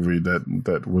Mutants movie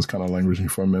that was kind of languishing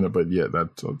for a minute, but yeah,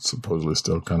 that's supposedly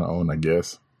still kind of on, I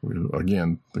guess.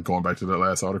 Again, going back to that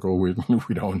last article, we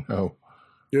don't know.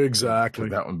 Exactly.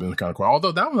 That one's been kind of quiet.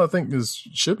 Although that one I think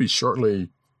should be shortly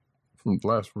from the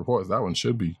last reports. That one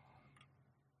should be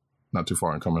not too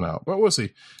far in coming out, but we'll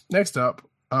see. Next up,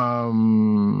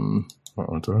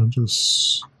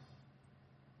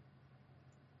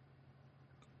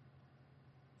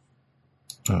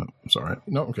 sorry.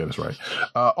 No, okay, that's right.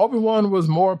 Obi-Wan was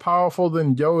more powerful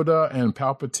than Yoda, and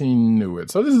Palpatine knew it.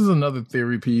 So this is another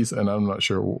theory piece, and I'm not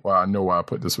sure why. I know why I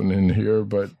put this one in here,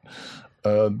 but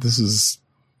this is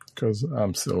because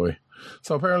I'm silly.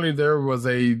 So apparently there was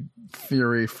a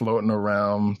theory floating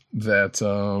around that,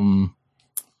 from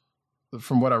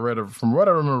what I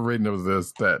remember reading, it was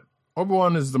this, that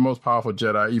Obi-Wan is the most powerful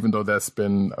Jedi, even though that's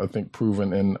been, I think,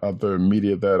 proven in other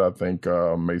media that I think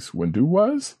Mace Windu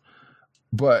was.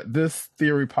 But this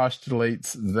theory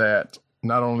postulates that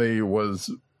not only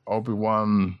was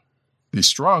Obi-Wan the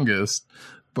strongest,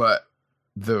 but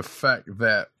the fact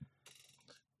that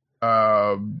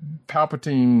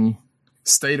Palpatine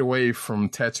stayed away from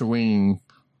Tatooine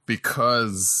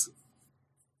because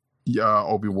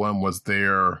Obi-Wan was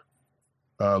there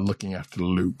looking after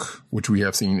Luke, which we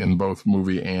have seen in both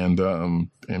movie and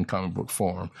in comic book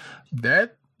form.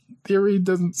 That theory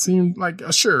doesn't seem like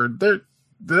that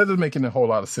doesn't make a whole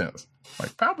lot of sense.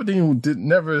 Like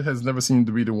Palpatine has never seemed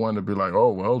to be the one to be like,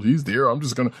 oh well, he's there, I'm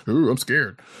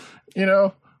scared,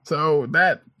 So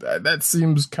that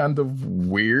seems kind of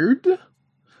weird.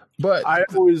 But I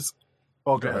always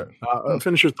okay.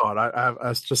 Finish your thought. I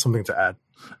have just something to add.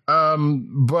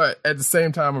 But at the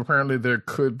same time, apparently there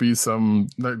could be some.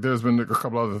 There's been a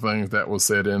couple other things that was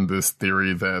said in this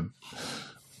theory that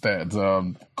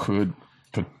could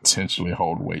potentially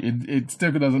hold weight. It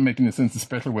still doesn't make any sense,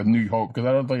 especially with New Hope, because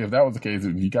I don't think if that was the case,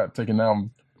 he got taken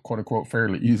down, quote unquote,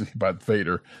 fairly easily by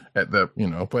Vader at the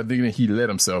But then he let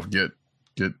himself get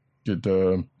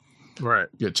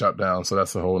chopped down. So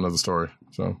that's a whole another story.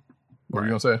 So what are you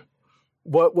gonna say?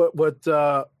 What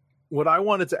I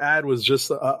wanted to add was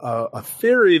just a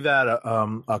theory that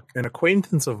an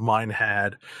acquaintance of mine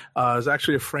had. Is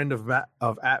actually a friend of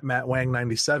Matt Wang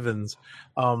 97's.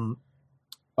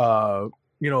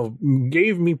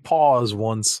 Gave me pause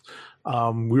once.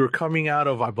 We were coming out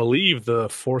of, I believe, the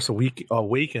Force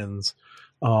Awakens,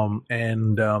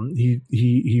 and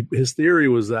his theory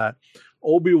was that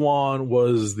Obi-Wan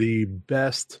was the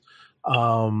best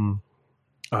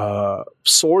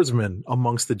swordsman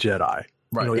amongst the Jedi.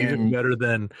 Right, even better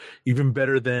than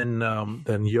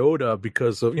Yoda,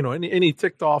 because of and he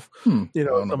ticked off some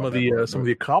of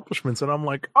the accomplishments, and I'm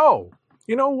like, oh,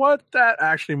 you know what, that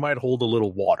actually might hold a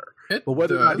little water. But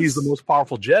whether or not he's the most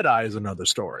powerful Jedi is another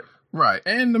story. Right,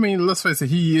 and I mean, let's face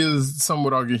it, some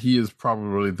would argue he is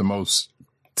probably the most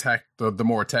the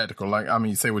more tactical. Like, I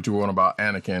mean, say what you want about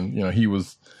Anakin, he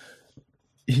was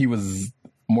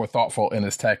more thoughtful in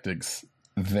his tactics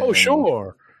than. Oh,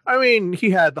 sure. I mean, he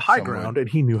had the high ground and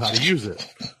he knew how to use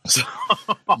it. So.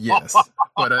 Yes,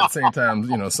 but at the same time,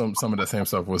 some of the same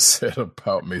stuff was said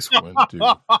about Mace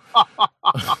Windu.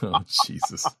 Oh,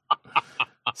 Jesus.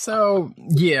 So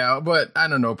yeah, but I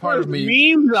don't know. Part of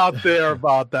me memes out there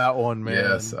about that one, man.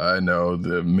 Yes, I know,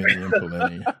 the many and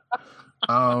plenty.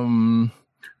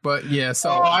 But yeah,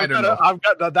 so I don't know.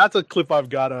 That's a clip I've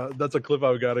got to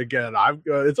get.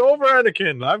 It's over,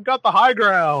 Anakin. I've got the high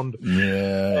ground.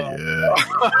 Yeah.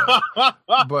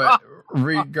 But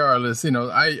regardless,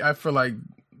 I feel like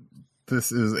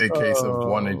this is a case of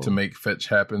wanting to make fetch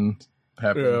happen.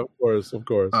 Yeah, of course.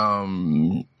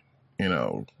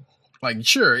 like,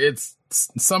 sure, it's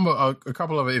a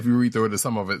couple of it, if you read through it,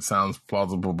 some of it sounds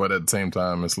plausible, but at the same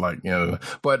time, it's like,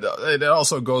 but it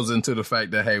also goes into the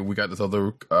fact that, hey, we got this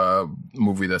other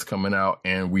movie that's coming out,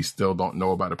 and we still don't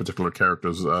know about a particular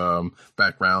character's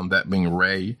background, that being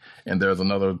Rey. And there's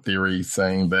another theory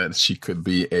saying that she could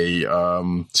be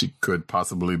she could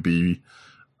possibly be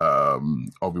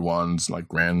Obi-Wan's like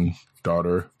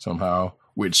granddaughter somehow,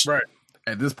 which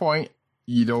at this point,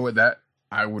 that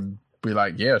I would be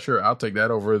like, yeah, sure, I'll take that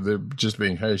over the just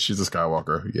being, hey, she's a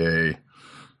Skywalker, yay,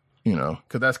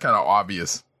 because that's kind of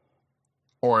obvious,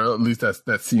 or at least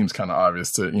that seems kind of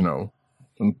obvious to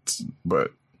but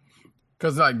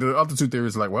because like the other two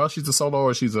theories, like, well, she's a Solo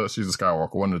or she's a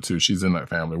Skywalker, one of the two. She's in that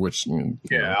family, which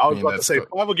I was about to say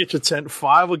 5 will get you 10.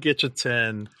 5 will get you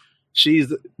 10.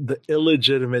 She's the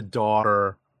illegitimate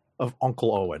daughter of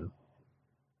Uncle Owen.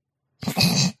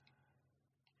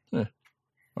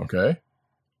 Okay.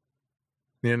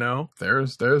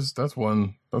 That's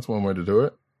one way to do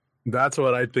it. That's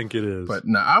what I think it is. But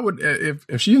now I would,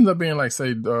 if she ends up being like,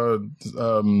 say,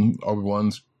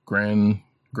 Obi-Wan's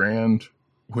grand,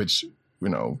 which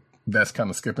that's kind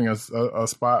of skipping a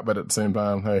spot, but at the same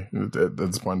time, hey, at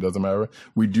this point, it doesn't matter.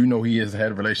 We do know he has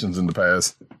had relations in the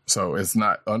past, so it's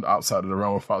not outside of the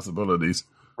realm of possibilities,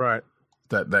 right?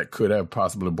 That could have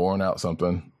possibly borne out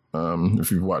something.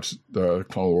 If you've watched the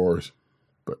Clone Wars.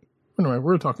 Anyway,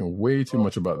 we're talking way too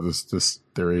much about this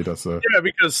theory.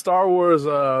 Because Star Wars,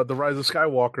 The Rise of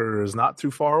Skywalker is not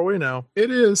too far away now. It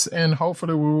is, and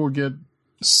hopefully we will get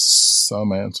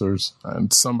some answers.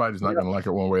 And somebody's not going to like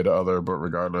it one way or the other, but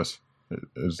regardless, it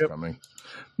is coming.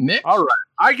 Nick? All right.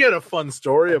 I get a fun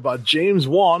story about James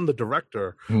Wan, the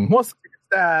director, wants to take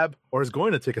a stab, or is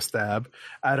going to take a stab,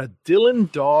 at a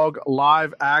Dylan Dog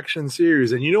live action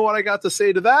series. And you know what I got to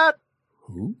say to that?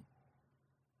 Who?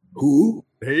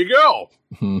 There you go.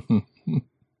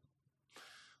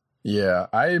 Yeah,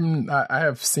 I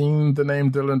have seen the name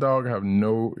Dylan Dog. I have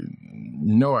no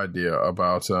idea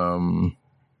about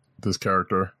this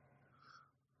character.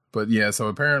 But yeah, so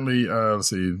apparently, let's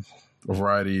see,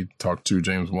 Variety talked to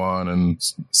James Wan and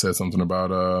said something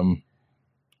about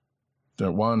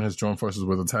that Wan has joined forces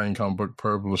with Italian comic book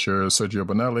publisher Sergio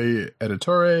Bonelli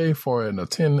Editore for a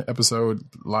 10-episode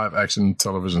live-action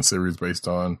television series based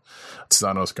on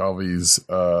Tiziano Scalvi's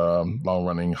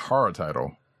long-running horror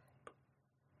title.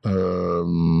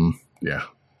 Yeah,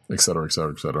 et cetera, et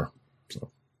cetera, et cetera.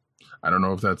 So I don't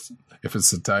know if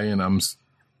it's Italian. I'm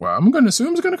going to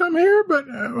assume it's going to come here, but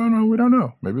we don't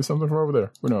know. Maybe it's something from over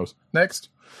there. Who knows? Next.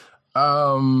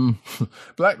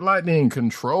 Black Lightning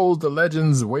controls the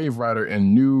Legends Wave Rider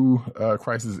in new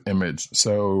Crisis image.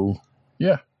 So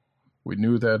yeah, we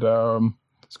knew that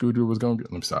Scooter was going to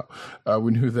get. Let me stop.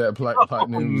 We knew that Black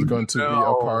Lightning was going to be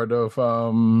a part of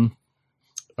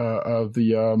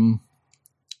the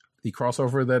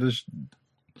crossover that is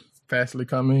fastly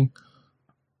coming,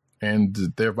 and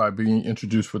thereby being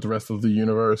introduced with the rest of the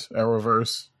universe,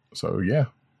 Arrowverse. So yeah,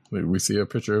 we see a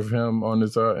picture of him on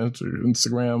his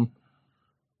Instagram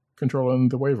controlling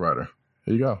the Wave Rider.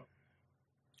 Here you go.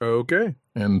 Okay.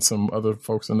 And some other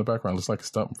folks in the background. Looks like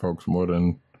stunt folks more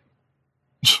than,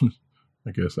 I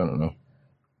guess, I don't know.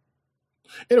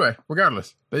 Anyway,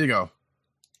 regardless, there you go.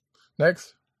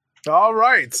 Next. All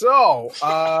right. So,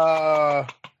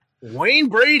 Wayne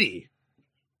Brady,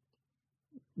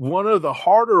 one of the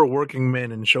harder working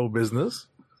men in show business,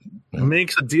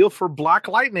 makes a deal for Black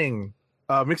Lightning.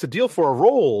 Makes a deal for a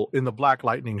role in the Black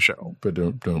Lightning show. But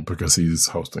don't because he's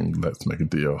hosting Let's Make a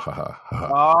Deal. Ha ha ha.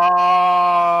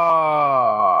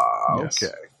 Yes.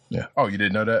 Okay. Yeah. Oh, you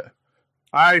didn't know that?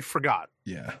 I forgot.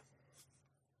 Yeah.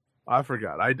 I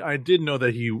forgot. I did know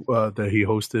that he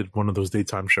hosted one of those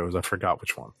daytime shows. I forgot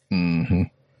which one. Mm-hmm.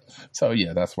 So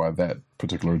yeah, that's why that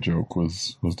particular joke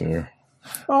was there.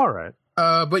 All right.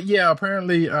 But yeah,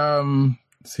 apparently,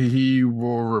 he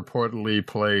will reportedly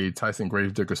play Tyson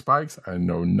Gravedigger Spikes. I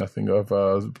know nothing of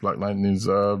Black Lightning's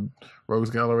Rogues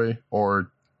Gallery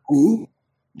or who.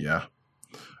 Yeah.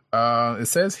 It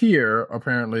says here,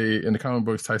 apparently, in the comic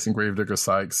books, Tyson Gravedigger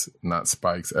Sykes, not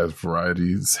Spikes as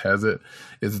Varieties has it,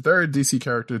 is the third DC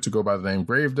character to go by the name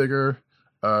Gravedigger.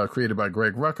 Created by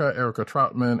Greg Rucka, Erica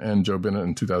Troutman, and Joe Bennett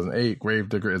in 2008.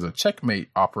 Gravedigger is a checkmate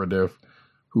operative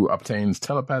who obtains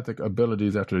telepathic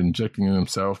abilities after injecting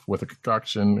himself with a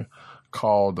concoction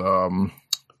called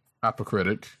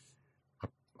Apocritic?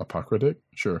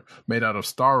 Sure. Made out of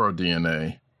Starro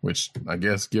DNA, which I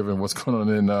guess, given what's going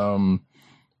on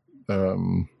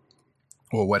in,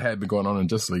 what had been going on in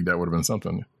Justice League, that would have been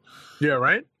something. Yeah,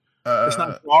 right? It's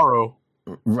not Starro.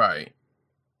 Right.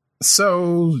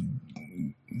 So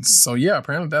yeah,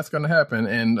 apparently that's going to happen.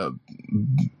 And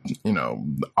you know,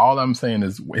 all I'm saying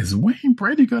is Wayne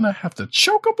Brady gonna have to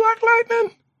choke a Black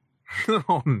Lightning?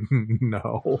 Oh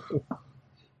no!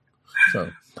 So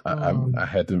I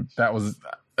had to. That was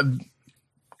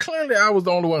clearly I was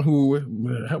the only one who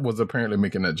was apparently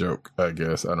making that joke. I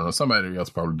guess I don't know. Somebody else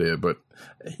probably did, but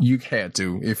you had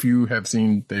to. If you have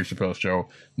seen Dave Chappelle's show,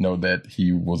 know that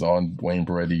he was on Wayne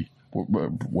Brady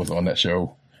was on that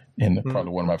show, and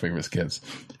probably one of my favorite skits.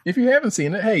 If you haven't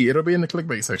seen it, hey, it'll be in the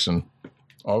clickbait section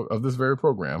of this very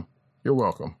program. You're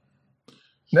welcome.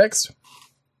 Next.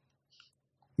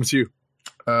 It's you.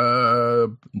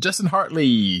 Justin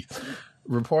Hartley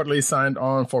reportedly signed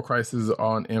on for Crisis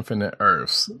on Infinite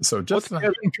Earths. So Justin, what's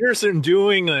Kevin Pearson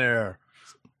doing there?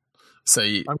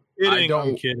 Say, I'm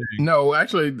kidding. No,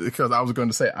 actually, because I was going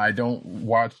to say I don't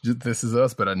watch This Is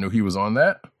Us, but I knew he was on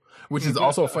that, which is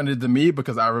also funny to me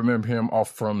because I remember him off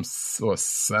from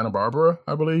Santa Barbara,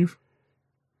 I believe.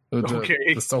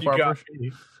 The soap opera.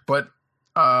 But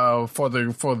for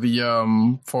this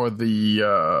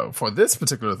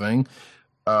particular thing,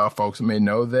 folks may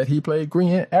know that he played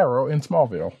Green Arrow in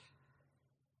Smallville,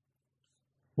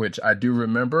 which I do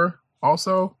remember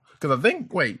also because I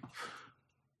think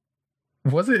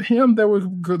was it him that was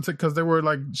good because they were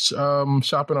like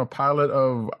shopping a pilot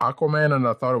of Aquaman and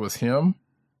I thought it was him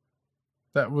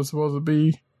that was supposed to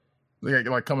be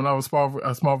like coming out of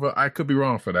Smallville. I could be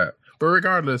wrong for that, but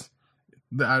regardless.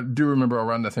 I do remember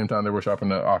around the same time they were shopping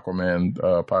the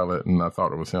Aquaman pilot, and I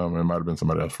thought it was him. It might have been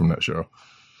somebody else from that show.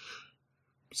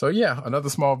 So yeah, another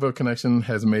Smallville connection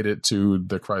has made it to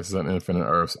the Crisis on Infinite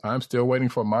Earths. I'm still waiting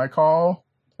for my call.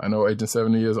 I know Agent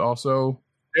 70 is also.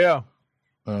 Yeah.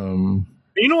 You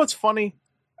know what's funny?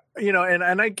 You know,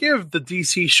 and I give the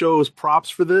DC shows props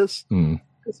for this.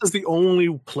 This is the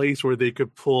only place where they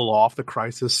could pull off the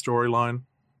Crisis storyline.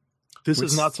 This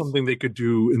is not something they could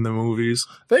do in the movies.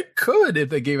 They could if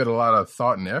they gave it a lot of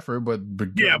thought and effort, but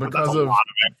but that's a lot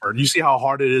of effort. You see how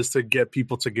hard it is to get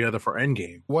people together for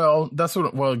Endgame. Well,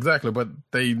 exactly. But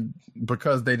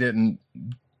because they didn't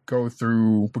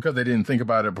think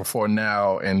about it before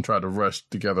now and try to rush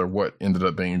together what ended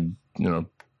up being, you know,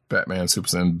 Batman,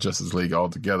 Superman, Justice League all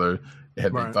together.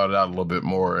 Had they thought it out a little bit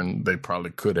more, and they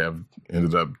probably could have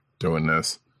ended up doing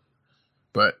this.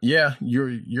 But yeah,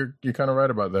 you're kind of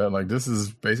right about that. Like this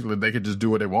is basically they could just do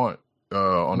what they want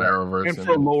on Arrowverse and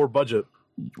for a lower budget.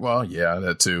 Well, yeah,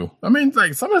 that too. I mean,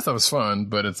 like some of that stuff is fun,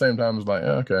 but at the same time, it's like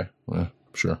okay,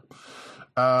 sure.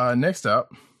 Next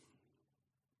up,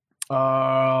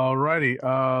 alrighty.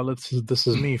 This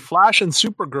is me. Flash and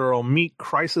Supergirl meet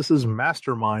Crisis's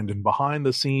mastermind in behind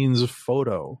the scenes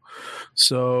photo.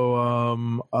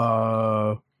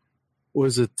 So,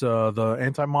 was it the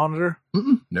Anti-Monitor?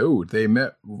 No, they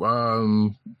met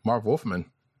Mark Wolfman.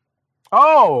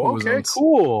 Oh, okay,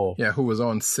 cool. Yeah, who was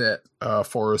on set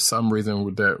for some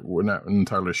reason that we're not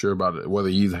entirely sure about it, whether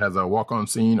he has a walk-on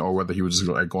scene or whether he was just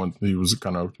like he was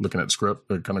kind of looking at script,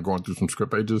 kind of going through some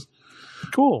script pages.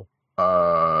 Cool.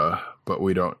 But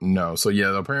we don't know. So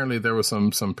yeah, apparently there was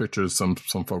some pictures some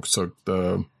folks took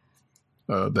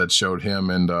that showed him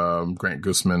and Grant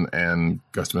Gusman and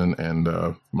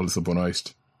Melissa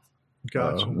Benoist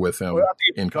with him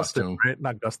in costume. Right?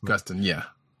 Not Gustin. Gustin, yeah.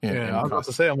 I was about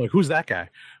to say, I'm like, who's that guy?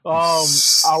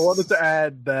 I wanted to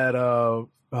add that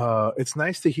it's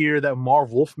nice to hear that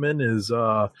Marv Wolfman is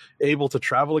able to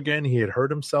travel again. He had hurt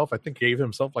himself. I think gave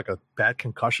himself like a bad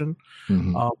concussion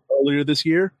earlier this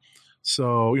year.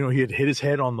 So, you know, he had hit his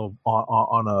head on a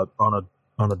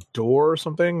door or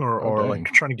something, or like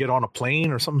trying to get on a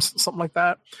plane or something like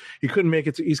that. He couldn't make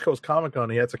it to East Coast Comic Con.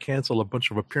 He had to cancel a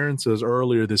bunch of appearances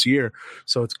earlier this year.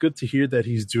 So it's good to hear that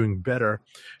he's doing better.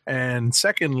 And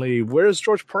secondly, where's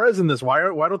George Perez in this? Why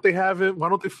don't they have it? Why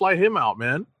don't they fly him out,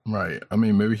 man? Right. I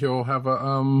mean, maybe he'll have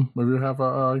a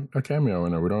cameo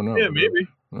in there. We don't know. Yeah, maybe.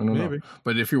 I don't know.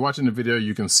 But if you're watching the video,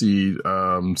 you can see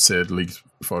Sid leaked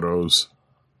photos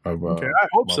of. Okay, I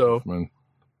hope Mark so. Wolfman.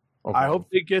 Okay. I hope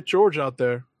they get George out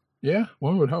there. Yeah,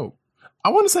 one would hope. I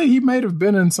want to say he might have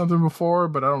been in something before,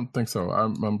 but I don't think so.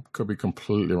 I could be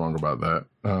completely wrong about that.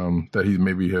 That he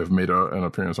maybe have made an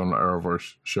appearance on the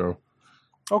Arrowverse show.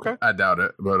 Okay. I doubt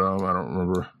it, but I don't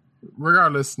remember.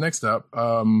 Regardless, next up,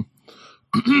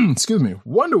 excuse me,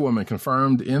 Wonder Woman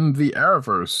confirmed in the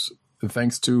Arrowverse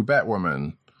thanks to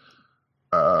Batwoman.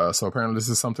 So apparently this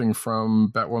is something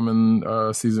from Batwoman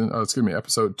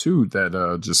episode 2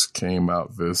 that just came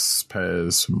out this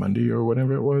past Monday or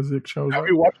whatever it was. It shows. Have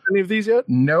you watched any of these yet?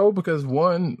 No, because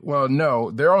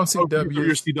no, they're on CW. Oh,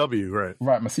 your CW, right?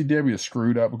 Right, my CW is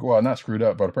screwed up. Well, not screwed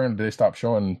up, but apparently they stopped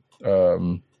showing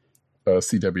CW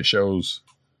shows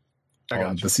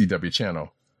on the CW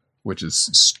channel, which is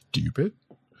stupid.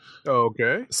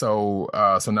 Okay. So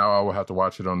now I will have to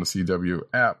watch it on the CW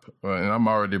app, and I'm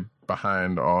already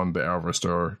behind on the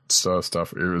Arrowverse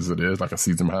stuff as it is, like a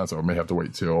season behind. So I may have to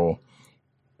wait till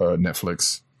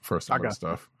Netflix first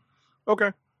stuff.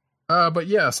 Okay. But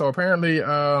yeah, so apparently,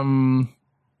 let's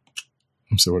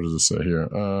see, what does it say here?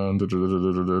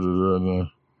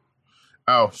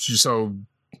 So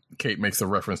Kate makes a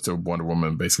reference to Wonder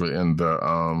Woman basically in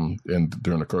during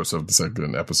the course of the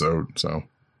second episode. So,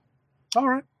 all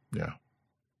right. Yeah.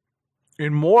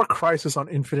 In more Crisis on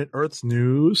Infinite Earths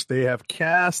news, they have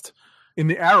cast in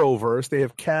the Arrowverse. They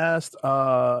have cast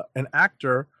an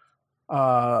actor,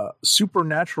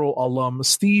 Supernatural alum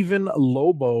Stephen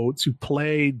Lobo, to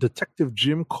play Detective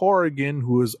Jim Corrigan,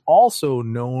 who is also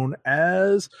known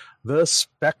as the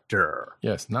Spectre.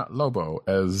 Yes, not Lobo,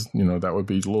 as you know, that would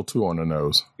be a little too on the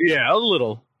nose. Yeah, a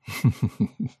little.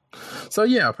 So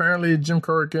yeah, apparently Jim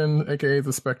Corrigan, aka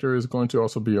the Spectre, is going to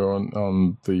also be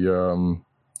on the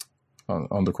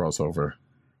crossover,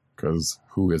 because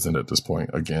who isn't at this point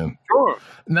again? Sure.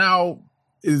 Now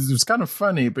it's kind of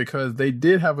funny because they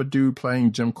did have a dude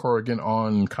playing Jim Corrigan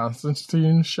on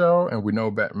Constantine's show, and we know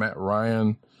that Matt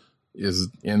Ryan is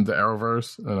in the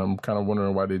Arrowverse, and I'm kind of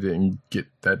wondering why they didn't get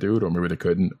that dude, or maybe they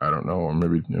couldn't. I don't know, or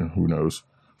maybe who knows.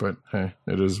 But hey,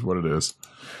 it is what it is.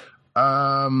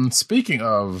 Speaking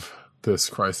of this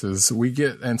crisis, we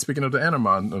get, and speaking of the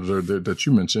Anti-Monitor that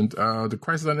you mentioned, the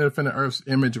Crisis on Infinite Earths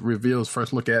image reveals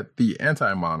first look at the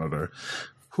Anti-Monitor,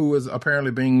 who is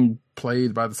apparently being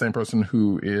played by the same person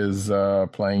who is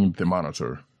playing the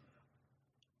Monitor.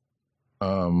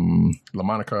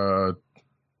 LaMonica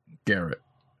Garrett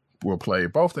will play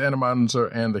both the Anti-Monitor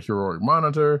and the Heroic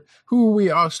Monitor, who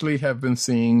we actually have been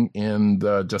seeing in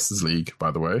the Justice League, by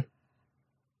the way,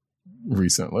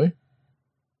 recently.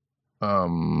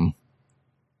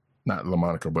 Not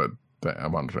LaMonica, but the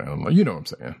Monitor. You know what I'm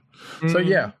saying. Mm-hmm. So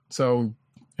yeah. So,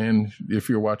 and if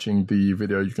you're watching the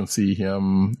video, you can see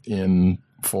him in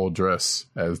full dress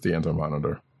as the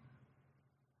Anti-Monitor.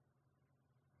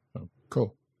 So,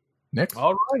 cool. Next.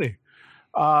 Alrighty.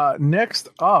 Next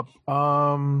up,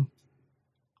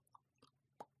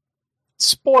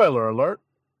 spoiler alert,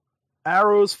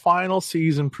 Arrow's final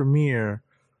season premiere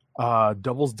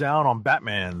doubles down on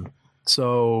Batman.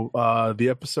 So the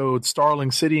episode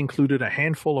Starling City included a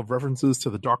handful of references to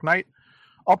the Dark Knight,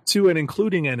 up to and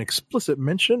including an explicit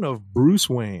mention of Bruce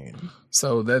Wayne.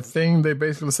 So that thing they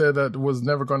basically said that was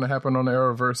never going to happen on the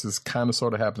Arrowverse is kind of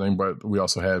sort of happening, but we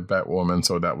also had Batwoman,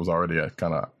 so that was already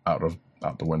kind of out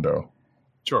the window.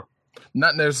 Sure.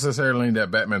 Not necessarily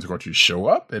that Batman's going to show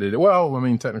up at it. Well, I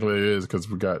mean, technically it is, because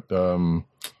we got Kevin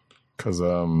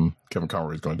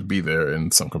Conroy is going to be there in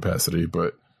some capacity,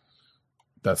 but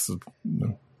that's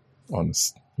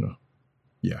honest.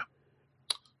 Yeah.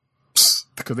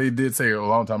 Because they did say a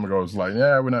long time ago, it's like,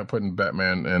 yeah, we're not putting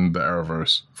Batman in the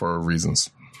Arrowverse for reasons.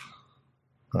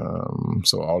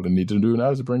 So all they need to do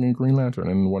now is to bring in Green Lantern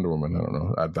and Wonder Woman. I don't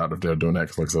know. I doubt if they're doing that,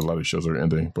 because a lot of shows are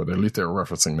ending, but at least they're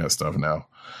referencing that stuff now.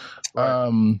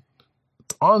 Right.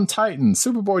 On Titan,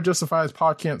 Superboy justifies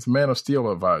Pa Kent's Man of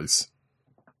Steel advice,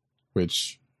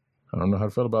 which I don't know how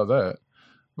to feel about that.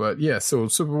 But yeah, so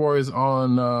Superboy is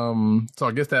on. So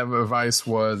I guess that advice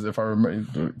was, if I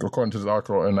remember, according to the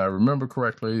article, and I remember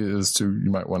correctly, is you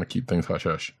might want to keep things hush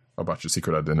hush about your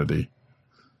secret identity.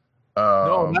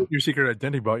 No, not your secret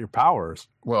identity, about your powers.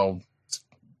 Well,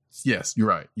 yes, you're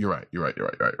right.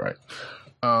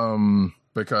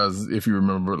 Because if you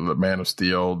remember the Man of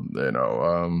Steel,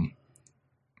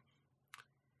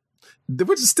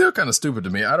 which is still kind of stupid to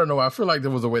me. I don't know. I feel like there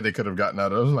was a way they could have gotten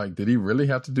out of it. I was like, did he really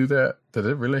have to do that? Did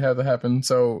it really have to happen?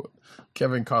 So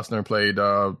Kevin Costner played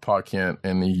Pa Kent,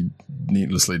 and he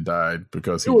needlessly died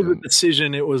because it was a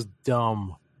decision. It was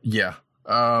dumb. Yeah.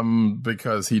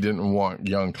 Because he didn't want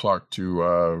young Clark to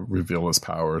reveal his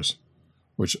powers,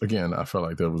 which again, I felt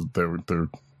like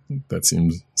that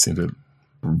seemed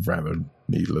rather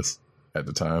needless at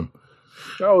the time.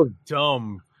 That was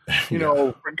dumb. You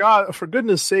know, for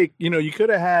goodness sake, you could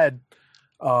have had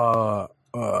the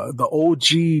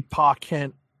OG Pa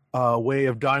Kent way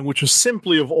of dying, which was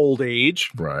simply of old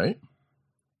age, right?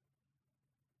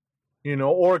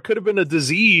 Or it could have been a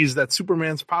disease that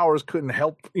Superman's powers couldn't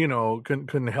help,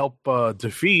 couldn't help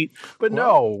defeat. But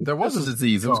no, there was a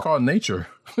disease. It was called nature.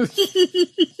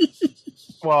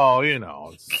 Well,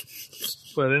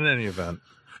 but in any event.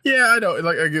 Yeah, I know.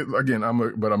 Like again, I'm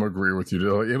agree with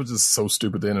you. It was just so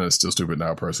stupid then, and it's still stupid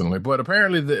now, personally. But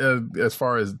apparently, as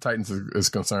far as Titans is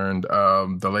concerned,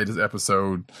 the latest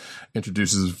episode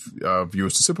introduces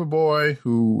viewers to Superboy,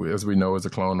 who, as we know, is a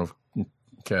clone of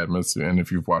Cadmus. And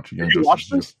if you've watched Did you watch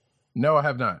this? No, I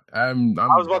have not. I'm I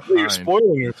was about to say you're behind.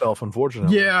 spoiling yourself,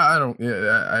 unfortunately. Yeah, I don't.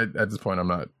 Yeah, at this point, I'm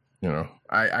not.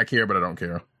 I care, but I don't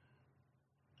care.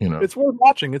 It's worth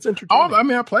watching. It's entertaining. I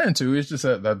mean, I plan to. It's just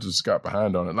that I just got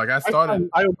behind on it. Like I started.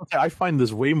 I find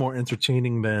this way more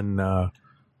entertaining than the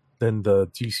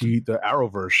DC, the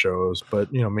Arrowverse shows.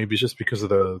 But maybe it's just because of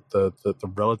the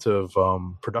relative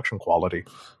production quality.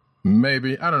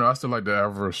 Maybe, I don't know. I still like the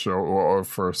Arrowverse show, or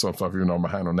for some stuff, I'm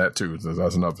behind on that too.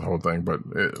 That's another whole thing. But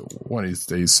one of these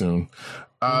days soon.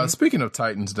 Speaking of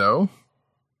Titans, though.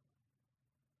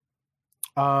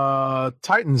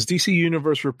 Titans, DC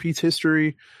Universe repeats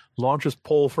history, launches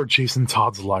poll for Jason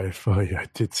Todd's life. Oh yeah, I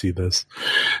did see this.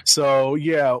 So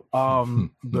yeah,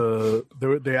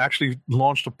 they actually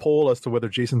launched a poll as to whether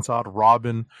Jason Todd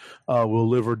Robin will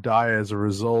live or die as a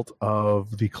result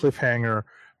of the cliffhanger,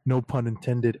 no pun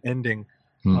intended, ending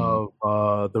of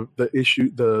the issue,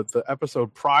 the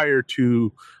episode prior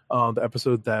to the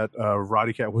episode that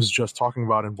Roddy Cat was just talking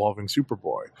about involving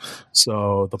Superboy.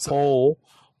 So the poll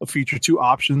featured two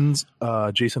options: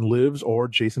 Jason lives or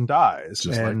Jason dies,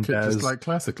 just like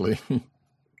classically.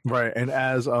 Right, and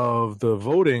as of the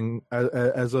voting,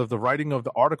 as of the writing of the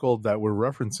article that we're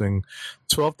referencing,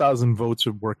 12,000 votes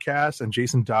were cast, and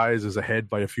Jason dies is ahead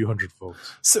by a few hundred votes.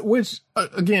 So, which,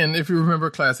 again, if you remember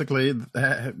classically,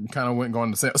 kind of went going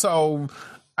to say. So,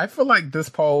 I feel like this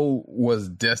poll was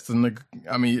destined to.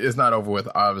 I mean, it's not over with,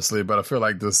 obviously, but I feel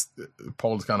like this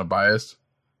poll is kind of biased.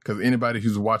 Because anybody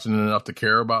who's watching enough to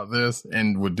care about this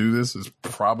and would do this is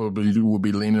probably would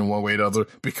be leaning one way or the other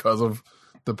because of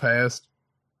the past.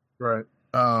 Right.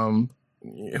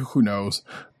 Who knows?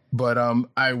 But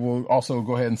I will also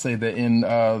go ahead and say that in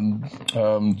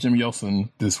Jimmy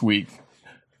Olsen this week,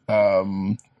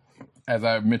 as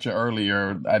I mentioned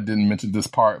earlier, I didn't mention this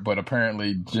part, but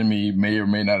apparently Jimmy may or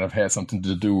may not have had something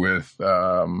to do with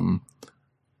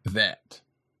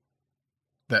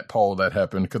that poll that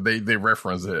happened, because they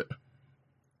reference it.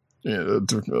 Yeah,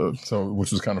 so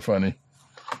which was kind of funny.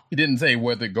 He didn't say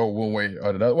whether it go one way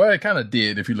or the other. Well, it kind of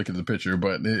did if you look at the picture,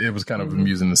 but it was kind of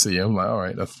amusing to see. I'm like, all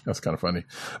right, that's kind of funny.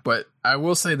 But I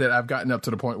will say that I've gotten up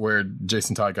to the point where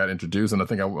Jason Todd got introduced, and I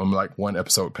think I'm like one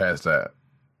episode past that,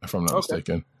 if I'm not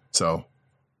mistaken. So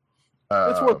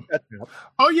that's worth catching up.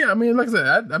 Oh yeah, I mean, like I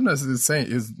said, I'm not saying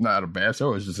it's not a bad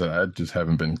show. It's just that I just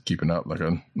haven't been keeping up like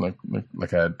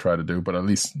I had tried to do, but at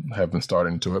least have been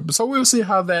starting to it. But so we'll see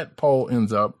how that poll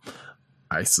ends up.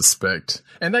 I suspect.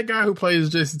 And that guy who plays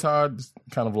Jason Todd is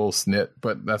kind of a little snit,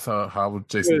 but that's how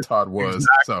Jason Todd was.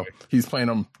 Exactly. So he's playing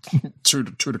him true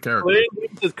to character. Playing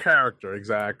his character,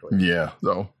 exactly. Yeah.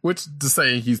 So, which to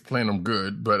say he's playing him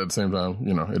good, but at the same time,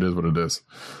 it is what it is.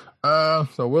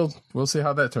 So we'll see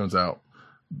how that turns out.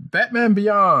 Batman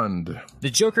Beyond. The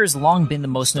Joker's long been the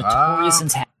most notorious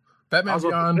Batman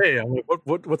Beyond. Hey, I'm like,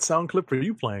 what sound clip are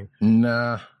you playing?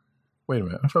 Nah. Wait a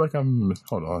minute. I feel like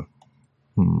hold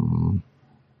on.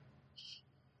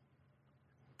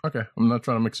 Okay, I'm not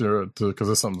trying to make sure because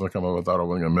there's something that come up I thought I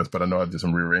wasn't going to miss, but I know I did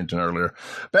some rearranging earlier.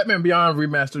 Batman Beyond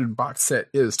Remastered box set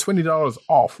is $20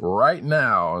 off right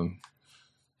now.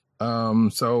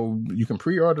 So you can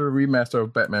pre-order the remaster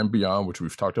of Batman Beyond, which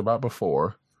we've talked about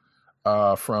before,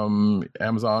 from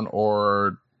Amazon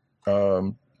or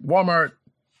Walmart.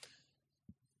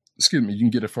 Excuse me, you can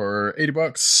get it for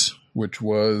 $80, which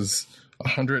was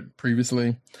 $100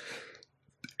 previously,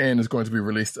 and it's going to be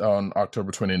released on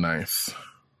October 29th.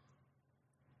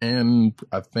 And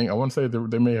I want to say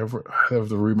they may have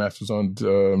the remasters on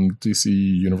DC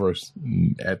Universe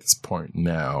at this point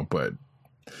now, but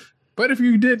if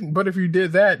you did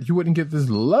that, you wouldn't get this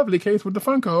lovely case with the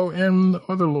Funko and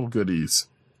other little goodies.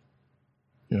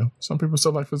 Some people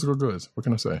still like physical goods. What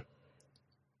can I say?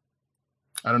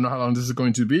 I don't know how long this is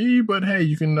going to be, but hey,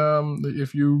 you can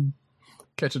if you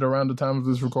catch it around the time of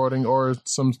this recording or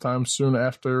sometime soon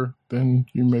after, then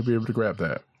you may be able to grab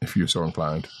that if you're so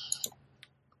inclined.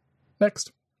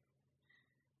 Next.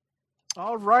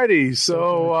 Alrighty,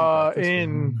 so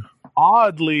in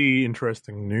oddly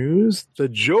interesting news, the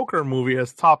Joker movie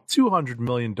has topped $200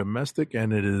 million domestic,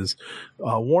 and it is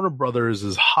Warner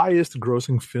Brothers' highest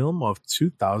grossing film of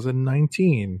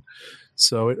 2019.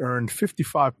 So it earned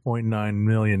 $55.9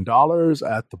 million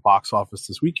at the box office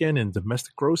this weekend in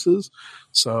domestic grosses.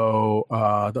 So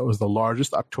that was the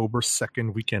largest October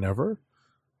 2nd weekend ever.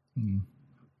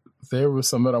 There was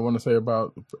something I want to say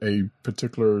about a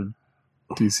particular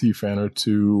DC fan or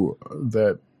two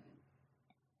that,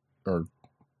 or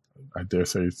I dare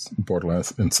say it's borderline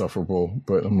insufferable,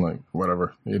 but I'm like,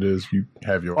 whatever it is, you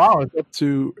have your. Wow, it's up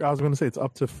to. I was going to say it's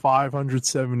up to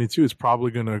 572. It's probably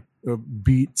going to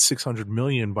beat 600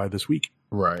 million by this week.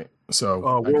 Right. So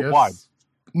worldwide.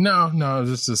 No,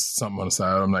 it's just something on the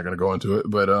side. I'm not going to go into it,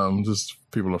 but just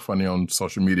people are funny on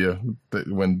social media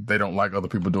when they don't like other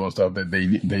people doing stuff that they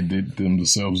did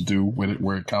themselves do with it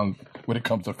when it comes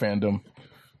to fandom,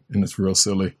 and it's real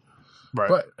silly. Right.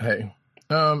 But hey,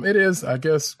 it is, I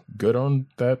guess, good on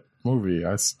that movie.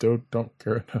 I still don't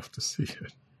care enough to see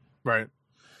it. Right.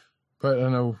 But I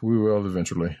know we will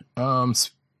eventually.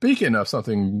 Speaking of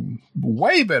something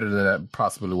way better than that,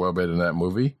 possibly well better than that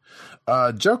movie,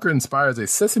 Joker inspires a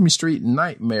Sesame Street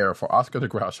nightmare for Oscar the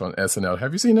Grouch on SNL.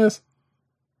 Have you seen this?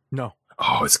 No.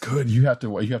 Oh, it's good. You have to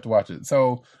watch it.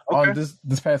 So on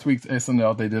this past week's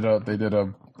SNL, they did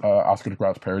a Oscar the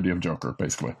Grouch parody of Joker,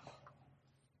 basically,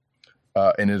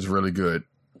 and it's really good.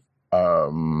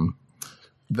 The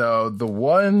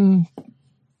one,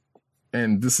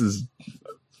 and this is,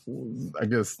 I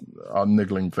guess, a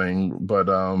niggling thing, but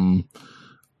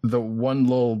the one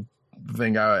little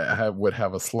thing I would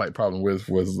have a slight problem with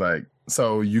was like,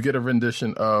 so you get a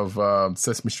rendition of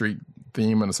Sesame Street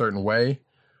theme in a certain way.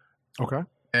 Okay.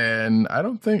 And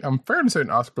I'm fairly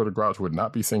certain Oscar the Grouch would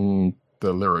not be singing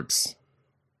the lyrics,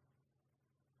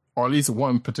 or at least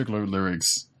one particular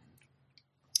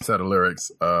set of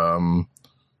lyrics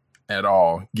at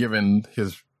all, given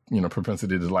his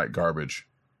propensity to like garbage.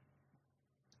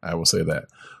 I will say that.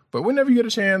 But whenever you get a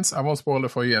chance, I won't spoil it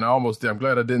for you. And I'm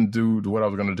glad I didn't do what I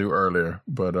was going to do earlier.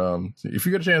 But if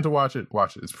you get a chance to watch it.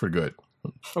 It's pretty good.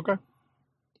 Okay.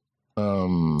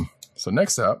 So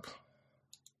next up.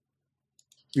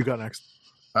 You got next.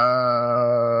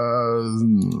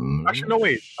 Actually, no,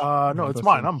 wait. No, it's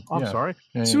mine. I'm sorry.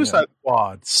 Suicide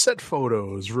Squad set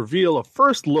photos reveal a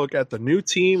first look at the new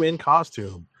team in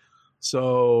costume.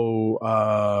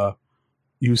 So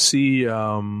you see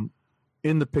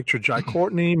in the picture Jai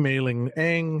Courtney, Mei Ling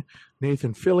Eng,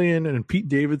 Nathan Fillion, and Pete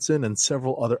Davidson, and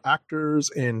several other actors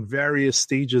in various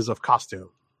stages of costume.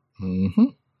 Mm-hmm.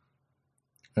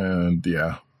 And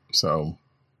yeah, so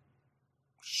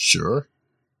sure.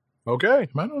 Okay.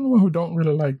 Am I the only one who don't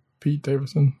really like Pete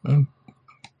Davidson?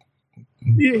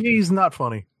 Yeah, he's not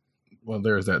funny. Well,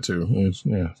 there's that too.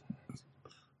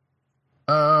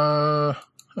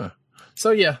 So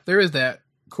yeah, there is that.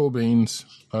 Cool beans.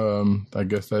 I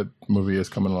guess that movie is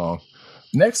coming along.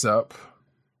 Next up,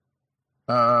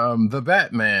 The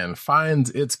Batman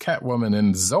finds its Catwoman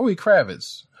in Zoe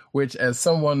Kravitz, which, as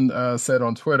someone said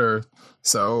on Twitter,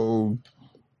 so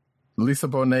Lisa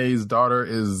Bonet's daughter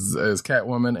is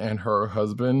Catwoman and her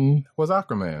husband was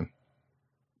Aquaman.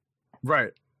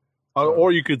 Right.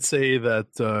 Or you could say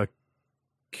that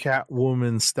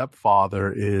Catwoman's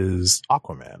stepfather is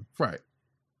Aquaman. Right.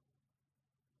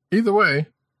 Either way,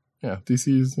 yeah,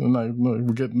 DC's like,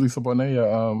 we get Lisa Bonet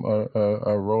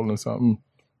a role in something.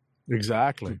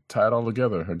 Exactly. Tie it all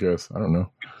together, I guess. I don't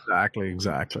know.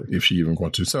 Exactly. If she even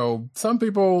wants to. So some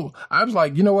people, I was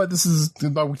like, you know what? This is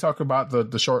like we talked about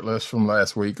the short list from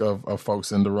last week of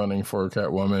folks in the running for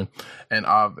Catwoman,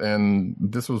 and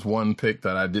this was one pick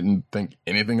that I didn't think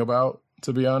anything about,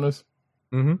 to be honest.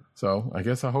 Mm-hmm. So I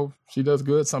guess I hope she does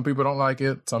good. Some people don't like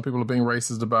it. Some people are being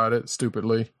racist about it,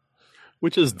 stupidly,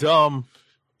 which is dumb.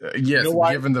 Yes,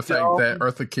 given the fact that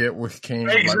Eartha Kitt came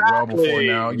like well before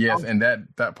now. Yes, and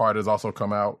that part has also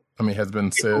come out. I mean, has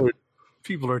been said.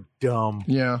 People are dumb.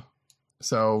 Yeah.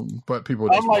 So, but people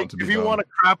just want to be if you dumb. want to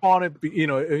crap on it,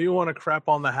 if you want to crap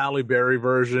on the Halle Berry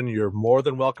version, you're more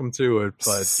than welcome to it,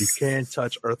 but you can't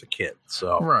touch Eartha Kitt.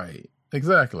 So right,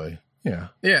 exactly. Yeah.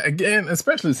 Again,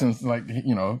 especially since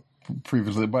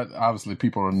previously, but obviously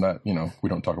people are not. We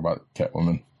don't talk about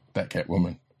Catwoman. That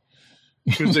Catwoman.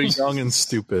 Because they're young and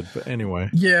stupid, but anyway.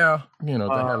 Yeah, the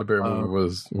Halle Berry movie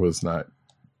was not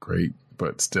great,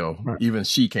 but still, even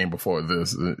she came before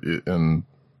this and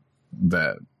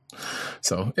that.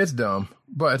 So it's dumb,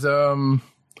 but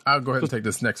I'll go ahead and take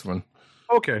this next one.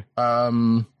 Okay.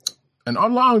 And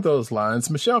along those lines,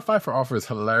 Michelle Pfeiffer offers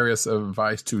hilarious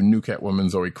advice to new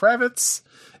Catwoman Zoe Kravitz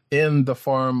in the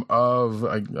form of,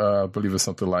 I believe it's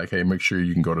something like, "Hey, make sure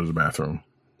you can go to the bathroom,"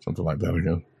 something like that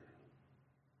again.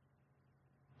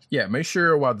 Yeah, make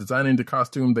sure while designing the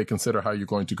costume, they consider how you're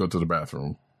going to go to the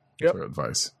bathroom. Yep. For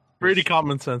advice. Pretty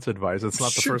common sense advice. It's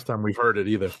not the first time we've heard it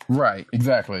either. Right,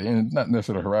 exactly. And not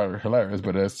necessarily hilarious,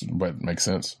 but it makes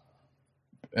sense.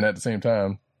 And at the same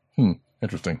time,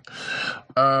 interesting.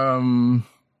 So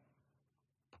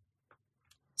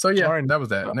yeah, sorry, that was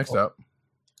that. Next up.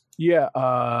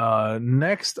 Yeah,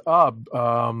 next up,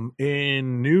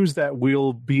 in news that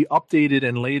will be updated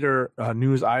in later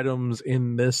news items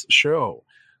in this show,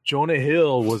 Jonah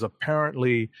Hill was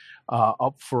apparently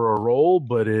up for a role,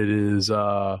 but it is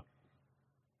I'm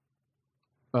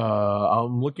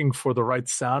looking for the right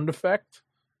sound effect.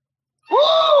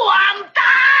 Ooh, I'm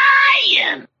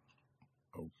again.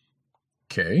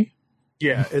 Okay.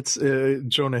 Yeah, it's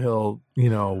Jonah Hill,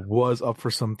 was up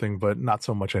for something, but not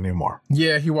so much anymore.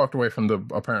 Yeah, he walked away from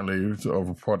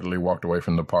reportedly walked away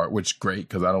from the part, which great,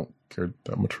 because I don't care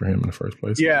that much for him in the first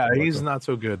place. Yeah, he's not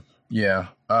so good. Yeah.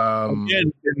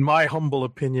 Again, in my humble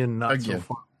opinion, not so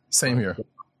far. Same here.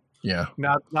 Yeah.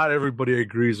 Not everybody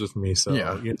agrees with me, so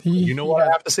yeah. You know what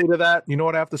I have to say to that? You know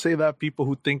what I have to say to that? People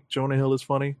who think Jonah Hill is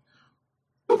funny?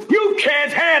 You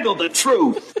can't handle the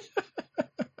truth.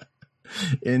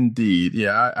 Indeed.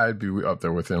 Yeah, I'd be up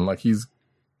there with him. Like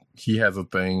he has a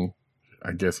thing.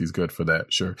 I guess he's good for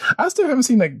that. Sure. I still haven't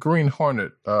seen that Green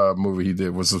Hornet movie he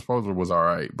did. Was supposedly was all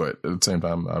right, but at the same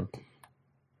time, I'm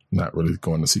not really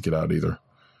going to seek it out either.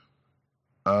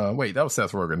 Wait, that was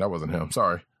Seth Rogen. That wasn't him.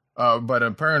 Sorry. But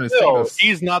apparently,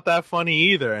 he's not that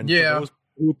funny either. And yeah, for those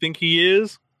who think he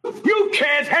is, you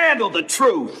can't handle the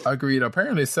truth. Agreed.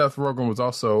 Apparently, Seth Rogen was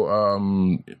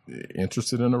also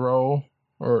interested in the role,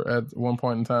 or at one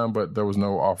point in time, but there was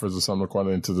no offers or something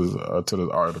according to this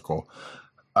article.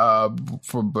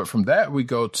 But from that we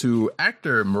go to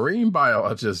actor, marine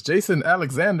biologist Jason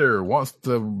Alexander wants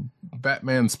the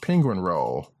Batman's Penguin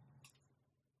role.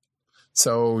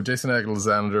 So Jason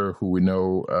Alexander, who we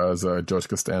know as George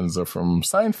Costanza from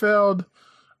Seinfeld,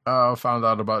 found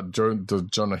out about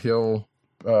Jonah Hill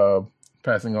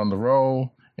passing on the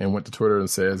role and went to Twitter and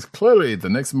says, clearly the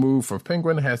next move for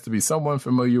Penguin has to be someone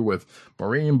familiar with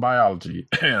marine biology,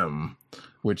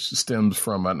 which stems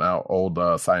from an old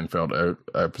Seinfeld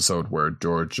episode where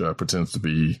George pretends to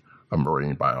be a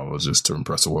marine biologist to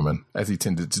impress a woman, as he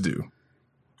tended to do.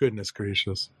 Goodness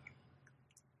gracious.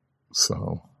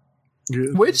 So,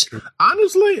 which,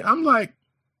 honestly, I'm like,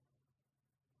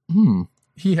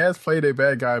 he has played a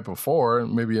bad guy before,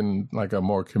 maybe in like a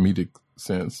more comedic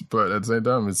sense, but at the same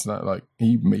time, it's not like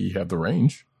he may have the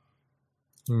range.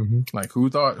 Mm-hmm. Like, who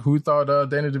thought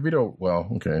Danny DeVito? Well,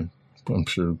 okay, I'm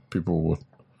sure people would.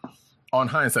 On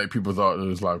hindsight, people thought it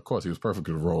was like, of course, he was perfect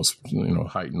for the roles,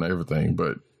 height and everything,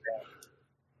 but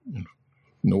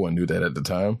no one knew that at the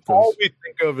time. All we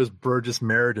think of is Burgess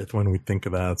Meredith when we think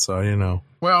of that, so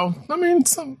Well, I mean,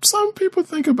 some people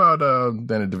think about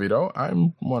Danny DeVito.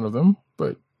 I'm one of them,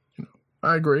 but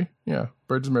I agree. Yeah,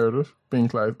 Burgess Meredith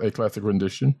being a classic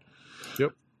rendition.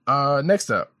 Yep. Next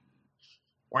up.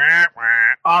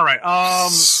 All right.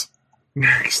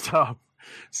 Next up.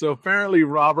 So apparently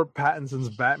Robert Pattinson's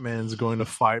Batman is going to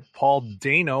fight Paul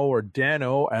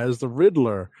Dano as the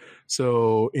Riddler.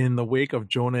 So in the wake of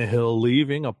Jonah Hill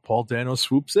leaving, Paul Dano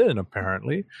swoops in,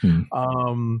 apparently.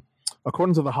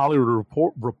 According to the Hollywood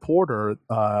Reporter,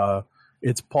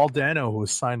 it's Paul Dano who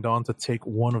has signed on to take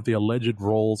one of the alleged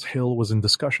roles Hill was in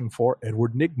discussion for,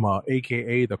 Edward Nygma,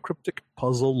 a.k.a. the cryptic,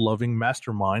 puzzle-loving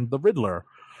mastermind, the Riddler.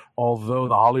 Although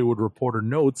the Hollywood Reporter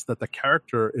notes that the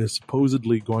character is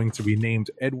supposedly going to be named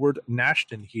Edward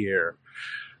Nashton here.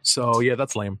 So, yeah,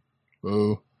 that's lame.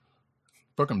 Boo.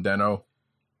 Book him, Dano.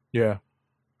 Yeah.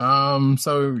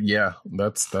 So, yeah,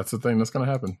 that's the thing that's going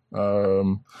to happen.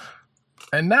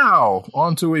 And now,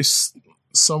 on to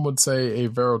some would say a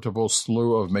veritable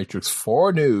slew of Matrix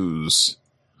 4 news.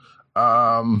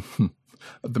 The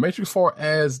Matrix 4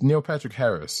 as Neil Patrick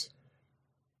Harris.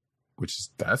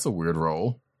 That's a weird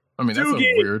role. I mean, that's a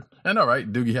weird. I know, right?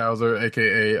 Doogie Howser,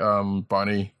 a.k.a.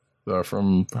 Bonnie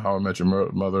from How I Met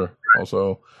Your Mother,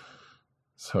 also.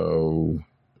 So,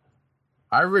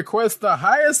 I request the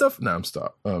highest of... No, I'm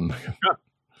stop.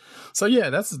 So,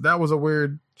 yeah, that was a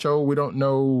weird show. We don't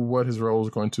know what his role is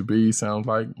going to be. Sounds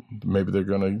like maybe they're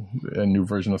going to... A new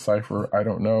version of Cypher. I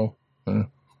don't know.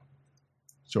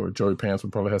 Joey Pants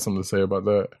would probably have something to say about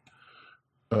that.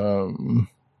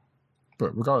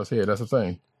 But regardless, yeah, that's the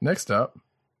thing. Next up.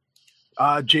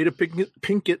 Jada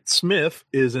Pinkett Smith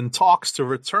is in talks to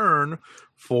return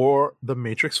for The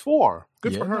Matrix 4.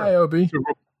 Good for her. Niobe.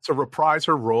 To reprise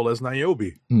her role as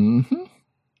Niobe. Mm-hmm.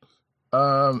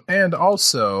 And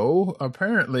also,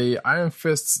 apparently, Iron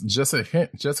Fist's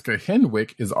Jessica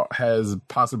Henwick has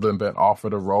possibly been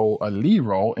offered a lead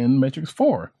role in Matrix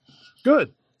 4.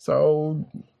 Good. So,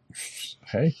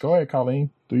 hey, go ahead, Colleen.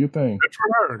 Do your thing. Good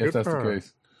for her. If that's the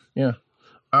case. Yeah.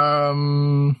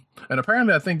 And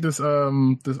apparently I think this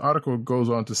article goes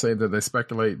on to say that they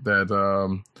speculate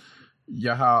that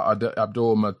Yahya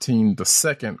Abdul Mateen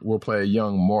II will play a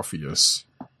young Morpheus,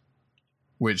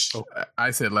 which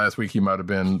I said last week he might have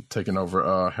been taking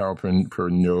over Harold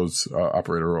Perrineau's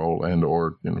operator role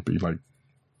or be like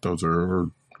Dozer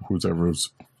or whoever's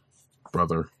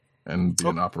brother and be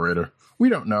an operator. We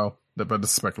don't know, but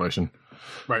it's speculation.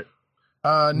 Right.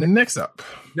 Next up,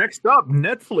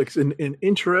 Netflix. In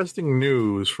interesting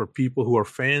news for people who are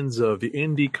fans of the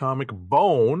indie comic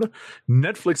Bone,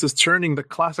 Netflix is turning the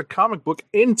classic comic book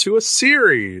into a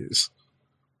series.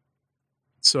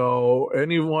 So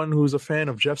anyone who's a fan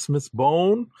of Jeff Smith's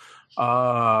Bone,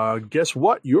 guess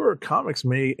what? Your comics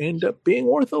may end up being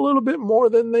worth a little bit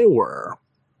more than they were.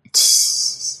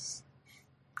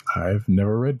 I've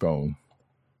never read Bone.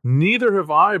 Neither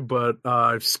have I, but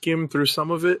I've skimmed through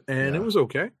some of it, and it was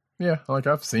okay. Yeah, like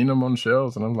I've seen them on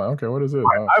shelves, and I'm like, okay, what is it?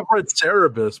 I've read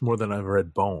Cerebus more than I've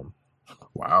read Bone.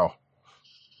 Wow.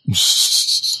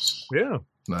 Yeah.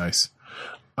 Nice.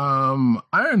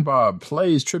 Iron Bob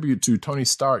plays tribute to Tony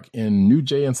Stark in New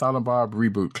Jay and Silent Bob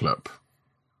reboot clip.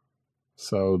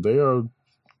 So they are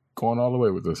going all the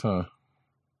way with this, huh?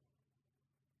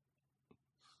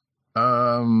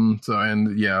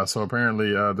 So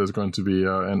apparently there's going to be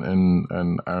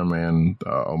an Iron Man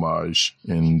homage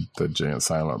in the Jay and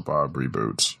Silent Bob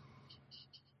reboot.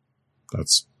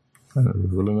 That's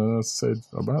really nothing else to say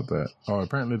about that. Oh,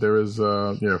 apparently there is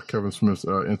Kevin Smith's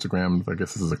Instagram. I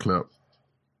guess this is a clip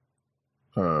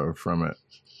from it.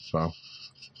 So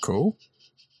cool.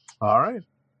 All right.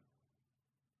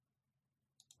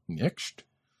 Next.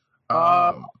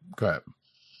 Go ahead.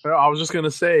 I was just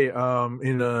gonna say,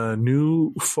 in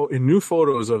new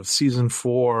photos of season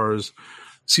 4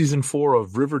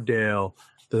 of Riverdale,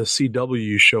 the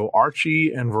CW show,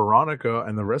 Archie and Veronica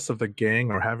and the rest of the gang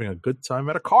are having a good time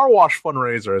at a car wash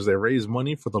fundraiser as they raise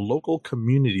money for the local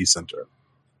community center.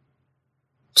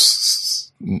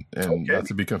 And not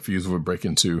to be confused with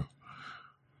Breaking 2.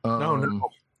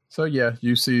 No. So yeah,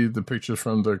 you see the pictures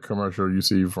from the commercial. You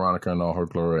see Veronica and all her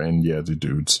glory, and the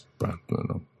dudes. But I don't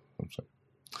know. I'm sorry.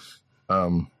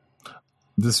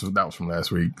 That was from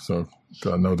last week, so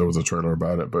I know there was a trailer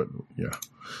about it, but yeah,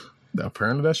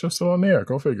 apparently that show's still on there.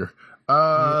 Go figure.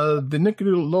 The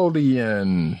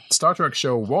Nickelodeon Star Trek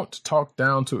show won't talk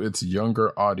down to its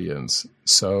younger audience,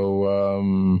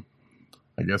 so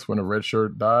I guess when a red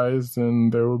shirt dies,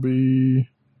 then there will be.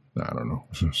 I don't know.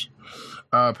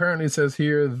 Apparently, it says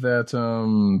here that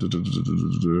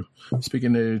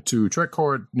speaking to Trek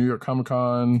Court, New York Comic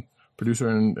Con, producer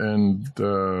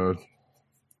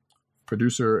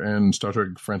and Star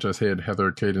Trek franchise head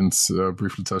Heather Cadence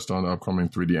briefly touched on the upcoming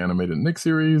 3D animated Nick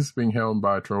series being held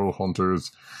by Troll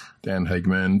Hunters Dan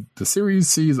Hagman. The series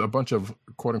sees a bunch of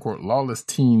quote-unquote lawless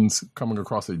teens coming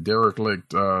across a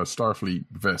derelict Starfleet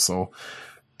vessel,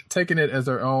 taking it as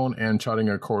their own and charting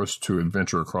a course to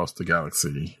adventure across the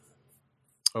galaxy.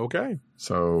 Okay.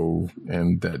 So,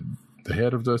 and that the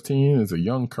head of those teens is a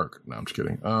young Kirk. No, I'm just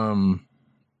kidding.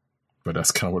 But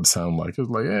that's kind of what it sounded like. It's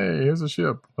like, hey, here's a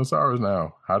ship. What's ours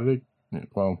now? How did it?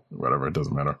 Well, whatever. It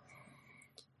doesn't matter.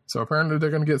 So apparently they're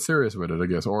going to get serious with it, I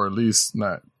guess. Or at least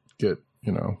not get,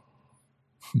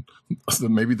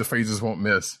 maybe the phases won't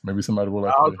miss. Maybe somebody will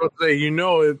actually. I was about to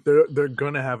say, they're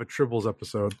going to have a Tribbles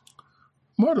episode.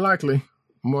 More than likely.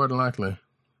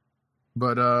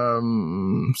 But,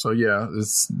 so yeah,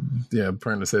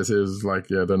 apparently it says here's like,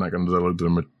 they're not going to develop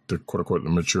the quote unquote the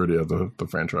maturity of the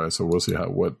franchise. So we'll see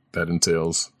what that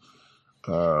entails,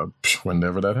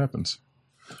 whenever that happens.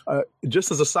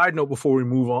 Just as a side note, before we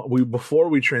move on, before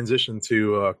we transition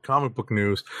to comic book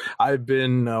news, I've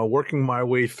been working my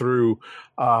way through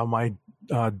my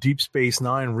Deep Space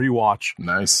Nine rewatch.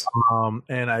 Nice.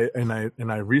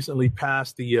 And I recently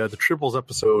passed the Tribbles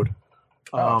episode.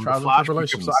 I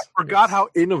forgot how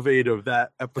innovative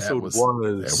that episode was.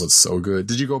 It was so good.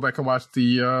 Did you go back and watch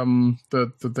the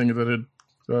thing that it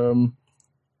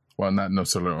well, not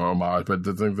necessarily homage, but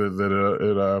the thing that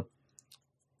it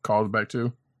called back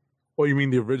to? Oh, you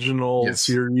mean the original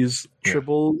series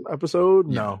Tribble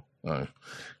episode? Yeah. No.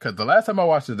 Because the last time I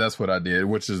watched it, that's what I did,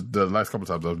 which is the last couple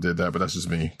times I did that, but that's just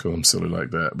me because I'm silly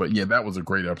like that. But yeah, that was a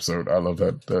great episode. I love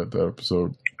that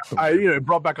episode. It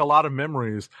brought back a lot of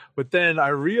memories, but then I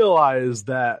realized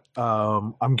that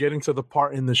I'm getting to the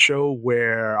part in the show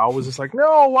where I was just like,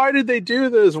 no, why did they do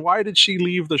this? Why did she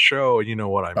leave the show? You know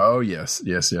what I mean? Oh, yes.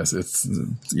 It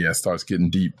starts getting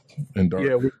deep and dark.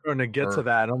 Yeah, we're going to get to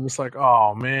that. I'm just like,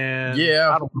 oh, man. Yeah.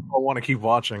 I don't know if I want to keep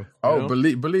watching. Oh,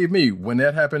 believe me, when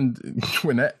that happened,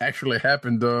 when that actually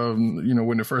happened,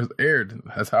 when it first aired,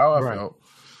 that's how I felt.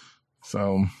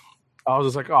 So I was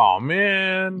just like, oh,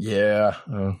 man. Yeah.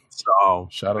 So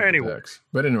shout out to Dex.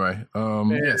 But anyway,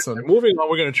 so moving on,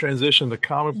 we're going to transition to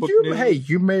comic book news. Hey,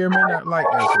 you may or may not like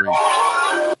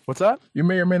Ezri. What's that? You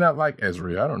may or may not like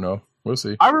Ezri. I don't know. We'll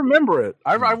see. I remember it.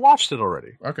 I watched it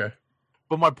already. Okay.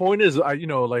 But my point is,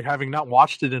 having not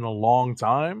watched it in a long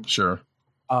time. Sure.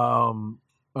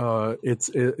 it's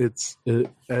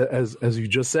as you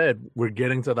just said, we're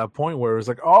getting to that point where it's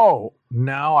like, oh,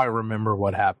 now I remember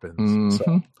what happened. Mhm.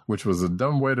 So, Which was a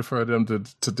dumb way for them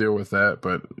to deal with that,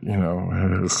 but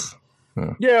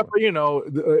yeah, but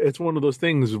it's one of those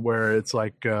things where it's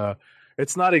like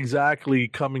it's not exactly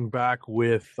coming back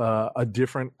with a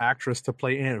different actress to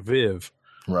play Aunt Viv.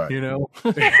 right. True.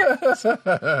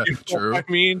 True. I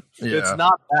mean, Yeah. it's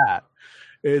not that.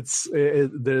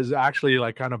 There's actually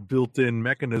like kind of built-in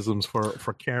mechanisms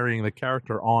for carrying the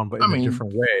character on, but in a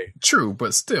different way. True,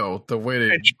 but still, the way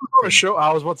they... And she was on a show.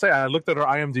 I was about to say, I looked at her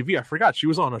IMDb. I forgot she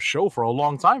was on a show for a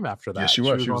long time after that. Yeah, she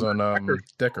was. She was on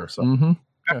Decker. So, Mm-hmm.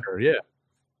 Decker, yeah.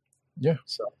 Yeah.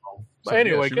 So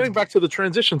anyway, getting back to the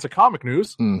transition to comic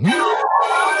news. Mm-hmm.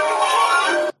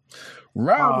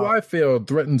 Rob Liefeld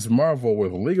threatens Marvel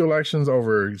with legal actions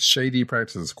over shady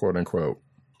practices, quote unquote.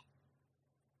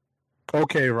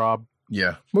 Okay, Rob.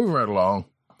 Yeah, moving right along.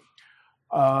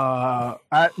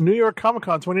 At New York Comic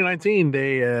Con 2019,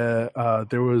 there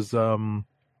was a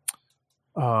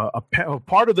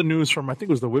part of the news from, I think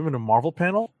it was the Women of Marvel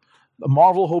panel. The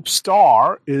Marvel Hope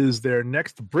Star is their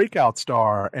next breakout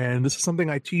star, and this is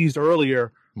something I teased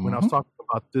earlier when I was talking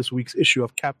about this week's issue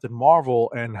of Captain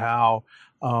Marvel and how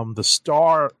the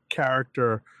Star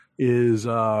character is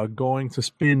going to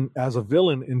spin as a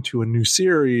villain into a new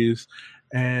series,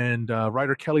 and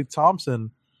writer Kelly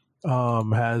Thompson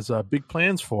has big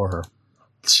plans for her.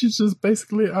 She's just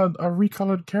basically a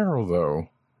recolored Carol, though.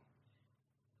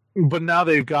 But now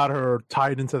they've got her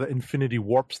tied into the Infinity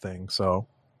Warps thing, so...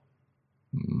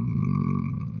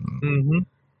 Mm-hmm.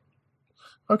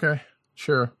 Okay,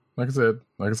 sure. Like I said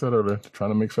earlier, trying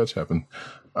to make fetch happen.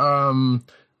 From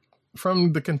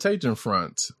the Contagion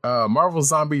front, Marvel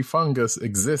zombie fungus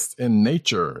exists in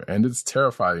nature, and it's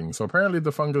terrifying. So apparently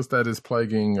the fungus that is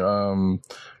plaguing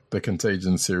the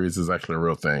Contagion series is actually a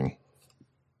real thing.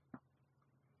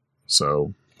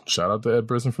 So shout out to Ed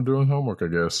Brisson for doing homework, I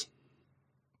guess.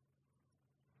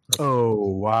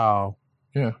 Oh, wow.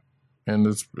 Yeah, and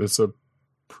it's a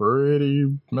pretty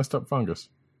messed up fungus.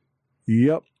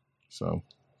 Yep. So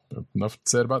enough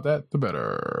said about that, the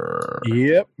better.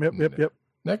 Yep.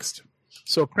 Next.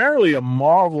 So apparently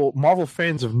Marvel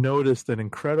fans have noticed an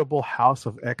incredible House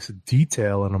of X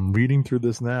detail, and I'm reading through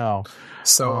this now.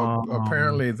 So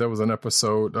apparently there was an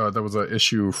episode, there was an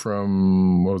issue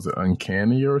from, what was it,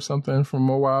 Uncanny or something from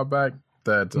a while back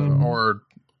that, or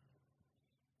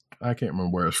I can't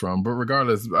remember where it's from, but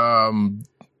regardless,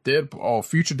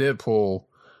 future Deadpool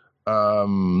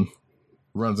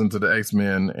runs into the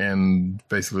X-Men and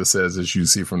basically says, as you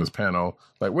see from this panel,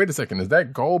 like, wait a second, is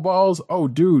that Gold Balls? Oh,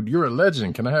 dude, you're a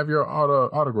legend. Can I have your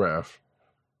autograph?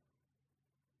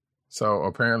 So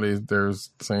apparently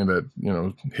there's saying that,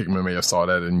 Hickman may have saw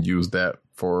that and used that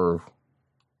for,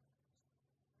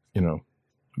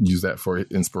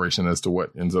 inspiration as to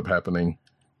what ends up happening.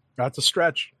 That's a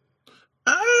stretch.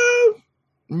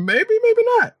 Maybe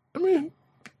not. I mean,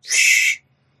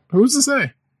 who's to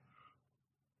say?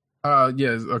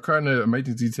 According to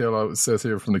amazing detail, it says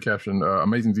here from the caption,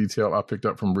 amazing detail I picked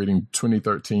up from reading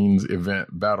 2013's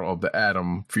event Battle of the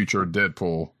Atom, future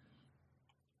Deadpool.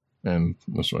 And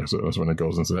that's when it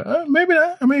goes into that. Maybe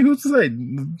not. I mean, who's to say?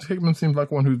 Hickman seems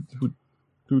like one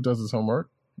who does his homework.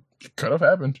 Could have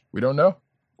happened. We don't know.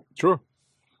 True.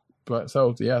 But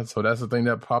so that's the thing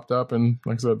that popped up, and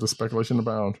like I said, the speculation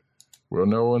abound. We won't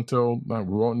know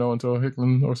until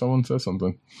Hickman or someone says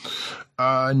something.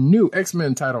 New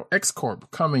X-Men title X-Corp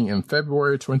coming in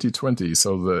February 2020.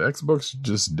 So the X-books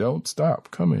just don't stop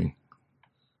coming.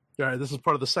 Yeah, this is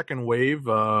part of the second wave.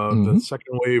 The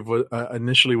second wave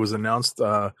initially was announced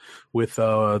with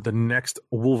the next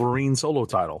Wolverine solo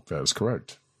title. That is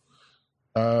correct.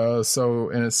 And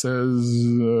it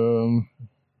says...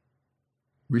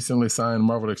 recently signed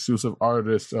Marvel exclusive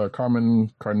artist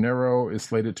Carmen Carnero is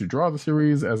slated to draw the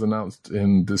series, as announced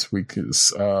in this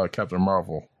week's Captain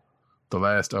Marvel, the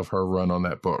last of her run on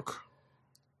that book.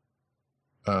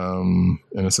 And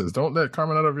it says, don't let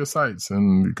Carmen out of your sights.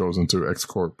 And it goes into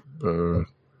X-Corp,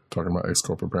 talking about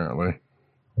X-Corp apparently.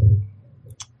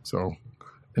 So,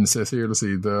 and it says here, let's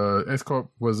see, the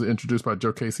X-Corp was introduced by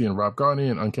Joe Casey and Rob Garney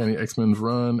in Uncanny X-Men's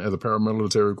run as a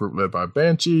paramilitary group led by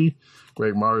Banshee.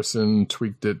 Greg Morrison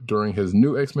tweaked it during his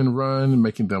new X-Men run,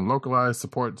 making them localized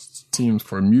support teams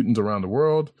for mutants around the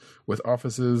world with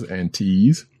offices and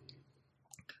T's.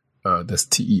 That's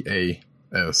TEAS.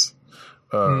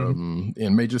 In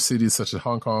major cities such as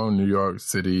Hong Kong, New York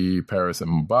City, Paris, and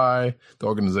Mumbai. The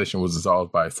organization was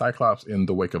dissolved by Cyclops in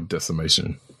the wake of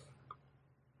decimation.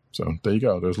 So there you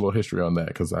go. There's a little history on that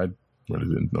because I really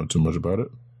didn't know too much about it.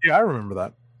 Yeah, I remember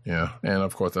that. Yeah, and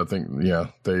of course I think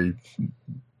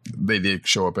they did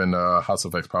show up in House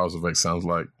of X, Powers of X. Sounds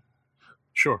like.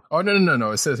 Sure. Oh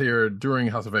no! It says here during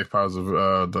House of X, Powers of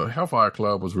the Hellfire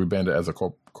Club was rebranded as a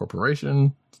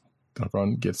corporation. Click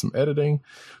on get some editing.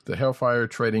 The Hellfire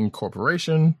Trading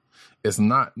Corporation is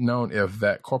not known if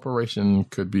that corporation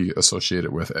could be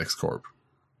associated with X Corp.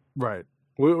 Right.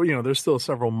 Well, there's still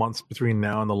several months between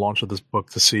now and the launch of this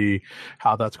book to see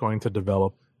how that's going to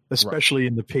develop, especially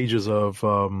in the pages of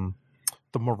the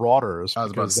Marauders. I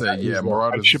was about to say,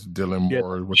 Marauders is dealing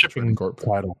more with the Trading Corp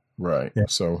title. Right. Yeah.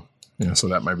 So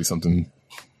that might be something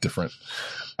different.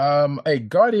 A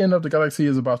Guardian of the Galaxy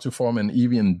is about to form an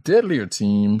even deadlier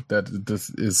team. That this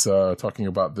is talking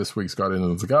about this week's Guardian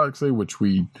of the Galaxy, which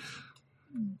we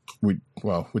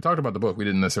talked about the book. We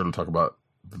didn't necessarily talk about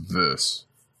this.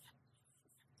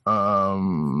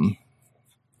 And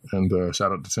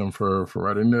shout out to Tim for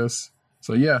writing this.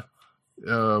 So yeah,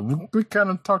 we kind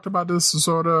of talked about this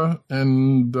sort of,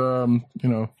 and Tim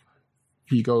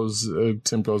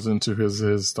goes into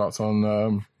his thoughts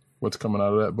on what's coming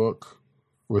out of that book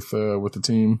with the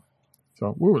team.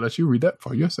 So we will let you read that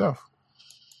for yourself.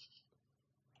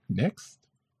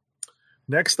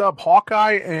 Next up,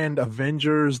 Hawkeye and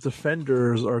Avengers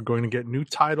Defenders are going to get new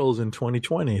titles in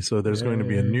 2020. So there's going to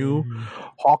be a new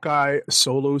Hawkeye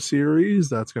solo series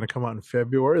that's going to come out in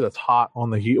February. That's hot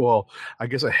on the heat. Well, I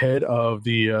guess ahead of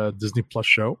the Disney Plus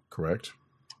show. Correct.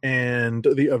 And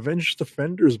the Avengers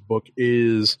Defenders book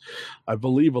is, I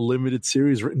believe, a limited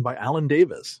series written by Alan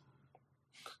Davis.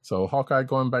 So Hawkeye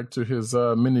going back to his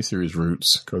miniseries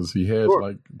roots, because he had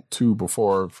like 2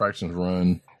 before Fractions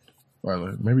Run.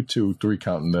 Well, maybe 2, 3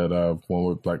 counting that one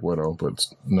with Black Widow, but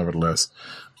nevertheless.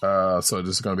 So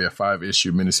this is going to be a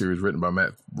 5-issue miniseries written by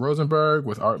Matt Rosenberg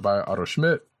with art by Otto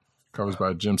Schmidt, covers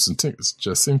by Jim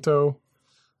Jacinto,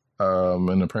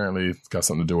 and apparently it's got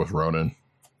something to do with Ronin.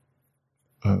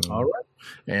 All right.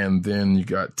 And then you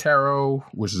got Tarot,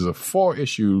 which is a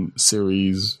 4-issue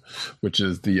series, which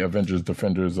is the Avengers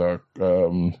Defenders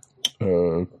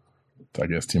I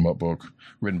guess team up book,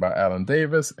 written by Alan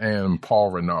Davis and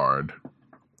Paul Renard,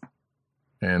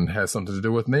 and has something to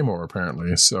do with Namor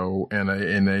apparently. So in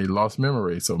a lost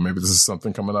memory. So maybe this is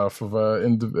something coming off of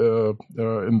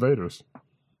Invaders.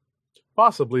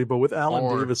 Possibly, but with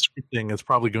Alan Davis scripting, it's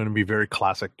probably going to be very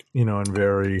classic, and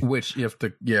very. If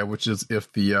the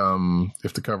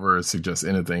cover suggests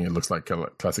anything, it looks like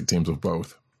classic teams of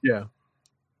both. Yeah.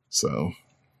 So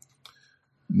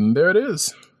there it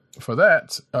is. For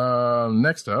that,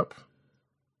 next up,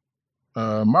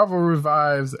 Marvel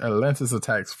revives Atlantis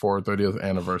Attack's 430th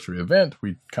anniversary event.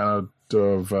 We kind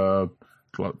of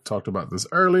talked about this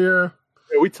earlier.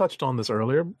 Yeah, we touched on this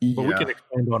earlier, but we can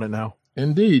expand on it now.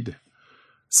 Indeed.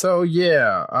 So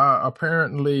yeah,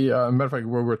 apparently, matter of fact,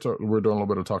 we're doing a little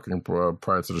bit of talking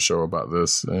prior to the show about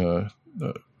this with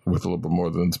a little bit more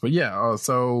than this. But yeah,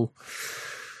 so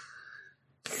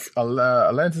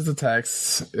Atlantis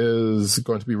Attacks is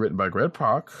going to be written by Greg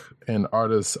Pak and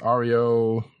artist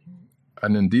Ario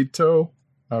Anindito.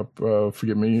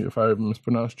 Forgive me if I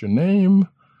mispronounced your name.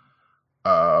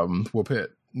 We'll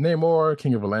pit Namor,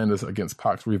 King of Atlantis, against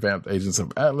Pak's revamped Agents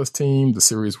of Atlas team. The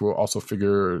series will also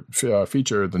feature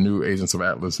the new Agents of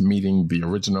Atlas meeting the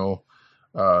original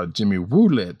Jimmy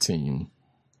Woo-led team.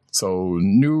 So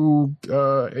new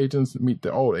agents meet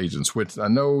the old agents, which I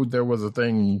know there was a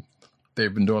thing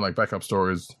they've been doing, like backup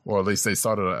stories, or at least they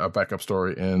started a backup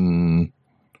story in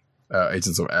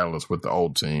Agents of Atlas with the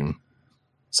old team.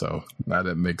 So now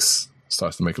that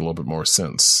starts to make a little bit more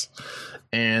sense.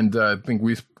 And I think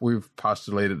we've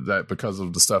postulated that because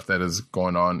of the stuff that is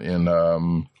going on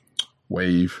in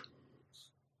Wave,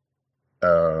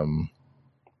 or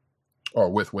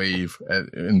with Wave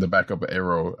in the backup of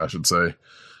Arrow, I should say,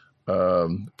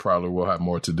 probably will have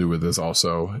more to do with this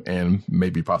also, and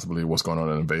maybe possibly what's going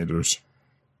on in Invaders.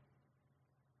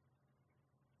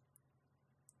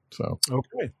 So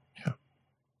okay.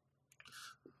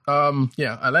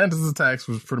 Atlantis Attacks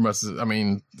was pretty much, I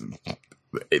mean,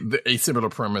 a similar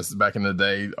premise back in the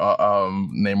day.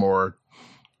 Namor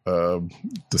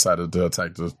decided to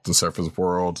attack the surface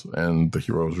world, and the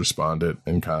heroes responded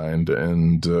in kind.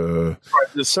 And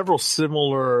there's several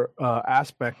similar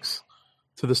aspects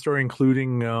to the story,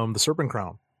 including the Serpent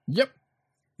Crown. Yep.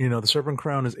 The Serpent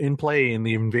Crown is in play in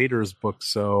the Invaders book,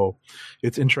 so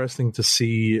it's interesting to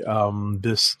see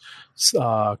this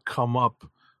come up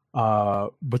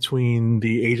between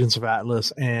the Agents of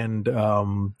Atlas and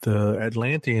the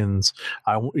Atlanteans.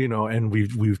 And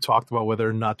we've talked about whether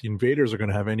or not the Invaders are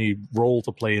going to have any role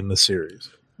to play in the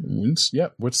series.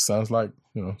 Which sounds like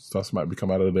stuff might be come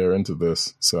out of there into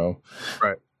this. So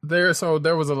right. There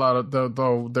was a lot of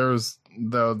though. There's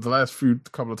the last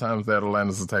couple of times that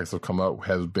Atlantis attacks have come up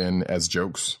has been as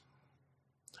jokes.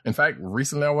 In fact,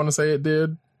 recently I want to say it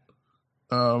did,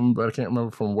 but I can't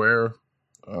remember from where.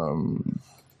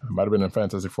 It might have been in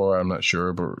Fantastic Four. I'm not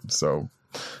sure, but so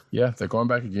yeah, they're going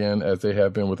back again as they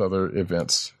have been with other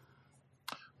events.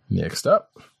 Next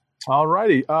up.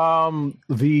 Alrighty.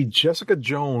 The Jessica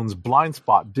Jones Blind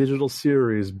Spot digital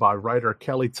series by writer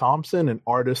Kelly Thompson and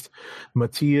artist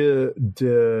Mattia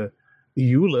de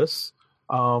Iulis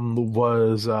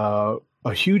was a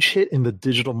huge hit in the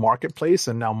digital marketplace,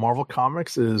 and now Marvel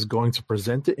Comics is going to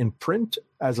present it in print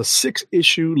as a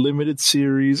 6-issue limited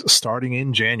series starting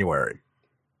in January.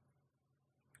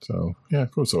 So, yeah,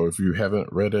 cool. So if you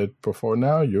haven't read it before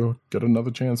now, you'll get another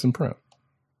chance in print.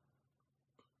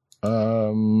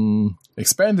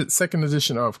 Expanded second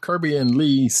edition of Kirby and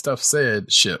Lee Stuff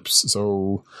Said ships.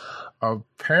 So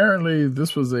apparently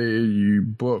this was a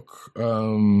book.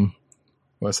 Well,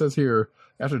 it says here,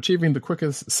 after achieving the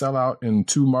quickest sellout in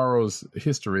Tomorrow's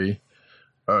history,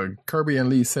 Kirby and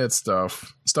Lee Said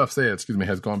Stuff Said,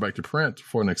 has gone back to print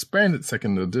for an expanded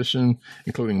second edition,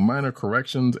 including minor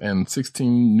corrections and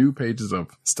 16 new pages of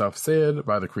Stuff Said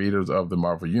by the creators of the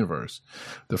Marvel Universe.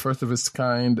 The first of its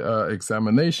kind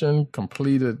examination,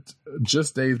 completed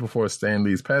just days before Stan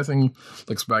Lee's passing,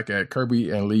 looks back at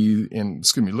Kirby and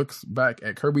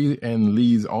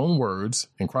Lee's own words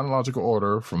in chronological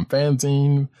order from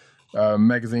fanzine,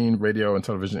 magazine, radio, and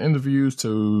television interviews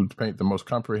to paint the most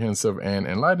comprehensive and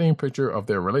enlightening picture of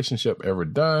their relationship ever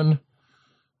done,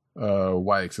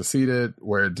 why it succeeded,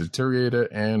 where it deteriorated,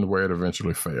 and where it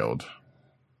eventually failed.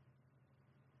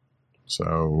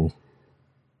 So,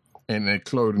 and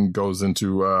it goes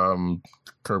into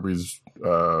Kirby's,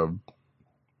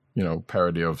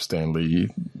 parody of Stan Lee,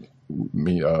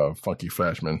 Funky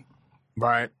Flashman.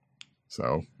 Right.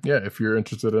 So, yeah, if you're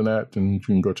interested in that, then you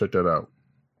can go check that out.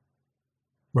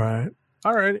 Right.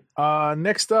 All right.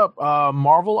 Next up,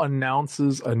 Marvel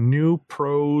announces a new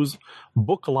prose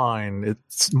book line.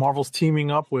 It's Marvel's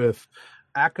teaming up with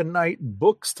Aconite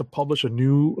Books to publish a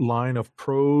new line of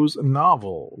prose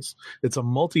novels. It's a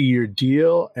multi-year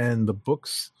deal, and the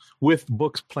books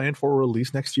planned for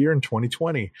release next year in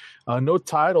 2020. No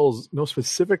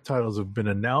specific titles have been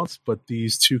announced, but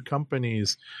these two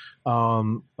companies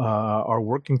are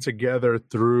working together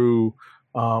through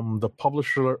the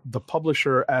publisher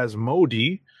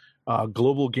Asmodee,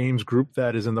 global games group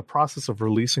that is in the process of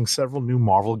releasing several new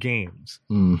Marvel games.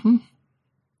 Mm-hmm.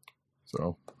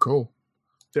 So cool.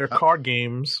 They're card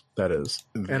games, that is,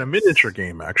 and a miniature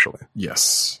game, actually.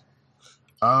 Yes.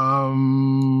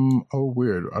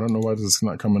 Weird. I don't know why this is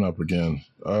not coming up again,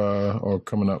 or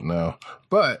coming up now.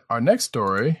 But our next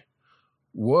story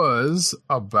was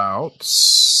about.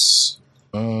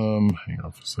 Hang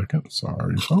on for a second.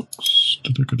 Sorry, folks.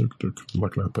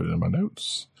 Luckily, I put it in my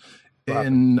notes.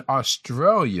 In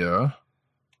Australia,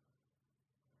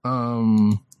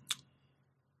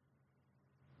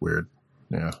 weird.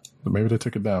 Yeah, maybe they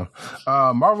took it down.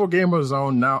 Marvel Gamer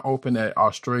Zone now open at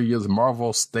Australia's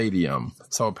Marvel Stadium.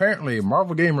 So apparently,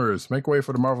 Marvel gamers make way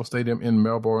for the Marvel Stadium in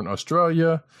Melbourne,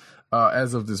 Australia.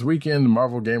 As of this weekend, the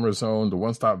Marvel Gamer Zone, the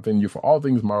one-stop venue for all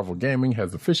things Marvel gaming,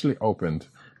 has officially opened.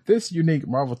 This unique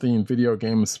Marvel-themed video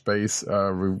game space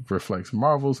reflects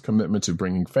Marvel's commitment to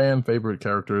bringing fan-favorite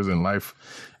characters to life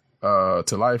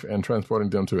and transporting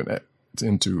them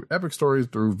into epic stories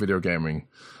through video gaming.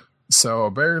 So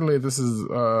apparently, this is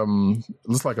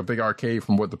looks like a big arcade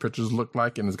from what the pictures look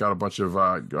like, and it's got a bunch of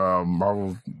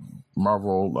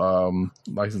Marvel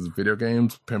licensed video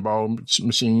games, pinball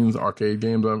machines, arcade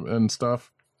games, and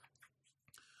stuff.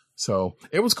 So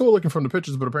it was cool looking from the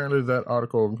pictures, but apparently that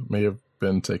article may have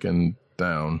been taken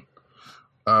down.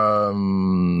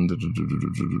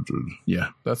 Yeah,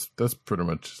 that's pretty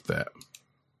much that.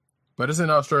 But it's in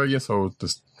Australia, so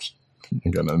this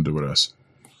ain't got nothing to do with us.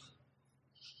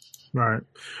 Right.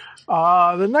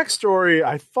 The next story,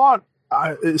 I thought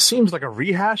it seems like a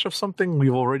rehash of something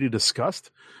we've already discussed,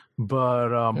 but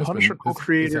Punisher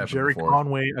co-creator Jerry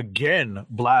Conway again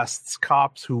blasts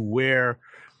cops who wear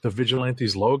the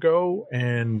Vigilantes logo,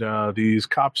 and these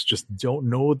cops just don't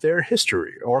know their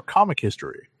history or comic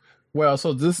history. Well,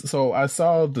 so I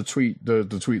saw the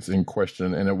tweets in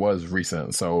question, and it was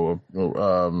recent. So,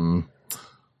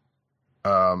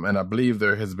 and I believe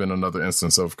there has been another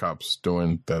instance of cops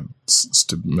doing that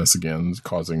stupid mess again,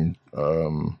 causing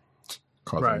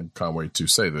Conway to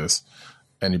say this.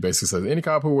 And he basically says, any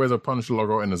cop who wears a Punisher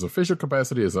logo in his official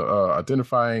capacity is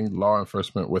identifying law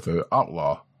enforcement with an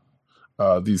outlaw.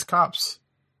 These cops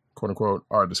quote unquote,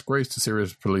 are a disgrace to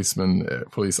serious police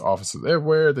officers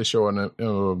everywhere. They show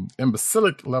an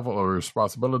imbecilic level of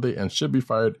responsibility and should be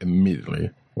fired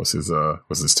immediately. What's his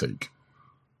take?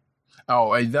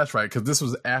 Oh, that's right, because this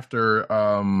was after.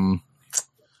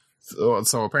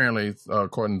 So apparently,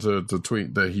 according to the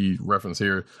tweet that he referenced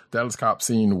here, Dallas cop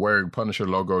seen wearing Punisher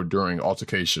logo during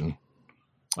altercation.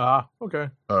 Okay.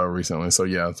 Recently, so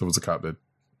yeah, so it was a cop that.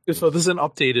 So this is an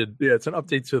updated. Yeah, it's an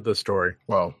update to the story.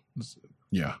 Well,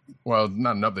 yeah. Well,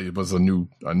 not an update, but it's a new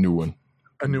one.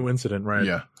 A new incident, right?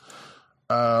 Yeah.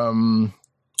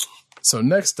 So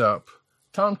next up,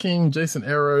 Tom King, Jason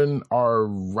Aaron are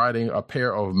writing a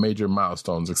pair of major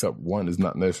milestones, except one is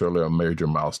not necessarily a major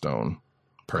milestone,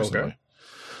 personally. Okay.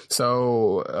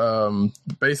 So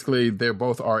basically, they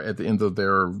both are at the end of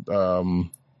their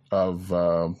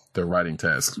writing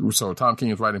tasks. So Tom King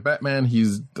is writing Batman.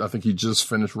 I think he just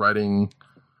finished writing.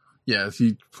 Yeah,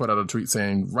 he put out a tweet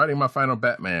saying, "Writing my final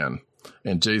Batman,"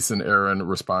 and Jason Aaron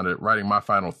responded, "Writing my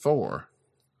final Thor."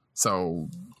 So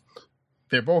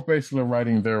they're both basically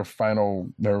writing their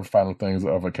final things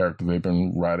of a character they've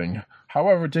been writing.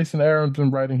 However, Jason Aaron's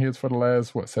been writing his for the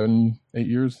last 7-8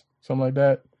 years, something like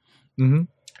that.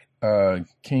 Mm-hmm.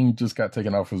 King just got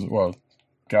off of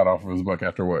his book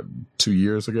after 2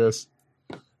 years, I guess.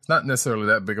 It's not necessarily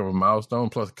that big of a milestone,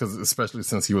 plus because especially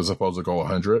since he was supposed to go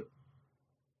 100.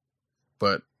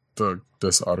 But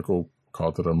this article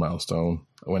called it a milestone.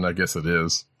 When I guess it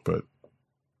is, but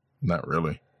not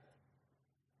really.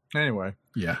 Anyway.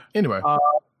 Yeah. Anyway.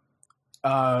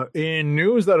 In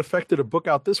news that affected a book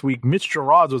out this week, Mitch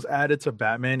Gerads was added to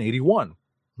Batman 81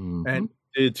 and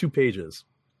did 2 pages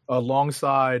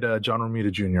alongside John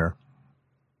Romita Jr.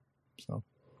 So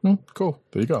cool.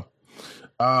 There you go.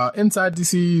 Inside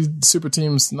DC Super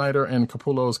Team Snyder and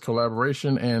Capullo's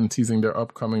collaboration and teasing their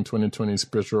upcoming 2020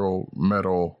 Spiritual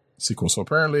Metal sequel. So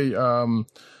apparently, why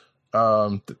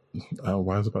was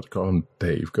I about to call him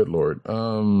Dave? Good Lord.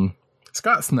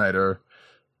 Scott Snyder.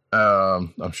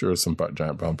 I'm sure some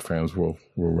Giant Bomb fans will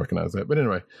recognize that. But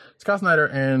anyway, Scott Snyder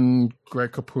and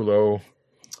Greg Capullo,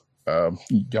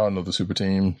 y'all know the Super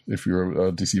Team if you're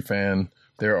a DC fan.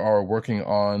 They are working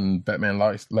on Batman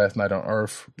Last Night on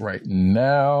Earth right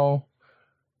now.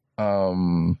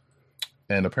 And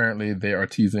apparently they are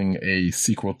teasing a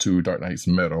sequel to Dark Knight's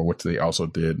Metal, which they also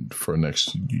did for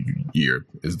next year,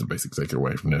 is the basic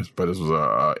takeaway from this. But this was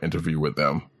an interview with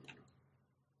them.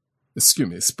 Excuse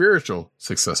me, spiritual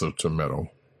successor to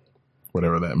Metal,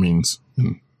 whatever that means.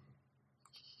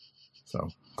 So,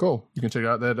 cool. You can check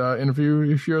out that interview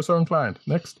if you're so inclined.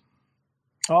 Next.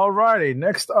 Alrighty,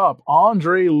 next up,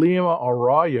 Andre Lima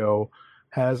Arroyo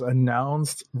has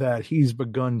announced that he's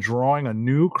begun drawing a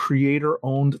new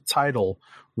creator-owned title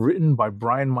written by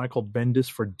Brian Michael Bendis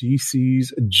for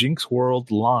DC's Jinx World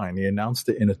line. He announced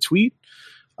it in a tweet.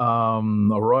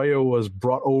 Arroyo was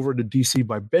brought over to DC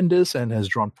by Bendis and has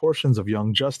drawn portions of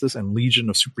Young Justice and Legion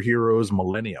of Superheroes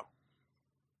Millennium.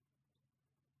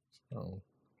 So,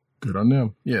 good on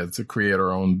them. Yeah, it's a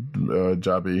creator-owned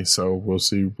jobby, so we'll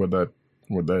see what that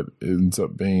ends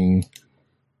up being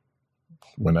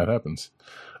when that happens.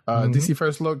 DC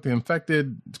First Look, The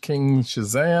Infected, King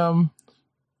Shazam.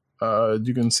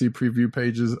 You can see preview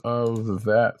pages of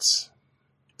that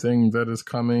thing that is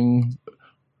coming.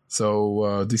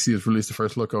 So DC has released the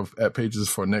first look at pages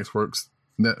for next month,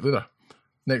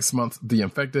 The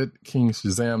Infected, King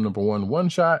Shazam #1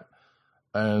 one-shot.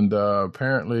 And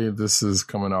apparently this is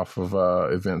coming off of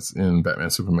events in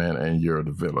Batman, Superman, and You're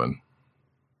the Villain.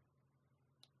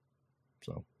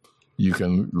 So you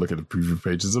can look at the preview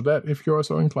pages of that if you're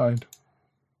so inclined.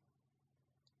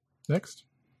 Next.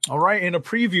 All right, in a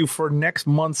preview for next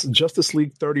month's Justice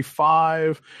League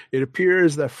 35, it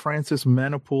appears that Francis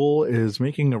Manapul is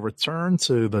making a return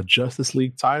to the Justice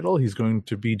League title. He's going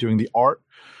to be doing the art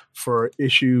for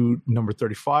issue number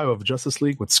 35 of Justice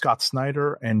League with Scott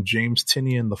Snyder and James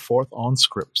Tynion IV on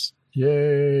scripts.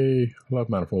 Yay! I love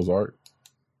Manapul's art.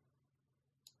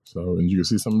 So, and you can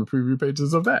see some of the preview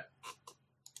pages of that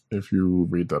if you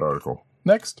read that article.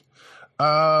 Next.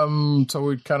 So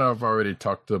we kind of already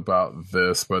talked about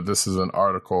this, but this is an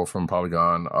article from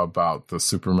Polygon about the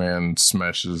Superman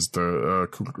smashes the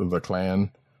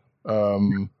Klan.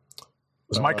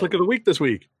 It's my click of the week this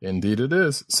week. Indeed it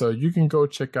is. So you can go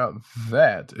check out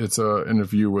that. It's an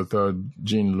interview with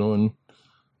Jean Lun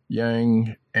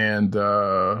Yang, and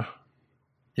yeah,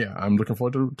 I'm looking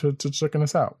forward to checking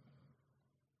this out.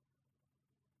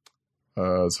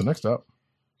 So next up.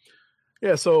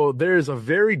 Yeah, so there's a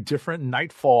very different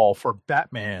Nightfall for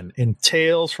Batman in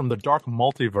Tales from the Dark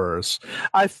Multiverse.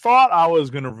 I thought I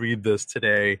was going to read this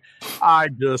today. I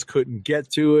just couldn't get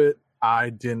to it.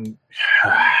 I didn't.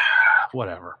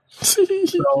 whatever. So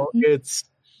it's,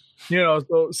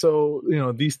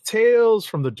 these tales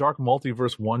from the Dark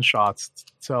Multiverse one-shots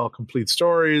tell complete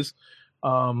stories.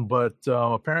 But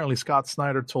apparently Scott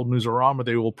Snyder told Newsarama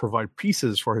they will provide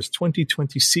pieces for his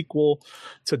 2020 sequel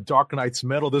to Dark Knight's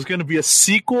Metal. There's going to be a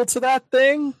sequel to that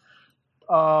thing?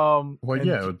 Like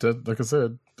I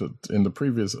said, in the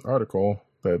previous article,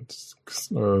 that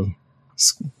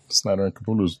Snyder and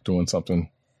Capullo's doing something.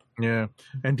 Yeah.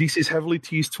 And DC's heavily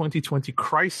teased 2020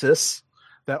 Crisis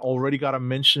that already got a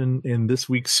mention in this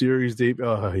week's series debut.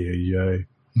 Love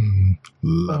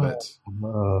it.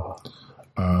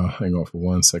 Hang on for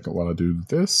 1 second while I do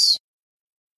this.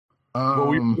 What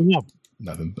were you pulling up?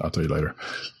 Nothing. I'll tell you later.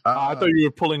 I thought you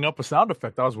were pulling up a sound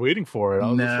effect. I was waiting for it.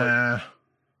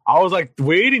 I was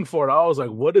waiting for it. I was like,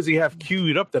 what does he have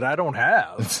queued up that I don't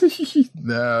have?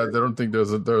 Nah, I don't think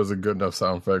there's a good enough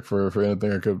sound effect for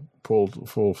anything I could pull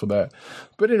for that.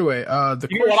 But anyway, know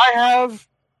what I have?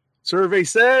 Survey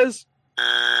says.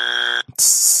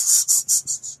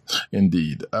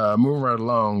 Indeed. Moving right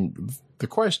along. The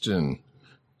question.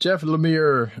 Jeff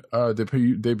Lemire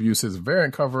debuts his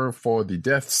variant cover for the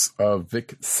deaths of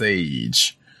Vic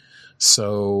Sage.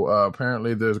 So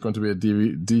apparently there's going to be a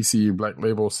DC Black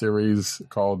Label series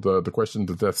called The Question,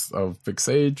 The Deaths of Vic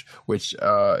Sage, which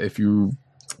if you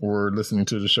were listening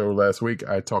to the show last week,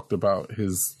 I talked about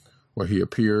where he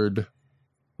appeared.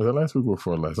 Was it last week or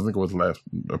before last? I think it was last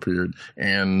appeared.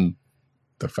 And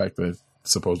the fact that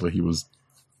supposedly he was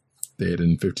dead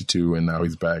in 52 and now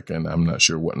he's back, and I'm not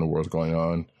sure what in the world's going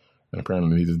on. And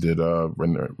apparently neither did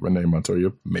Renee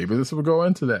Montoya. Maybe this will go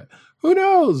into that. Who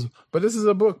knows? But this is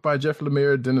a book by Jeff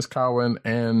Lemire, Dennis Cowan,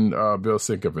 and Bill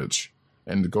Sienkiewicz.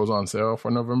 And it goes on sale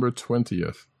for November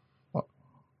 20th.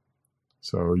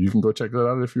 So you can go check that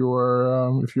out if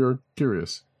you're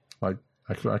curious. Like,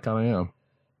 actually, I kind of am.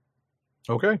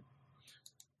 Okay.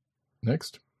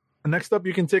 Next up,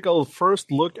 you can take a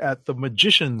first look at The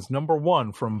Magicians,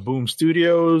 #1 from Boom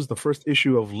Studios. The first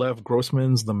issue of Lev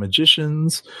Grossman's The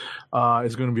Magicians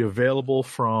is going to be available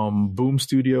from Boom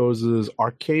Studios'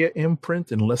 Archaea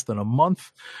imprint in less than a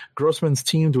month. Grossman's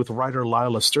teamed with writer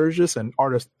Lila Sturgis and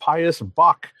artist Pius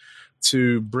Bach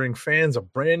to bring fans a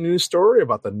brand new story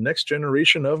about the next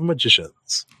generation of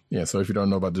magicians. Yeah, so if you don't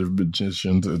know about the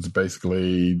Magicians, it's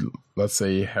basically, let's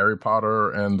say, Harry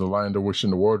Potter and the Lion, the Witch,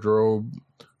 and the Wardrobe,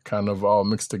 kind of all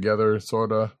mixed together,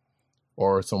 sort of.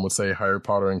 Or some would say Harry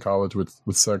Potter in college with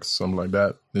sex, something like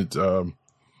that. It,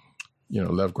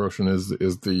 Lev Grossman is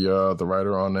the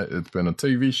writer on it. It's been a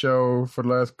TV show for the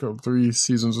last 3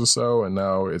 seasons or so, and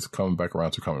now it's coming back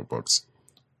around to comic books.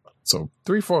 So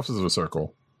 3/4 of a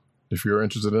circle. If you're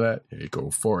interested in that, hey, go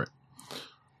for it.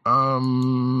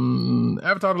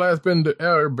 Avatar: The Last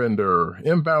Airbender.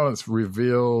 Imbalance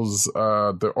reveals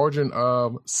the origin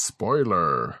of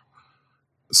spoiler.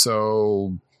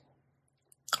 So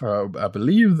I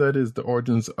believe that is the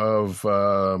origins of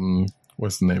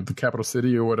what's the name? The capital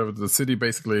city or whatever. The city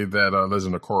basically that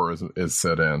Legend of Korra is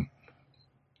set in.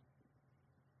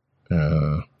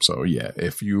 So yeah,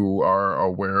 if you are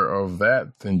aware of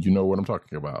that, then you know what I'm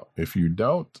talking about. If you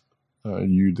don't,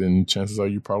 then chances are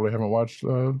you probably haven't watched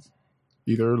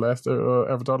either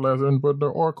Avatar: The Last Airbender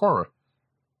or Korra.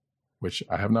 Which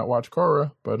I have not watched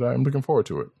Korra, but I'm looking forward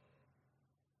to it.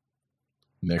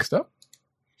 Next up.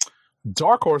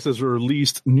 Dark Horse has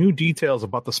released new details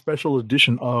about the special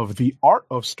edition of The Art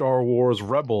of Star Wars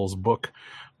Rebels book,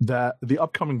 the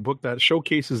upcoming book that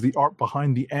showcases the art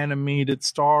behind the animated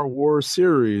Star Wars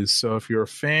series. So if you're a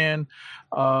fan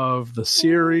of the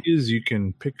series, you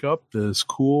can pick up this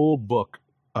cool book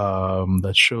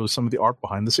that shows some of the art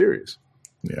behind the series.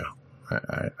 Yeah,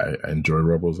 I enjoy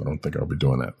Rebels. I don't think I'll be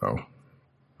doing that, though.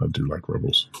 I do like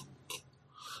Rebels.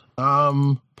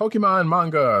 Pokemon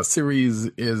manga series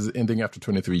is ending after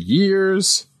 23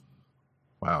 years.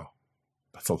 Wow.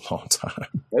 That's a long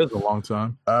time. That is a long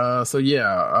time. So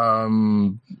yeah.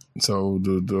 So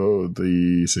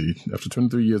after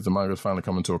 23 years, the manga is finally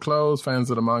coming to a close.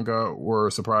 Fans of the manga were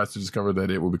surprised to discover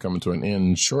that it will be coming to an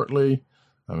end shortly.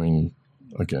 I mean,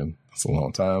 again, it's a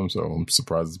long time, so I'm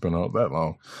surprised it's been out that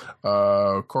long.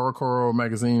 CoroCoro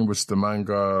magazine, which the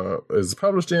manga is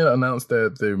published in, announced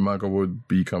that the manga would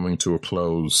be coming to a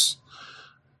close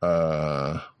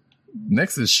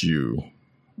next issue,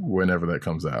 whenever that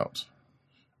comes out.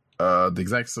 The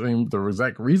exact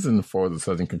reason for the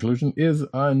sudden conclusion is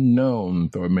unknown,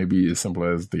 though it may be as simple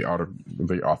as the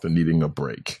author needing a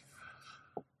break.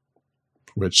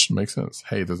 Which makes sense.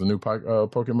 Hey, there's a new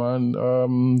Pokemon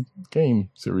game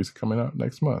series coming out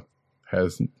next month.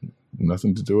 Has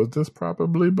nothing to do with this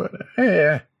probably, but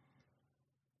hey,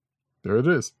 there it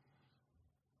is.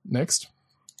 Next.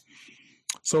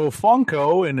 So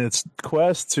Funko, in its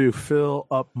quest to fill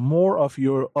up more of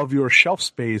your shelf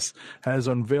space, has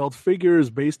unveiled figures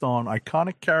based on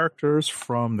iconic characters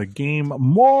from the game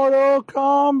Mortal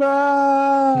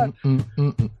Kombat.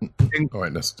 Oh,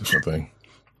 wait, that's a different thing.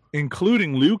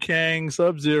 Including Liu Kang,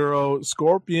 Sub-Zero,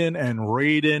 Scorpion, and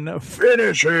Raiden.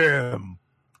 Finish him!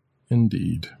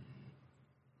 Indeed.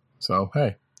 So,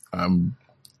 hey, I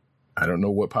don't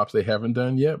know what pops they haven't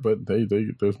done yet, but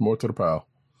there's more to the pile.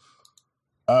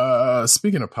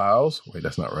 Speaking of piles, wait,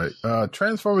 that's not right.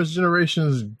 Transformers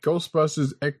Generations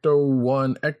Ghostbusters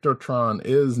Ecto-1 Ectotron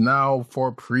is now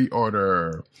for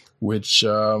pre-order, which,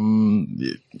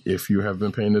 if you have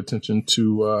been paying attention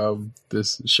to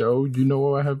this show, you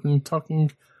know I have been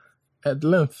talking at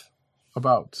length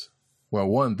about, well,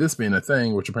 one, this being a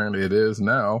thing, which apparently it is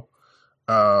now,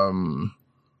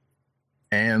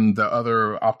 and the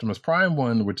other Optimus Prime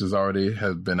one, which has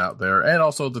been out there, and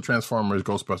also the Transformers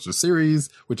Ghostbusters series,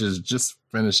 which is just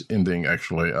finished ending,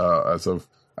 actually, as of,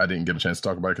 I didn't get a chance to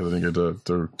talk about it because I didn't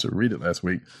get to read it last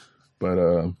week, but,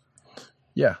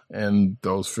 yeah, and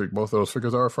both of those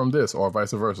figures are from this, or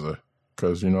vice versa,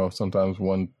 because, sometimes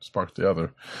one sparks the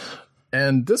other.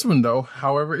 And this one, though,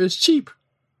 however, is cheap.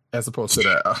 As opposed to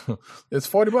that, it's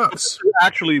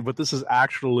 $40. But this is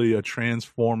actually a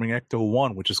transforming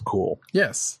Ecto-1, which is cool.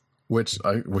 Yes, which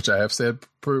I have said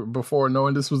before,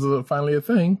 knowing this was finally a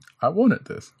thing. I wanted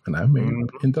this, and I may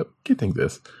end up getting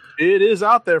this. It is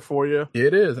out there for you.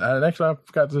 It is, and actually, I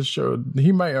forgot to show.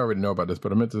 He might already know about this,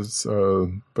 but I meant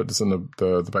to put this in the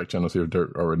back channel. See if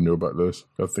Dirk already knew about this.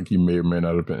 I think he may or may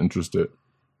not have been interested.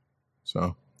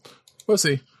 So we'll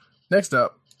see. Next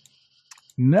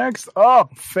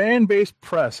up, Fanbase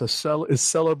Press is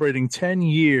celebrating 10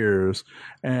 years,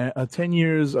 10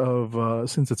 years of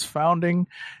since its founding,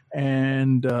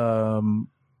 and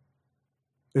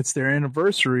it's their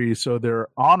anniversary, so they're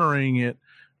honoring it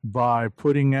by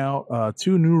putting out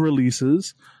 2 new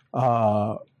releases,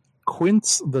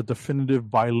 Quince, the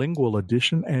Definitive Bilingual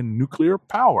Edition, and Nuclear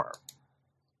Power.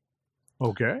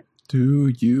 Okay.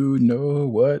 Do you know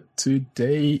what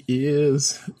today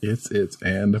is? It's its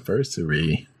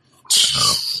anniversary.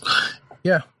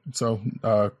 Yeah, so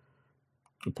the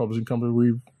publishing company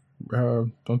we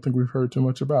don't think we've heard too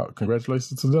much about.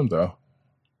 Congratulations to them, though.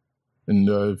 And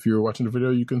if you're watching the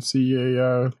video, you can see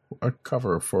a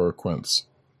cover for Quince.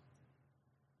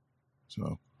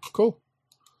 So cool.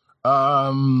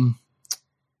 Some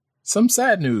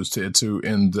sad news to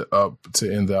end out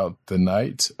the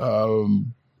night.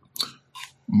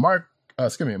 Mike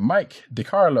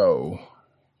DiCarlo,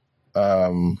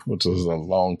 which is a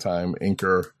longtime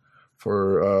inker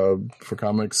for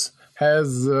comics,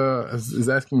 is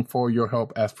asking for your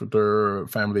help after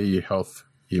family health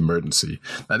emergency.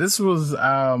 Now, this was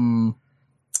and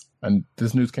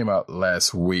this news came out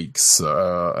last week,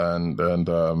 and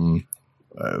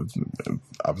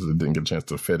obviously didn't get a chance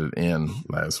to fit it in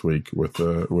last week with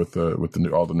all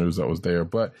the news that was there,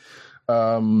 but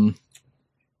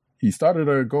he started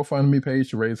a GoFundMe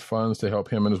page to raise funds to help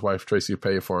him and his wife Tracy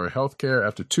pay for health care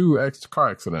after 2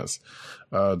 car accidents.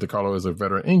 DiCarlo is a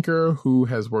veteran inker who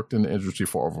has worked in the industry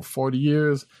for over 40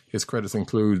 years. His credits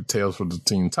include Tales from the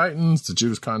Teen Titans, The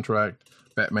Judas Contract,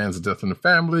 Batman's Death in the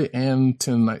Family, and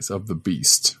 10 Nights of the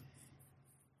Beast.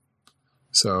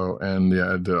 So, and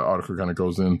yeah, the article kind of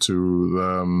goes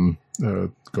into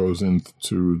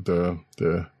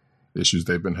the issues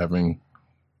they've been having,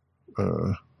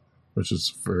 which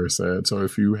is very sad. So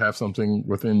if you have something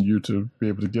within you to be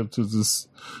able to give to this,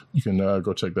 you can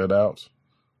go check that out.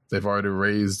 They've already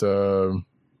raised some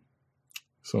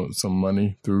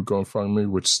money through GoFundMe,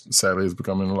 which sadly is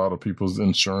becoming a lot of people's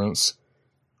insurance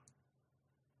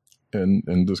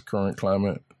in this current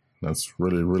climate. That's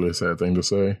really, really a sad thing to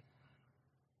say.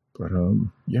 But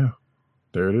yeah,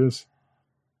 there it is.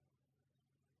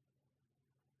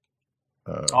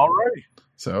 Alrighty.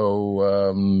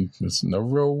 So there's no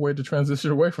real way to transition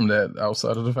away from that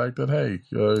outside of the fact that, hey,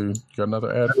 you got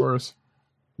another ad for us?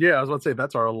 Yeah, I was about to say,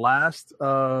 that's our last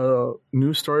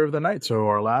news story of the night. So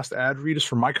our last ad read is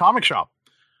from My Comic Shop.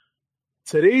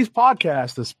 Today's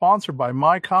podcast is sponsored by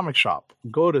My Comic Shop.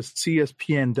 Go to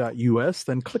cspn.us,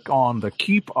 then click on the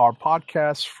Keep Our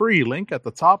Podcasts Free link at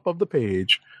the top of the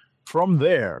page. From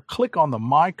there, click on the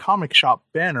My Comic Shop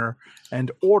banner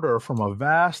and order from a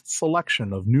vast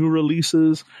selection of new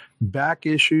releases, back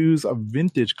issues of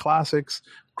vintage classics,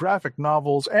 graphic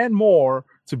novels, and more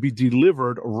to be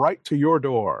delivered right to your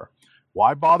door.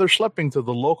 Why bother schlepping to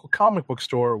the local comic book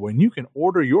store when you can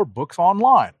order your books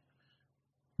online?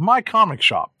 My Comic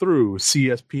Shop through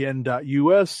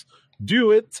cspn.us.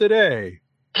 Do it today.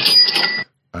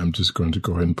 I'm just going to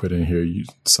go ahead and put in here.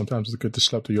 Sometimes it's good to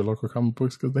schlep to your local comic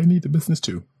books because they need the business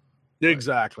too.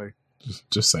 Exactly.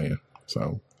 Just saying.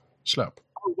 So, schlep.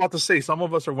 I was about to say, some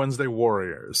of us are Wednesday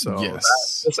warriors, so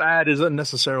yes. This ad isn't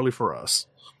necessarily for us.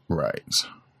 Right.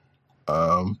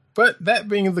 But that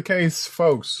being the case,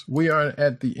 folks, we are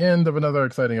at the end of another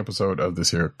exciting episode of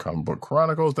this here Comic Book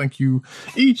Chronicles. Thank you,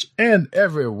 each and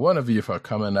every one of you, for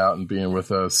coming out and being with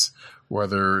us,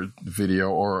 whether video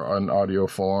or on audio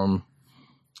form.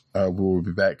 We will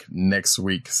be back next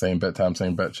week, same bat time,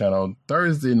 same bat channel,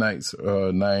 Thursday nights,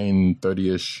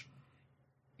 9:30ish.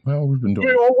 Well, we've been doing.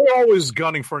 We're always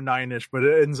gunning for 9ish, but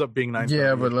it ends up being 9:30.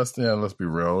 Yeah, but let's be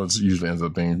real. It usually ends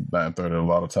up being 9:30 a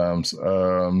lot of times.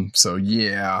 So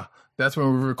yeah, that's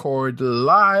when we record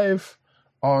live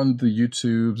on the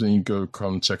YouTubes, and you go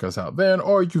come check us out then,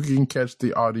 or you can catch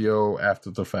the audio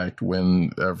after the fact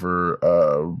whenever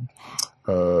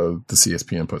the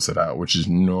CSPN puts it out, which is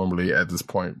normally at this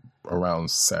point around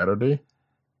Saturday.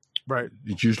 Right.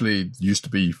 It usually used to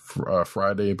be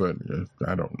Friday, but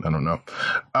I don't know.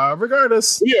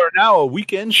 Regardless, we are now a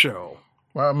weekend show.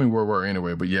 Well, I mean, we're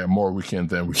anyway, but yeah, more weekend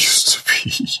than we used to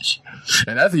be,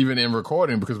 and that's even in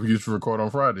recording because we used to record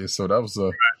on Fridays. So that was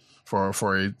for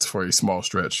a small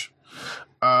stretch.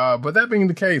 But that being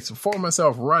the case, for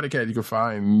myself, Roddycat, you can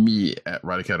find me at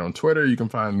Roddycat on Twitter. You can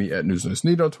find me at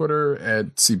NewsNewsNeed on Twitter,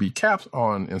 at CBCaps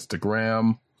on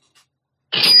Instagram.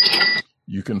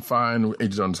 You can find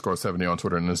Agent_70 on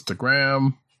Twitter and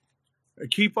Instagram.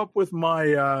 Keep up with my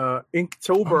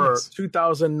Inktober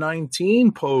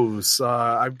 2019 posts.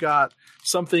 I've got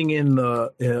something in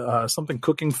the something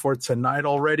cooking for tonight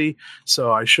already,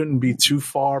 so I shouldn't be too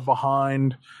far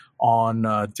behind on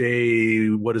day,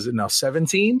 what is it now,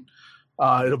 17?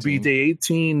 It'll be day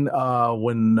 18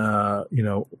 when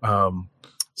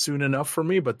soon enough for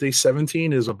me, but day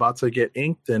 17 is about to get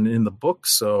inked and in the book,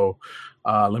 so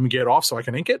let me get off so I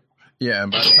can ink it. Yeah,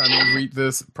 and by the time you read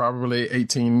this, probably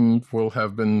 18 will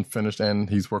have been finished, and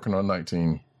he's working on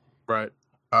 19. Right.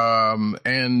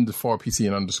 And for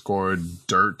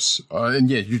PC_Dirt, and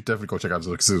yeah, you definitely go check out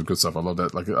his good stuff. I love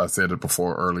that. Like I said it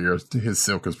before earlier, his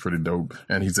silk is pretty dope,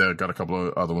 and he's got a couple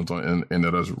of other ones on in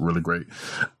that is really great.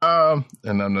 And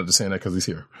I'm not just saying that because he's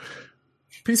here.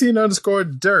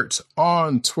 PC_Dirt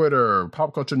on Twitter,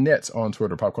 Pop Culture Net on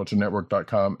Twitter,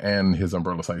 PopCultureNetwork.com, and his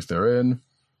umbrella sites therein.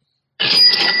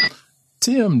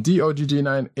 Tim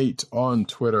DOGG98 on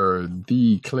Twitter,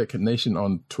 The Click Nation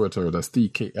on Twitter. That's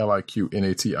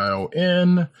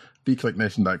TheKliqNation,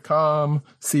 TheClickNation.com,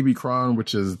 CBCron,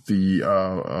 which is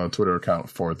the Twitter account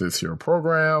for this here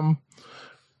program,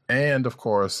 and of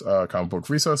course, Comic Book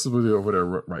Resources will be over there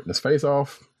writing his face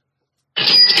off.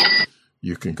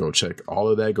 You can go check all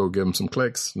of that. Go give him some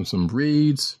clicks and some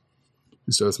reads.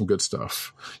 He does some good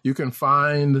stuff. You can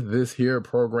find this here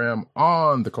program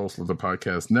on the Coastal of the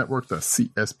Podcast Network. That's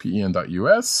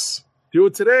CSPN.us. Do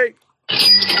it today.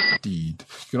 Indeed.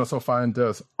 You can also find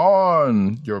us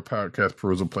on your podcast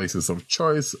perusal places of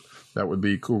choice. That would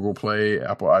be Google Play,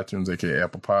 Apple iTunes, aka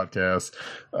Apple Podcasts,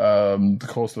 the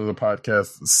Coastal of the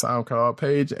Podcast SoundCloud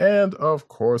page, and of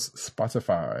course,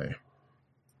 Spotify.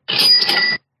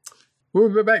 We'll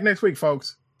be back next week,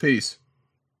 folks. Peace.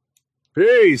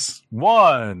 Peace.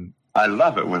 One. I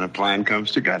love it when a plan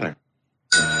comes together.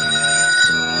 Good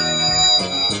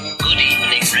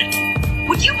evening, Rick.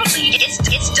 Would you believe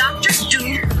it's Dr.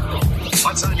 Doom?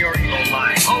 What's on your